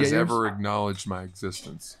Ari has Yeah, yours? ever acknowledged my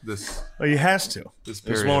existence. This Oh, he has to. this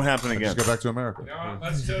This period. won't happen again. Just go back to America. No,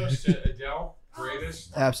 let's toast to Adele,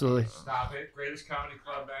 greatest. Absolutely. Stop it. Greatest comedy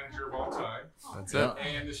club manager of all time. That's Yeah. it.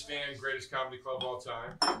 And the Stand, greatest comedy club of all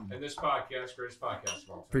time. And this podcast, greatest podcast of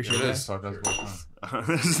all time. Appreciate It it. is.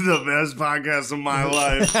 This is the best podcast of my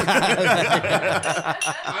life. I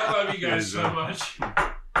love you guys so much.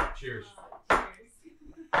 Cheers.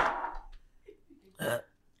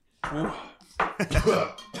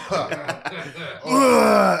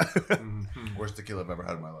 Worst tequila I've ever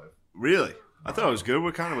had in my life. Really? I thought it was good.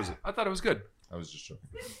 What kind was it? I thought it was good. I was just joking.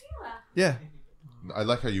 Good tequila. Yeah. I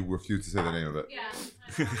like how you refuse to say the name of it. Yeah.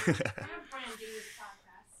 I'm branding this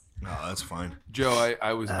podcast. No, that's fine. Joe,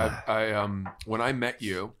 I was when I met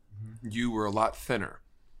you, you were a lot thinner.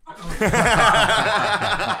 I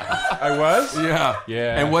was? Yeah.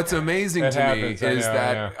 Yeah. And what's amazing That to happens, me I is know,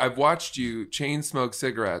 that yeah. I've watched you chain smoke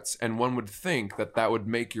cigarettes, and one would think that that would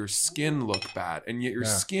make your skin look bad, and yet your Yeah.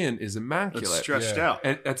 skin is immaculate. It's stretched Yeah. out.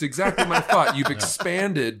 And that's exactly my thought. You've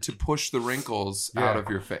expanded to push the wrinkles out of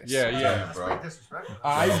your face. Yeah. bro.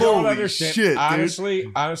 I don't Holy understand. shit, dude.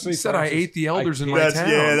 Honestly, You said I ate the elders in my That's town.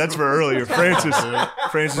 yeah. That's for earlier. Francis has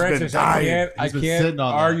been Francis, I dying. can't He's been sitting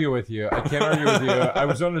on that. argue with you. I can't argue with you. I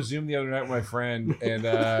was on a Zoom the other night with my friend,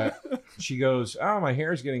 and she goes, "Oh, my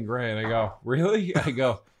hair's getting gray," and I go, "Really?" I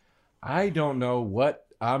go, "I don't know what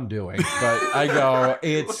I'm doing, but I go,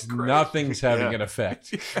 it's nothing's having an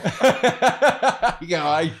effect. You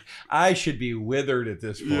know, I should be withered at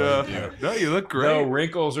this point. Yeah. No, you look great. No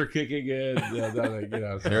wrinkles are kicking in. Nothing, you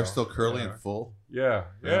know, Hair still curly and full. Yeah,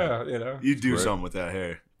 you know. You do Great. something with that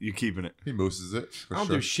hair. You're keeping it. He mooses it. For I don't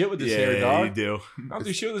sure. do shit with this Yeah, hair, dog. you do. I don't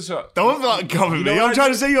do shit with this. Don't come at You know me. what I'm I trying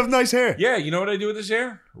do? to say you have nice hair. Yeah, you know what I do with this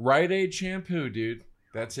hair? Rite Aid shampoo, dude.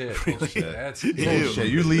 That's it. That's it. Bullshit.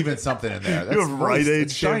 You leaving something in there. That's You have Rite Aid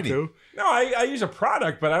it's shiny. shampoo. No, I use a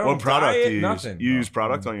product, but I don't What product buy it, do you use? nothing. You use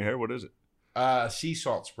product on your hair? What is it? Sea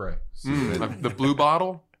salt spray. The blue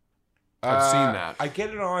bottle. I've seen that. I get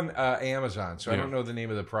it on Amazon, so I Yeah. don't know the name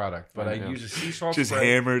of the product, but I Yeah. use a sea salt Just spray.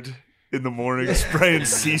 hammered in the morning, spraying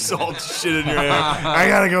sea salt shit in your hair. I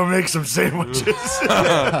gotta go make some sandwiches.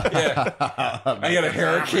 Yeah. I got a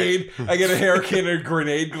hurricane. I get a hurricane and a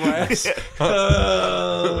grenade glass.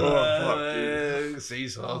 Sea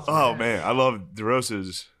salt. Oh man, I love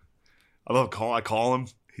DeRosa's. I call him.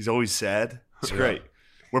 He's always sad. It's great.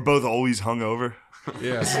 We're both always hungover.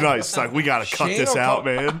 Yeah. It's nice. It's like we gotta cut Shane this will out, call-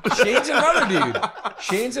 man. Shane's another dude.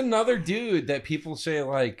 Shane's another dude that people say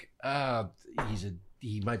like,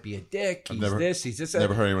 he might be a dick. He's never- this. He's this.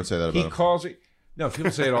 Never heard anyone say that about He him. calls it. No,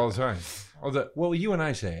 people say it all the time. Well, you and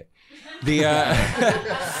I say it.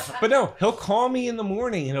 But no, he'll call me in the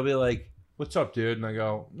morning and he'll be like, "What's up, dude?" And I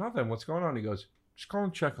go, "Nothing. What's going on?" He goes, "Just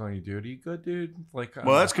calling to check on you, dude. Are you good, dude?" Like,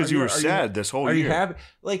 Well, that's because are you were are sad this whole Are year. you happy?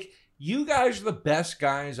 Like, you guys are the best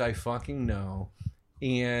guys I fucking know,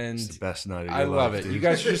 and It's the best night of your I love life, it. dude. You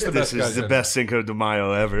guys are just the This best guys. is the I know. best Cinco de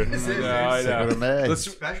Mayo ever. No, I Cinco know. de Mayo.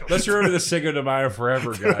 Let's remember the Cinco de Mayo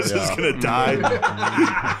forever, guys. He's gonna die.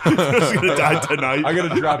 He's gonna die tonight. I'm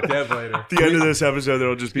gonna drop dead later. At the end of this episode,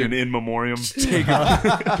 there'll just be an in memoriam.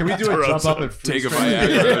 Can we do a jump up and Take a freeze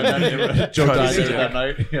Viagra. Joe died Yeah. that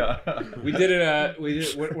night. Yeah. We did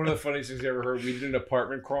one of the funniest things I ever heard. We did an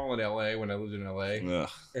apartment crawl in LA when I lived in LA, Ugh.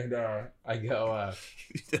 and I go.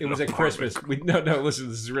 It was at Christmas. No. Listen,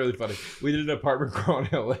 this is really funny. We did an apartment crawl in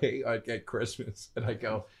LA at Christmas, and I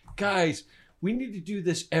go, guys, we need to do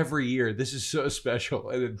this every year. This is so special.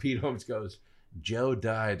 And then Pete Holmes goes, Joe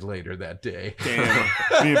died later that day.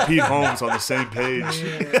 Damn. Me and Pete Holmes on the same page.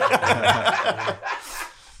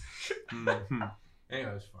 Anyway,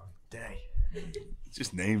 it was fun. Dang.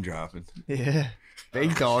 Just name dropping. Yeah.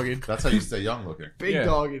 Big dogging. That's how you stay young looking. Big Yeah.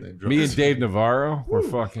 dogging. Me and Dave Navarro were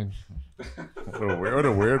fucking. What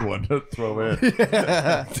a weird one to throw in.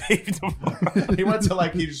 Dave Navarro. He went to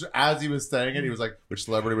like as he was saying it, he was like, which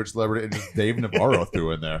celebrity, and just Dave Navarro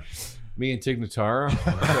threw in there. Me and Tig Notaro.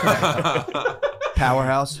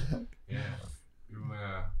 Powerhouse. Yeah.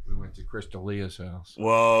 We went to Chris D'Elia's house.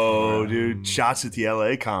 Whoa, dude. Shots at the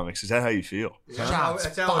LA comics. Is that how you feel? Shots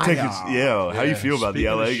Tickets. Yeah. How you feel about the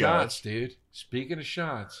Speaking LA of guys? shots, dude. Speaking of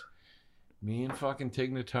shots, me and fucking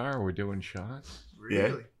Tig Notaro were doing shots.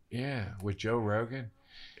 Yeah. Yeah, with Joe Rogan.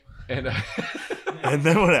 And And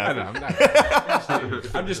then what I know, happened?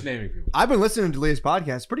 I'm just naming people. I've been listening to Leah's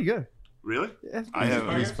podcast. It's pretty good. Really? Yeah. I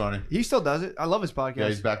haven't. He's funny. He still does it. I love his podcast. Yeah,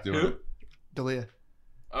 he's back doing it. Delia.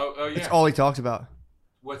 Oh yeah. It's all he talks about.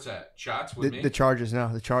 What's that? Shots with me? The Chargers.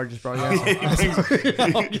 No, the Chargers brought Oh. against him.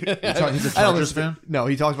 He's a I don't Chargers listen- fan? No,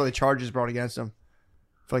 he talks about the Chargers brought against him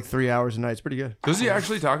for like 3 hours a night. It's pretty good. Does he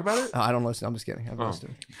actually talk about it? I don't listen. I'm just kidding. I'm Oh.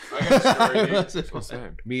 listening. I got a story, dude. What's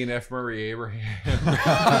that? Me and F. Murray Abraham.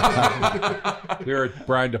 We were at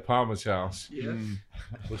Brian De Palma's house. Yeah.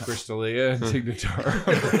 With Chris D'Elia and Tig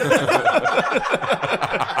Notaro.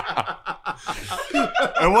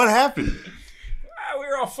 And what happened? We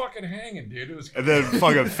were all fucking hanging, dude. It was And then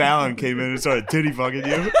fucking Fallon came in and started titty fucking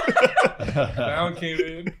you. Fallon came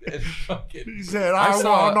in and fucking. He said, I I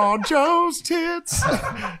saw- want on Joe's tits.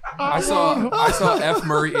 I saw F.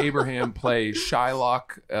 Murray Abraham play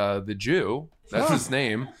Shylock the Jew. That's his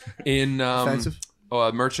name in Offensive.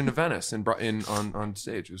 Merchant of Venice on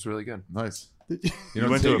stage. It was really good. Nice. You You know,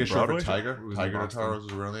 went to a take a show for Broadway? Tiger. It was in Tiger Boston. Notaro was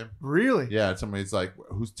his real name. Really? Yeah, and somebody's like,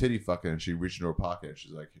 "Who's titty fucking?" And she reached into her pocket. And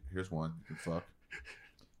she's like, "Here's one. You can fuck."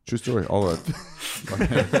 True story. All that. Cut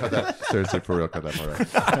that. Seriously, for real. Cut that part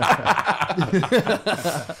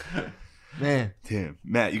out. Man. Damn.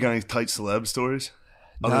 Matt, you got any tight celeb stories?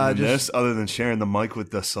 Other Nah, than just- this? Other than sharing the mic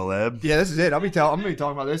with the celeb? Yeah, this is it. I'm gonna be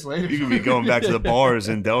talking about this later. You could be going back to the bars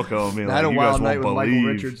in Delco and being I had like, a you guys wild night won't with believe.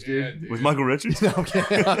 Michael Richards, dude. With Michael Richards?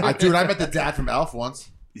 Okay. Dude, I met the dad from Alf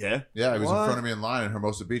once. Yeah. Yeah, he was What? in front of me in line in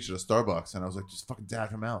Hermosa Beach at a Starbucks, and I was like, "Just fucking dad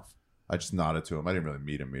from Alf." I just nodded to him. I didn't really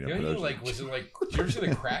meet him. You but know, I you was like, was it like, did you ever see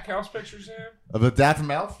the crack house pictures, Sam? of the dad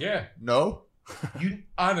from Alf? Yeah. No. You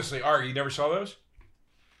honestly, Ari, you never saw those?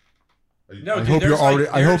 No, I dude, hope there's you're already.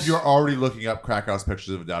 like- I hope there's- you're already looking up crack house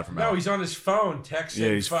pictures of a dad from No, Alf. he's on his phone texting. Yeah,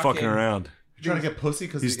 he's fucking around. trying to get pussy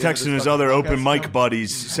because He's texting his other open mic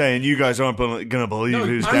buddies saying, "You guys aren't gonna believe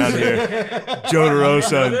who's down here." Joe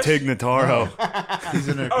DeRosa and Tig Notaro. He's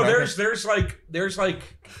in there. Oh, there's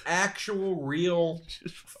like actual real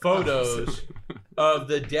photos of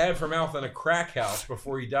the dad from Alf in a crack house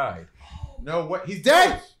before he died. No, what? He's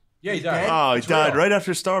dead. Yeah, he died. Oh, he It's died real. right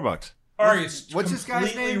after Starbucks. Ari, it's What's this guy's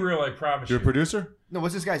completely name? real, I promise You're a you. producer? No,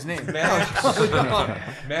 what's this guy's name? Max,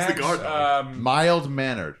 Mild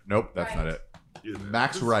mannered. Nope, that's not it.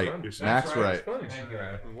 Max Wright. Max Wright.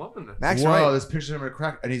 I'm loving this. Max Whoa, Wright. this picture of him in a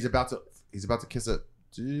crack, and he's about to kiss a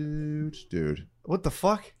dude. What the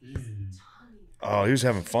fuck? Oh, he was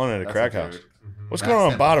having fun at a That's crack a house. dude. What's Max going on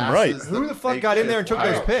then bottom right? passes Who the fuck fake got in shit there and took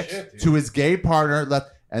fire those pics? shit, dude. to his gay partner left,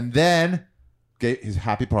 and then his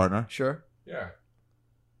happy partner, Sure. Yeah.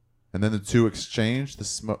 and then the two exchange. The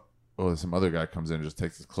smoke. Oh, some other guy comes in and just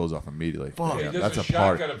takes his clothes off immediately. Fuck. He does That's a a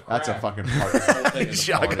part. shotgun of That's a crack. fucking part. The whole thing is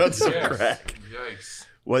a party. Shotgun some Yes. crack. Yikes.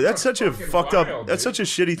 Well, that's such a fucking fucked up. wild, That's dude. such a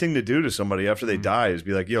shitty thing to do to somebody after they die. Is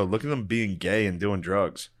be like, "Yo, look at them being gay and doing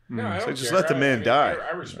drugs." No, I So don't just care. let the man die.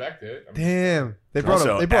 I respect it. Damn. They brought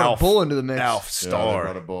Also, a Alf. bull into the mix. Alf Yeah, they brought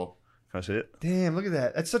Star. a bull. Can I see it? Damn, look at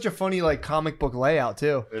that. That's such a funny like comic book layout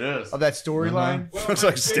too. It is. Of that storyline. Well, Looks my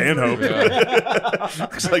like Stanhope. favorite-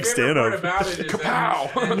 Looks my like favorite part Stanhope. about it is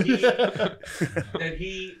Kapow. that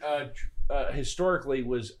he historically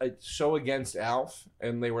was so against Alf,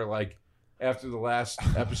 and they were like, after the last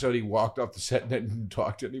episode, he walked off the set and didn't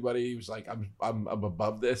talk to anybody. He was like, "I'm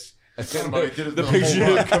above this." And then But he did it the the whole picture of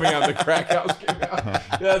him run. coming out of the crack house came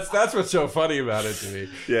out. That's what's so funny about it to me,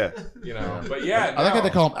 Yeah. you know. But yeah, I like how no. they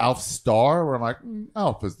call him Alf Star, where I'm like,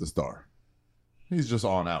 Alf is the star. He's just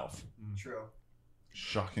on Alf. True.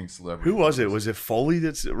 Shocking celebrity. Who was it? Was it Foley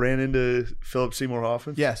that ran into Philip Seymour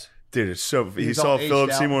Hoffman? Yes. Dude, it's so. He He's saw all aged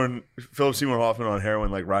Philip out. Seymour Hoffman on heroin,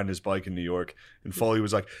 like riding his bike in New York, and Foley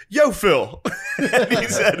was like, "Yo, Phil," and he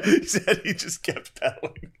said he just kept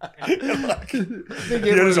pedaling. And, like, he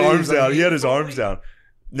had his arms down. He had his arms down.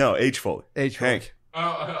 No, H Foley. H. Foley. Hank.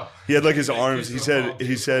 Oh. He had like his arms. He said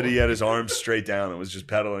he had his arms straight down and was just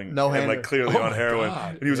pedaling. No and hander. like clearly Oh on my heroin.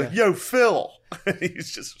 God. And he was like, "Yo, Phil." And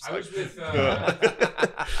he's just I like, was with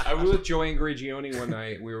I was with Joanne Grigioni one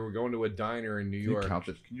night. We were going to a diner in New Can you York. count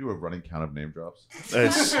it? Can you do a running count of name drops?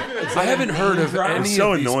 it's, I haven't heard of any it's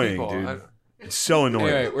so of these annoying, people. dude. It's so annoying.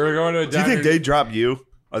 Anyway, we were going to a Do you diner. think they dropped you?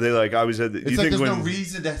 Are they like I was at? Do It's you like think there's when? no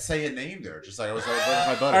reason to say a name there. Just like I was with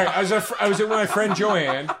my buddy. All right, I was with my friend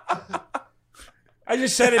Joanne. I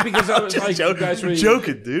just said it because I was Just like, you guys were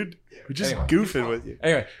joking, dude. We're just Anyway. goofing with you.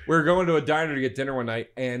 Anyway, we were going to a diner to get dinner one night,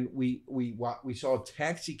 and we saw a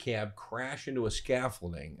taxi cab crash into a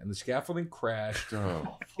scaffolding, and the scaffolding crashed.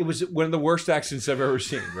 Oh. It was one of the worst accidents I've ever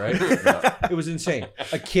seen. Right? It was insane.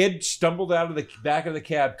 A kid stumbled out of the back of the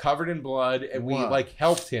cab, covered in blood, and we Wow. like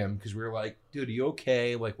helped him because we were like, "Dude, are you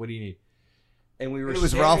okay? Like, what do you need?" And we were. It was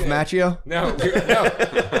standing Ralph there- Macchio. No,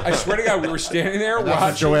 I swear to God, we were standing there That's when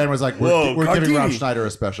watching. Joanne was like, Whoa, we're giving Rob Cardini. Schneider a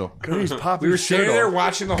special. Cody's popping We were his shirt standing there off.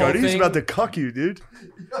 watching the whole Cody's thing. about to cuck you, dude.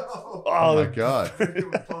 Oh my god.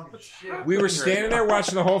 We were standing there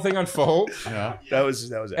watching the whole thing unfold, Yeah. That was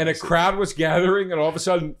and a excellent. crowd was gathering, and all of a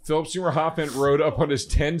sudden, Philip Seymour Hoffman rode up on his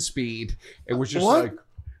 10-speed and was just What? like,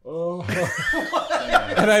 "Oh."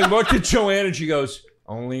 And I looked at Joanne, and she goes,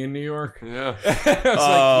 "Only in New York." Yeah. I was like,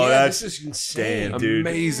 Oh, "Yeah, that's- this is insane." damn, dude.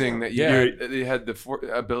 Amazing that Yeah. they had the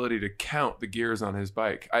ability to count the gears on his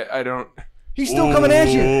bike. I don't. He's still coming at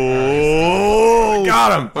you. Oh,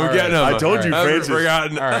 Got him. I'm All getting him. I told you, I've Francis.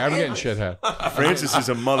 forgotten. All right, I'm getting shithead. Francis is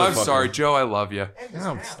a motherfucker. I'm sorry, Joe. I love you.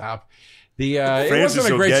 No, stop. It Francis wasn't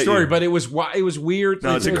a will great get story, you. but it was weird.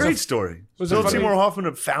 No, it's a It was great story. was a Philip funny- Seymour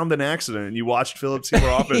Hoffman found an accident, and you watched Philip Seymour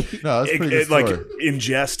Hoffman No, that's a pretty good like story.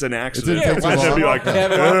 ingest an accident, It didn't take and too then be long. like,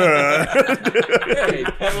 Yeah, he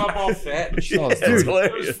pedal up all fat and shit. Oh, it's It was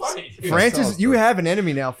hilarious. funny, dude. Francis, you have an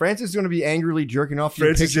enemy now. Francis is going to be angrily jerking off your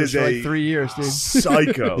Francis pictures is for a like 3 years, dude.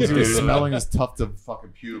 Psycho. He's gonna be dude. smelling his tuft of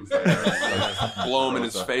fucking pubes. Blow him in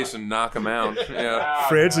his face and knock him out. Yeah.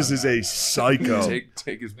 Francis is a psycho.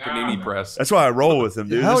 Take his panini press. That's why I roll with him,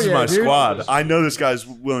 dude. Hell This is yeah, my dude. squad. I know this guy's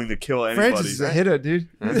willing to kill anybody. Francis is a hitter, dude.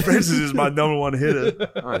 Francis is my number one hitter.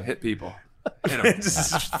 Oh, hit people. Hit 'em. Francis is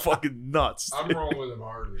just fucking nuts. I'm rolling with him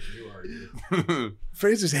harder than you are, dude.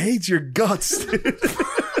 Francis hates your guts, dude.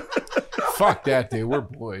 Fuck that, dude. We're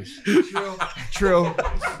boys. True.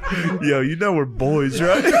 Yo, you know we're boys,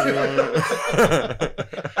 right?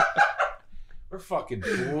 We're fucking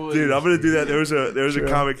boys. Dude, I'm gonna do that. There was a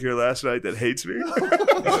comic here last night that hates me.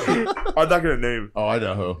 I'm not gonna name him. Oh, I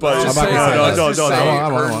know who. But I'm Just not say- gonna say let's that. just say I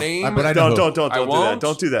her won't. name. But I know Don't who. I do that. won't?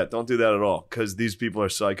 Don't do that at all. Because these people are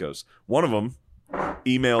psychos. One of them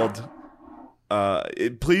emailed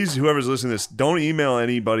please, whoever's listening to this, don't email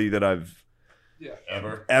anybody that I've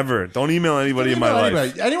ever. Don't email anybody in my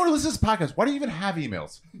life. Anyone who listens to this podcast, why do you even have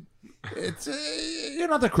emails? It's you're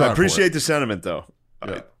not the crowd. I appreciate the sentiment, though.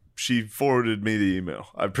 Yeah. She forwarded me the email.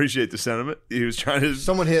 I appreciate the sentiment. He was trying to.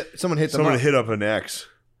 Someone hit them up. Hit up an ex.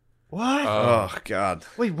 What? Oh God.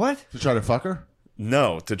 Wait, what? To try to fuck her?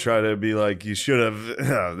 No, to try to be like you should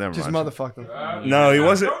have. Never Just mind. motherfuck them. No, he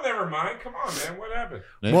wasn't. Oh, never mind. Come on, man. What happened?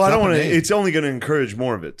 Well, I don't want to. It's only going to encourage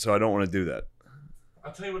more of it, so I don't want to do that.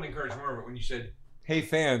 I'll tell you what encouraged more of it when you said, "Hey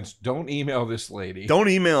fans, don't email this lady." Don't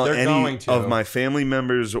email They're any going to. of my family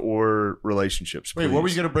members or relationships. Wait, please. what were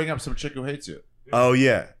you going to bring up? Some chick who hates you? Oh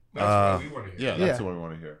yeah. That's what we want to hear. Yeah, that's what we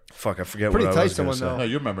want to hear. Fuck, I forget Pretty what I tight was going to someone, say. though.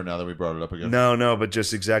 No, you remember now that we brought it up again. No, but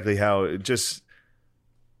just exactly how it just.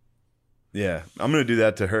 Yeah, I'm gonna do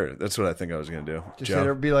that to her. That's what I think I was gonna do. Just Joe. let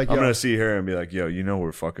her be like, I'm yo. gonna see her and be like, "Yo, you know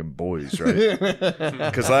we're fucking boys, right?"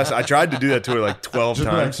 Because I tried to do that to her like 12 Just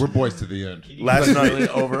be like, times. we're boys to the end. Last night,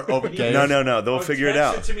 over gay. no, they'll figure it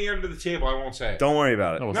out. Text it to me under the table. I won't say it. Don't worry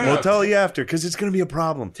about it. No, We'll tell you after because it's gonna be a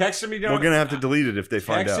problem. Text it me. We're gonna have to delete it if they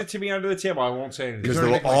find Text out it to me under the table. I won't say anything. because You're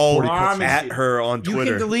they'll gonna make, like, all 40 pictures. at her on You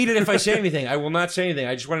Twitter. can delete it if I say anything. I will not say anything.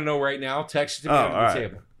 I just want to know right now. Text it to me Oh, under all the right.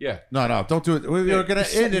 table. Yeah. No, don't do it. We're going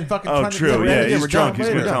to end in fucking Oh, 20 true. minutes. Yeah, We're he's drunk. He's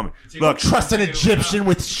later. gonna tell me. Look, Look, Trust an Egyptian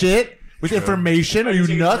with shit? With information? Are you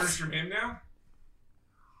taking orders nuts? from him now?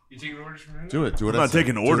 You taking orders from him? Do it. Do what I'm I not say.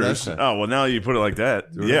 taking Do what I orders. say. Oh well, now you put it like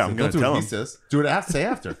that. Do what I Yeah, say. I'm gonna Don't do tell what him. he says. Do what I have to say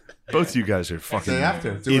after. Both you guys are fucking Say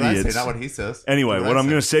after. Do what I idiots. say, not what he says. Anyway, Do what I I'm say.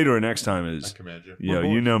 gonna say to her next time I is, command you. yo, We're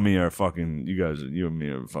you boys. know me are fucking. You and me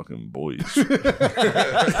are fucking boys.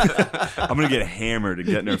 I'm gonna get hammered and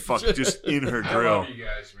get in her fuck just in her I grill. love you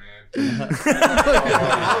guys, man.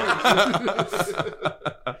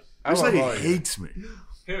 This lady hates me.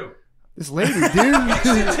 Who? This lady, dude. Text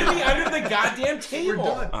it to me under the goddamn table.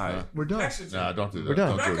 All right. We're done. Text it to me. Nah, don't do that. We're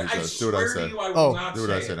done. Don't do what he says. Do what I swear say. to you, I will Oh. not Do what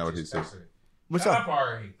I say say, it. not what he Just says. text it. What's Shut up? up,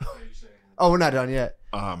 Ari. Oh, we're not done yet.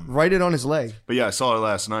 Write it on his leg. But yeah, I saw her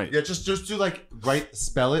last night. Yeah, just do like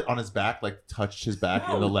spell it on his back, like touch his back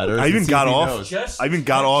in the No. letters. I and even see got if he off. knows. Just I even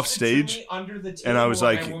got off text it to stage, me under the and I was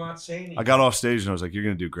table, like- I will not say anything. I got off stage and I was like, "You're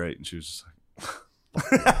gonna do great," and she was just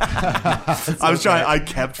like, I was trying. I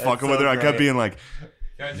kept fucking with her. I kept great. being like,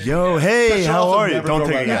 Can I take "Yo, a guess? hey, But how also are you?" never Don't go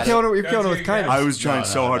take by a that. guess. You're killing it with kindness. I was trying No,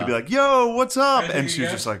 so no, hard no. to be like, "Yo, what's up?" Can I And take a she was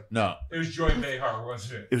guess? just like, No. It was Joy Behar,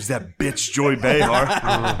 wasn't it? "It was that bitch Joy Behar."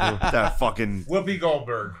 That fucking. Whoopi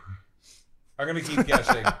Goldberg. I'm gonna keep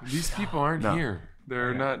guessing. These people aren't No. here.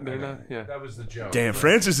 They're not. They're not. Yeah. That was the joke. Damn,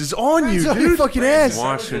 Francis is on you, It's on your dude. fucking ass.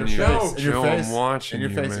 Watching In you, your face. In your Joe. face. I'm watching In your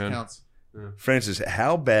you, face, it man. counts. Francis,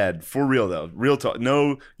 how bad? For real though, real talk.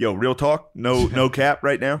 No, real talk. No cap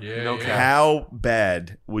right now. Yeah, No yeah. cap. How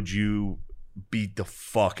bad would you beat the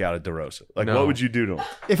fuck out of DeRosa? Like, No. what would you do to him?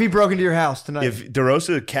 If he broke into your house tonight. If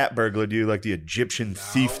DeRosa cat burglared you like the Egyptian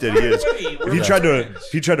thief that he is, Wait, we're if he tried to, friends.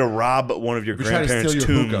 if he tried to rob one of your If he tried to grandparents'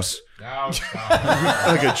 steal your tombs, No, stop.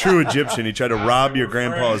 like a true Egyptian, he tried to rob your we're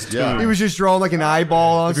grandpa's friends. tomb. he was just drawing like an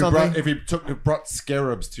eyeball on something. If he brought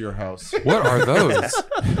scarabs to your house. What are those?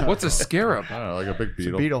 What's a scarab? I don't know, like a big It's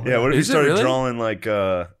a beetle. beetle. Yeah, what if he Is it started really? drawing like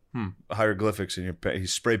hieroglyphics and he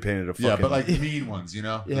spray painted a fucking? Yeah, but like mean ones, you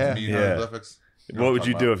know? Those Yeah. mean Yeah. hieroglyphics. You know what I'm would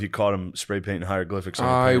you talking do if you caught him spray painting hieroglyphics on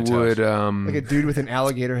your I parents' would. house? Like a dude with an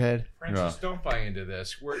alligator head. Francis, don't buy into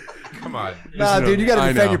this. Come on. Nah, dude, you got to I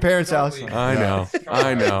defend know. your parents' house. I know.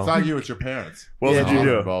 I It's know. not you, it's your parents. What Yeah, would you dude.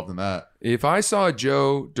 do? Involved in that. If I saw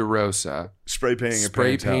Joe DeRosa Spray painting your spray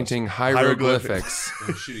parents' house. painting hieroglyphics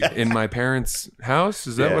in my parents' house,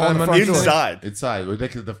 is that Yeah. what I'm On the front door. understanding? Inside. Inside. Would they-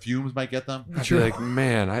 'cause the fumes might get them. I'd be like,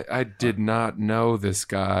 man, I did not know this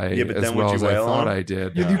guy Yeah, but as then would well you as I wail thought on him? I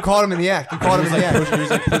did. You caught him in the act. You caught him in the act. He was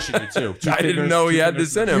like pushing you too. I didn't know he had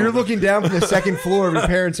this in him. You're looking down from the second floor of your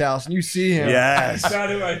parents' house and you see him. Yes. That's not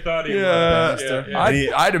who I thought he Yeah. was. Yeah,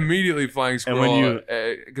 yeah. I'd immediately flying And when squirrel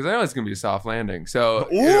you- because I know it's gonna be a soft landing. So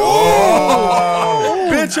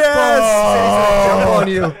Bitch ass. Jump on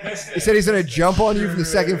you. He said he's gonna jump on you from the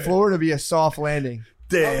second floor and it'll be a soft landing.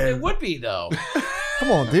 It would be though.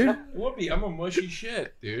 Come on, dude. It would be. I'm a mushy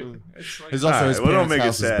shit, dude. It's like, His also All right, his well, don't parents' make it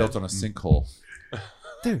house is sad. built on a sinkhole.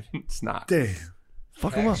 it's not. Damn.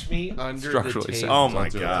 Fuck him up. text me under Structurally the sound. table. Oh my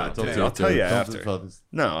Don't do it. god. Don't dude, do it, I'll tell dude. you Don't after. do this.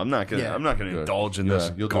 No, I'm not gonna. Yeah. I'm not gonna Good. indulge in Yeah,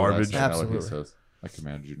 this you'll do what I garbage. say, not what he Absolutely. says. I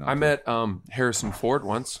command you not. I to. met Harrison Ford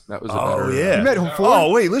once. That was a Oh better. yeah. You met him before?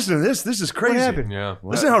 Oh wait, listen to this. This is crazy. What happened? Yeah.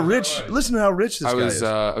 Listen how rich. Listen how rich this I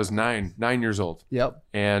guy was is. nine years old, Yep.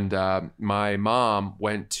 and my mom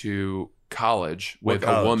went to college with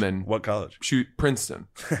college? a woman. What college? Princeton.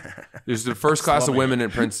 There's the first class of women at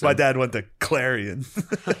Princeton. My dad went to Clarion.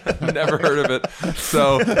 Never heard of it.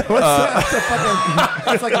 So It's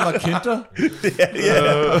like a La Quinta.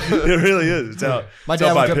 yeah, it really is. It's out. My it's out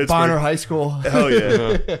dad by went to Pittsburgh. Bonner High School. Hell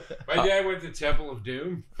yeah. My dad went to Temple of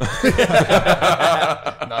Doom.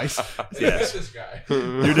 Nice. Yes. This guy.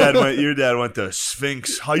 Your dad went to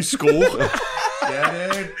Sphinx High School.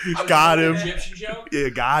 Yeah, dude. Got him. Egyptian show? Yeah,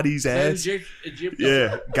 got his ass. Egyptian.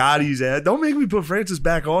 Yeah, got his ass. Don't make me put Francis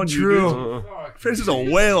back on you. True. Dude. Francis will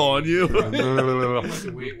wail on you.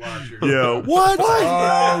 Weight Watcher. Yeah. What?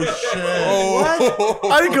 Oh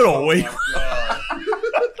shit! I didn't go to Weight.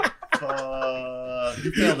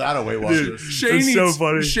 You failed out of Weight Watchers. Shane It's eats, so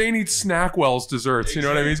funny. Shane eats Snackwell's desserts. You know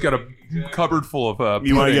what I mean? He's got a cupboard full of.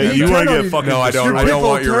 You want to pudding. get fucking? No, I don't. Your I don't people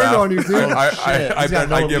want your turned wrap. on you, dude. I He's got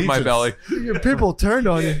no I give my allegiance. belly. Your people turned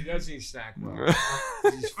on Yeah, you. he does eat snack well.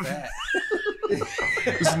 He's fat.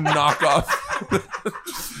 Just knock off.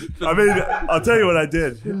 I mean, I'll tell you what I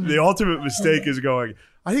did. The ultimate mistake is going.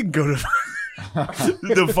 I didn't go to.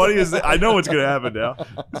 The funniest thing, I know what's going to happen now.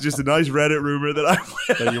 It's just a nice Reddit rumor that I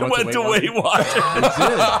went to Weight Watchers.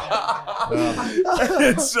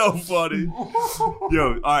 It's so funny.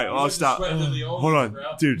 Yo, all right, I'll stop. Hold on,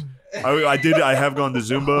 dude. I have gone to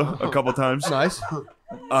Zumba a couple times. Nice.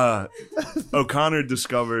 O'Connor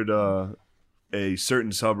discovered a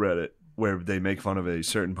certain subreddit where they make fun of a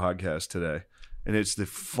certain podcast today, and it's the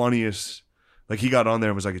funniest. Like, he got on there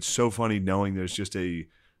and was like, it's so funny knowing there's just a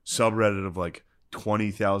subreddit of like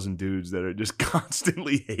 20,000 dudes that are just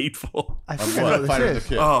constantly hateful. I think I know what Fighter this the is.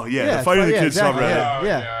 Kid. Oh yeah, the Fight of the Kids exactly, subreddit.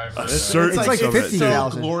 Yeah. A certain It's like subreddit.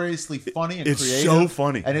 50,000. So gloriously funny and It's creative. so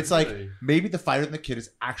funny. And it's like maybe the Fighter and the Kid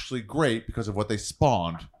is actually great because of what they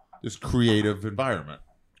spawned. This creative environment.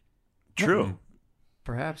 True.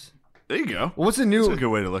 Perhaps. There you go. What's the That's a new? good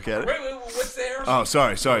way to look at it. Wait, what's the Harrison? Oh,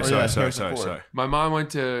 sorry. Harrison Ford. My mom went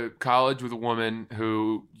to college with a woman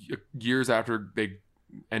who, years after they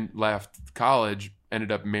left college,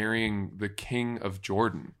 ended up marrying the King of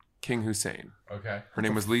Jordan, King Hussein. Okay. Her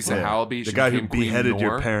name was Lisa Yeah. Halby. The She guy who became Queen beheaded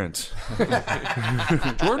your Noor. parents.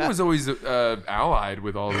 Jordan was always allied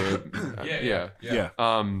with all the Yeah.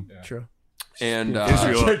 True. And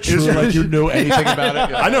Israel. Like you know anything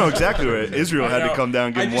about it? I know exactly what Israel had to know. come down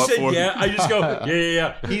and I give him just what said for. yeah. I just go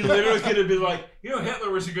yeah. He literally could have been like,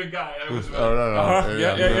 Hitler was a good guy. I was like, Oh, no.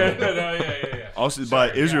 yeah. Also, Sorry,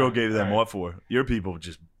 but Israel yeah, gave them right. what for? Your people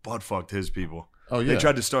just butt fucked his people. Oh yeah. They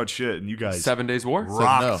tried to start shit, and you guys 7 Days War.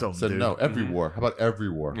 rocked them. Said dude. no. Every war. How about every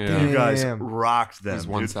war? Yeah. You guys Damn. rocked them. It was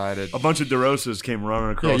dude. one-sided. A bunch of DeRosas came running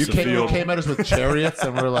Yeah, across you the came, field. at us with chariots,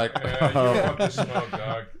 and we're like, You don't want this smoke,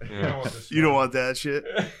 dog. You don't want this smoke. You don't want that shit?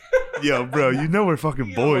 Yo, bro, you know we're fucking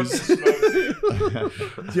You don't want boys. this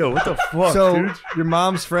smoke. Yo, what the fuck, So dude? your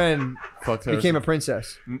mom's friend fuck became a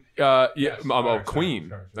princess. Yeah, sorry, Queen.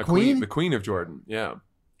 sorry. The Queen? the Queen of Jordan. Yeah,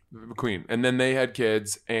 the Queen. And then they had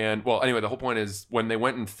kids. And well, anyway, the whole point is when they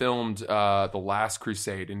went and filmed the Last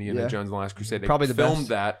Crusade, Indiana Yeah. Jones and the Last Crusade, they Probably the filmed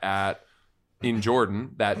best. that in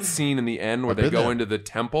Jordan. That scene in the end where I've they been go there. into the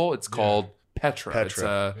temple. It's called Petra. It's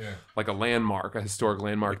Petra. like a landmark, a historic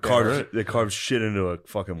landmark. there. They carved shit into a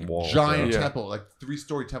fucking wall. giant Yeah. temple, like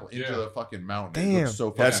 3-story temple into Yeah. the fucking mountain. Damn. It looks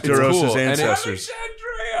so fucking That's It's DeRosa's cool. And it- ancestors.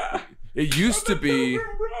 Alexandria. It used to be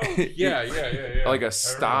Yeah. like I a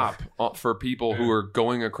stop for people who are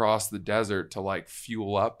going across the desert to like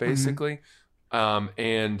fuel up basically.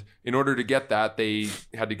 And in order to get that, they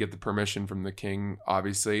had to get the permission from the king,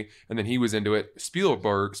 obviously. And then he was into it.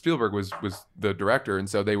 Spielberg was the director. And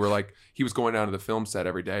so they were like, he was going down to the film set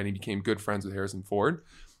every day and he became good friends with Harrison Ford.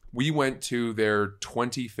 We went to their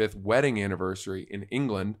 25th wedding anniversary in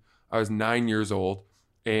England. I was 9 years old.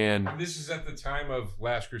 And And this is at the time of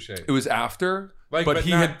Last Crusade. it was after, Like, but but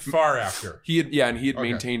he not had far after. he had Okay.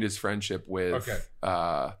 maintained his friendship with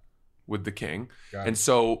the king. Got And it.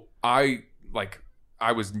 so I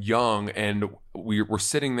was young and we were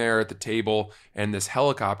sitting there at the table and this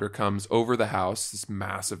helicopter comes over the house, this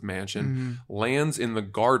massive mansion, lands in the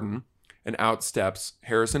garden, and out steps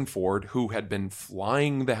Harrison Ford, who had been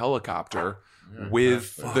flying the helicopter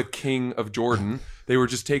with the King of Jordan. They were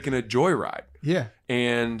just taking a joyride. Yeah.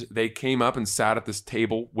 And they came up and sat at this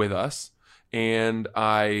table with us. And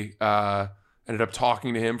I Ended up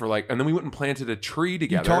talking to him for and then we went and planted a tree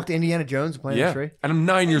together. You talked to Indiana Jones and planted a tree? And I'm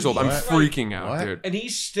 9 years old. I'm What? freaking out, What? dude. And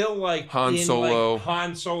he's still like Han in, Solo. like,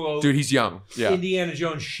 Han Solo. Dude, he's young. Yeah. Indiana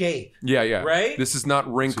Jones shape. Yeah. Right? This is not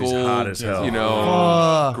wrinkled, hot as hell.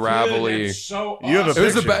 gravelly. Dude, that's so You have a awesome.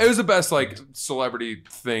 It was the best celebrity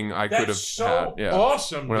thing I could have That's so had. Yeah.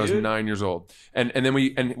 awesome, When I was dude. 9 years old, and then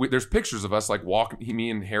there's pictures of us walking,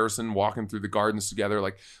 me and Harrison walking through the gardens together,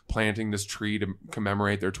 planting this tree to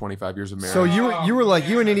commemorate their 25 years of marriage. So you were like,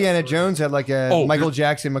 you and Indiana Jones had like a Oh, Michael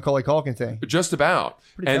Jackson, Macaulay Culkin thing. Just about.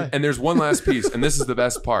 tight. And there's one last piece, and this is the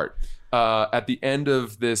best part. At the end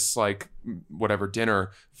of this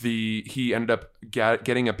dinner, he ended up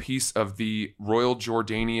getting a piece of the Royal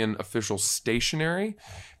Jordanian official stationery,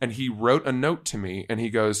 and he wrote a note to me, and he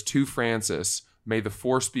goes, "To Francis, may the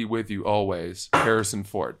force be with you always, Harrison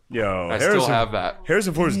Ford." Yo, I still have that.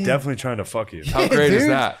 Harrison Ford is definitely trying to fuck you. How great is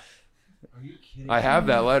dude. that? Are you kidding? I have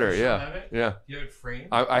that letter. You Yeah, have it? yeah. You have it framed?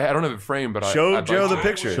 I don't have it framed, but Show I'd Joe like the to.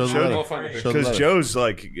 picture. Show the Show letter. I'll find the picture. Show the Because letter. Joe's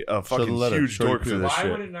like a fucking letter. huge Show dork the for this Why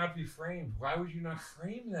shit. would it not be framed? Why would you not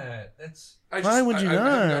frame that? That's Why would you I haven't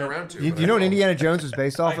not? gotten around to it, You but know I what will. Indiana Jones was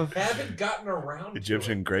based off of? I haven't gotten around.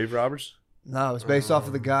 Egyptian grave robbers? No, it was based off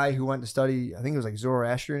of the guy who went to study, I think it was like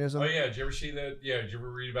Zoroastrianism. Oh yeah, did you ever see that? Yeah, did you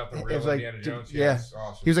ever read about the It real was like- Indiana Jones? yeah. it's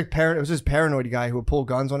awesome. He was like it was this paranoid guy who would pull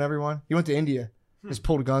guns on everyone. He went to India, just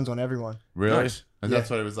pulled guns on everyone. Really? Nice. And that's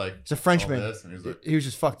what it was like. It's a Frenchman. all this, and he was like, He was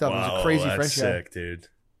just fucked up. He was a crazy that's French guy. sick, dude.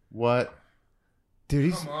 what? Dude,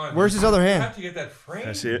 he's Come on, where's dude. his other You hand? have to get that framed,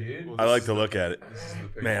 I see it. dude. I like to look at it. This is the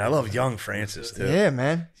picture. Man, I love young Francis, too. Yeah,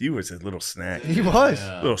 man. He was a little snack. He was.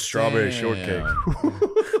 Yeah. Little strawberry Damn. shortcake.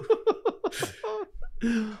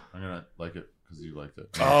 I'm gonna like it because you liked it.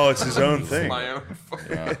 Oh, it's his own thing. My own.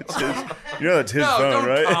 Yeah. It's his, you know that's his No, phone, don't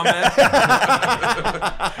right? comment.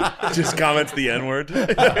 Just comments the N-word.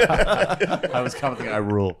 I was commenting. I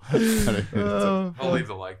rule. I'll leave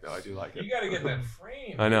the like though. I do like You it. got to get that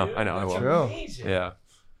framed. I know, dude. I know, I That's will. True. amazing. Yeah,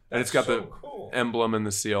 and it's That's got so the cool. emblem and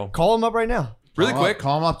the seal. Call him up right now. Really quick.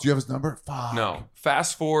 Call him up. Do you have his number? Fuck. No.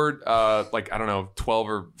 Fast forward, I don't know, 12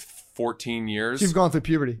 or 14 years. She's gone through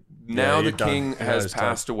puberty. Now Yeah, the you're done. king Yeah, has it's done.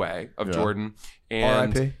 passed away of Yeah. Jordan,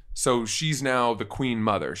 and R.I.P. so she's now the queen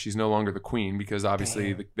mother. She's no longer the queen because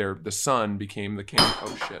obviously the son became the king.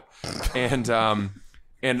 Oh shit!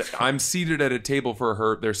 And I'm seated at a table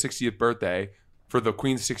for their 60th birthday, for the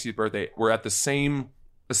queen's 60th birthday. We're at the same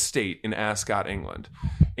estate in Ascot, England,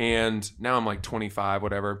 and now I'm like 25,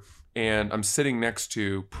 whatever, and I'm sitting next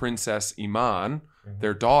to Princess Iman,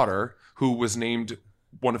 their daughter, who was named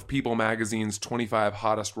one of People Magazine's 25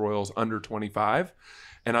 hottest royals under 25.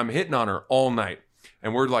 And I'm hitting on her all night.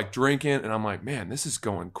 And we're like drinking. And I'm like, man, this is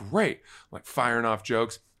going great. I'm like firing off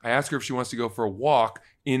jokes. I ask her if she wants to go for a walk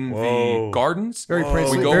in Whoa. the gardens. Very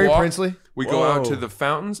princely. We go Very walk. princely. We go out Whoa. to the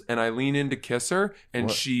fountains and I lean in to kiss her.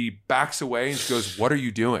 And she backs away and she goes, "What are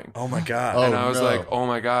you doing?" Oh, my God. Oh, And I was no. like, oh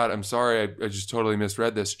my God, I'm sorry. I just totally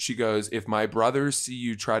misread this. She goes, "If my brothers see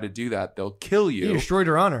you try to do that, they'll kill He you. destroyed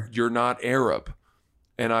her honor. You're not Arab."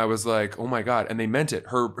 And I was like, oh my God. And they meant it.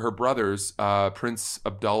 Her brothers, Prince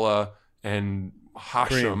Abdullah and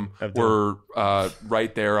Hashim, Kareem were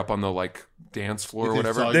right there up on the dance floor or They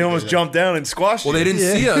whatever. saw They almost jumped down and squashed Well, you. they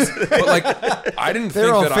didn't see us. But I didn't They were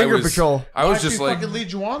think on that I finger was. patrol. I was Why'd just she like, fucking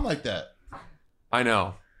lead you on like that. I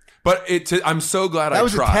know. But I'm so glad I That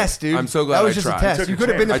was tried. a test, dude. I'm so glad That was I just tried. a test. Took You a could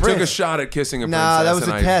have been the I prince. took a shot at kissing a princess. Nah, that was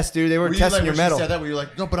a and test, dude. They were Were you testing like your when she metal. said that? Were you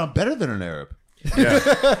like, no, but I'm better than an Arab?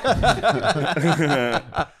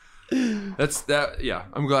 That's that. Yeah,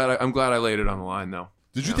 I'm glad I laid it on the line though.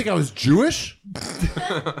 Did you think I was Jewish?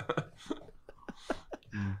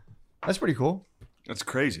 That's pretty cool. That's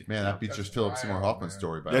crazy. Man, that beats your Philip Seymour Hoffman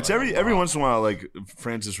story. By That's the way. every once in a while, like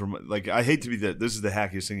Francis. I hate to be this is the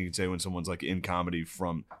hackiest thing you can say when someone's like in comedy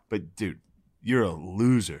but dude, you're a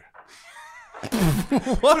loser.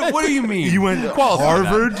 What do you mean? You went to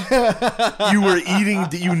Harvard. You were eating.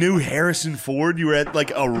 You knew Harrison Ford. You were at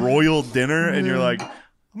like a royal dinner, and you're like,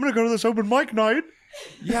 I'm gonna go to this open mic night.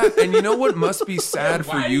 Yeah, and you know what must be sad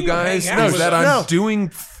for Why do you you guys hang out is with that us? I'm No.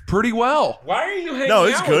 doing pretty well. Why are you hanging No,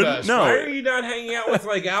 it's out good. with us? No. Why are you not hanging out with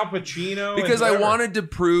like Al Pacino? Because and I whoever? wanted to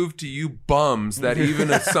prove to you bums that even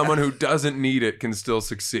if someone who doesn't need it can still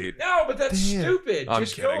succeed. No, but that's stupid. I'm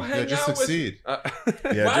Just kidding. go hang Yeah, just out succeed.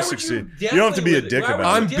 Yeah, Why just would succeed. you You don't have to be a dilly dick with it?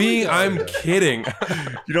 Why about would it. you I'm dilly with it? kidding.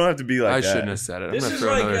 You don't have to be like I that. shouldn't have said it. I'm This gonna is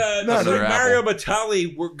throw like another Mario apple.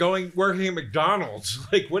 Batali working at McDonald's.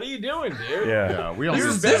 Like, what are you doing, dude? Yeah. Yeah, we all This knew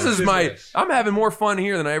is that. This is my. business. I'm having more fun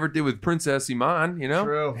here than I ever did with Princess Iman. You know,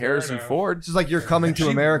 True. Harrison Fair enough. Ford. This is like you're coming to She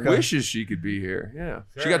America. wishes she could be here. Yeah,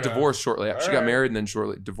 she Fair got enough. divorced shortly after. She All got right. married and then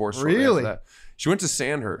shortly divorced. Shortly Really? after that. She went to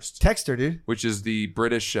Sandhurst, Text her, dude. which is the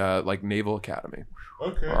British like naval academy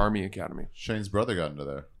Okay. or army academy. Shane's brother got into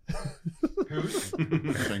there.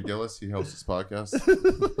 Shane Gillis, he hosts his podcast.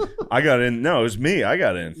 I got in. No, it was me. I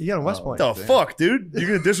got in. You got a West Point. The fuck, dude? You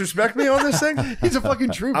gonna disrespect me on this thing? He's a fucking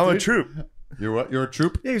troop. I'm a dude. troop. You're what? You're a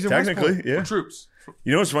troop? Yeah, he's a West Technically, Point. yeah. Troops.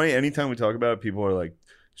 You know what's funny? Anytime we talk about it, people are like,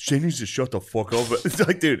 Shane needs to shut the fuck up. It's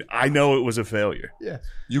like, dude, I know it was a failure. Yeah.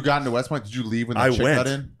 You got into West Point. Did you leave when the I chick went. got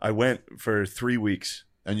in? I went for 3 weeks.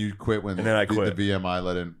 And you quit when And then I the quit. VMI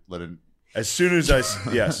let in. As soon as I,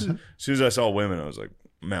 yes, as soon as I saw women, I was like,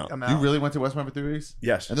 I'm out. I'm You out. really went to West Point for 3 weeks?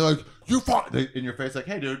 Yes. And they're like, you fought in your face, like,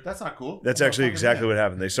 hey, dude, that's not cool. That's actually exactly what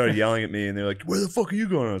happened. They started yelling at me and they're like, where the fuck are you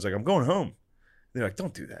going? I was like, I'm going home. They're like,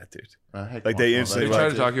 don't do that, dude. Like they instantly They tried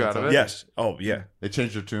to talk you out of it? Yes. Oh, yeah. They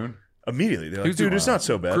changed their tune. Immediately. They're He like, was dude, a it's not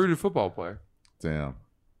so bad. recruited football player. Damn.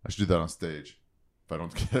 I should do that on stage. If I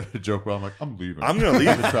don't get a joke well, I'm like, I'm leaving. I'm going to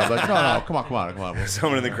leave. The crowd like, no, come on.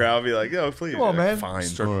 Someone in the crowd will be like, yo, please. Come on, man. Fine.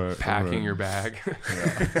 Start All right, packing all right. your bag.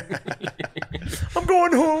 I'm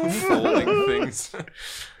going home. Folding things.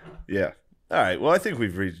 Yeah. All right. Well, I think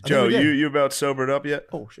we've reached. I think Joe, we did. you about sobered up yet?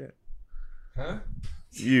 Oh shit. Huh?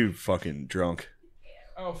 You fucking drunk.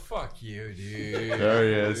 Oh, fuck you, dude. There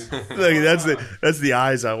he is. Look, that's the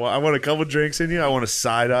eyes I want. I want a couple drinks in you. I want a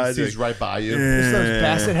side eye. He's right by you. Just those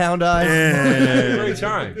basset hound eyes. Great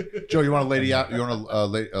time. Joe, you want a lady apple? You want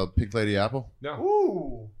a pink lady apple? No.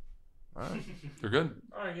 Ooh. They're good.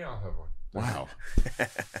 All right, yeah, I'll have one. Wow.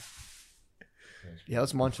 Yeah,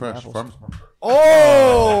 let's munch on Fresh. apples. Farmers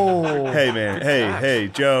Oh. Hey, man. Hey,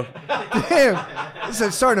 Joe. Damn. This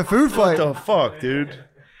is starting a food fight. What the fuck, dude?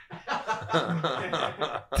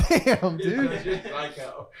 Damn, dude.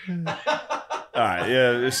 All right.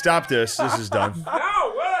 Yeah. Stop this. This is done. No,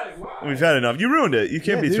 what? Why? We've had enough. You ruined it. You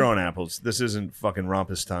can't Yeah, be dude. throwing apples. This isn't fucking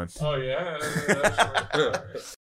rompus time. Oh, yeah? That's right.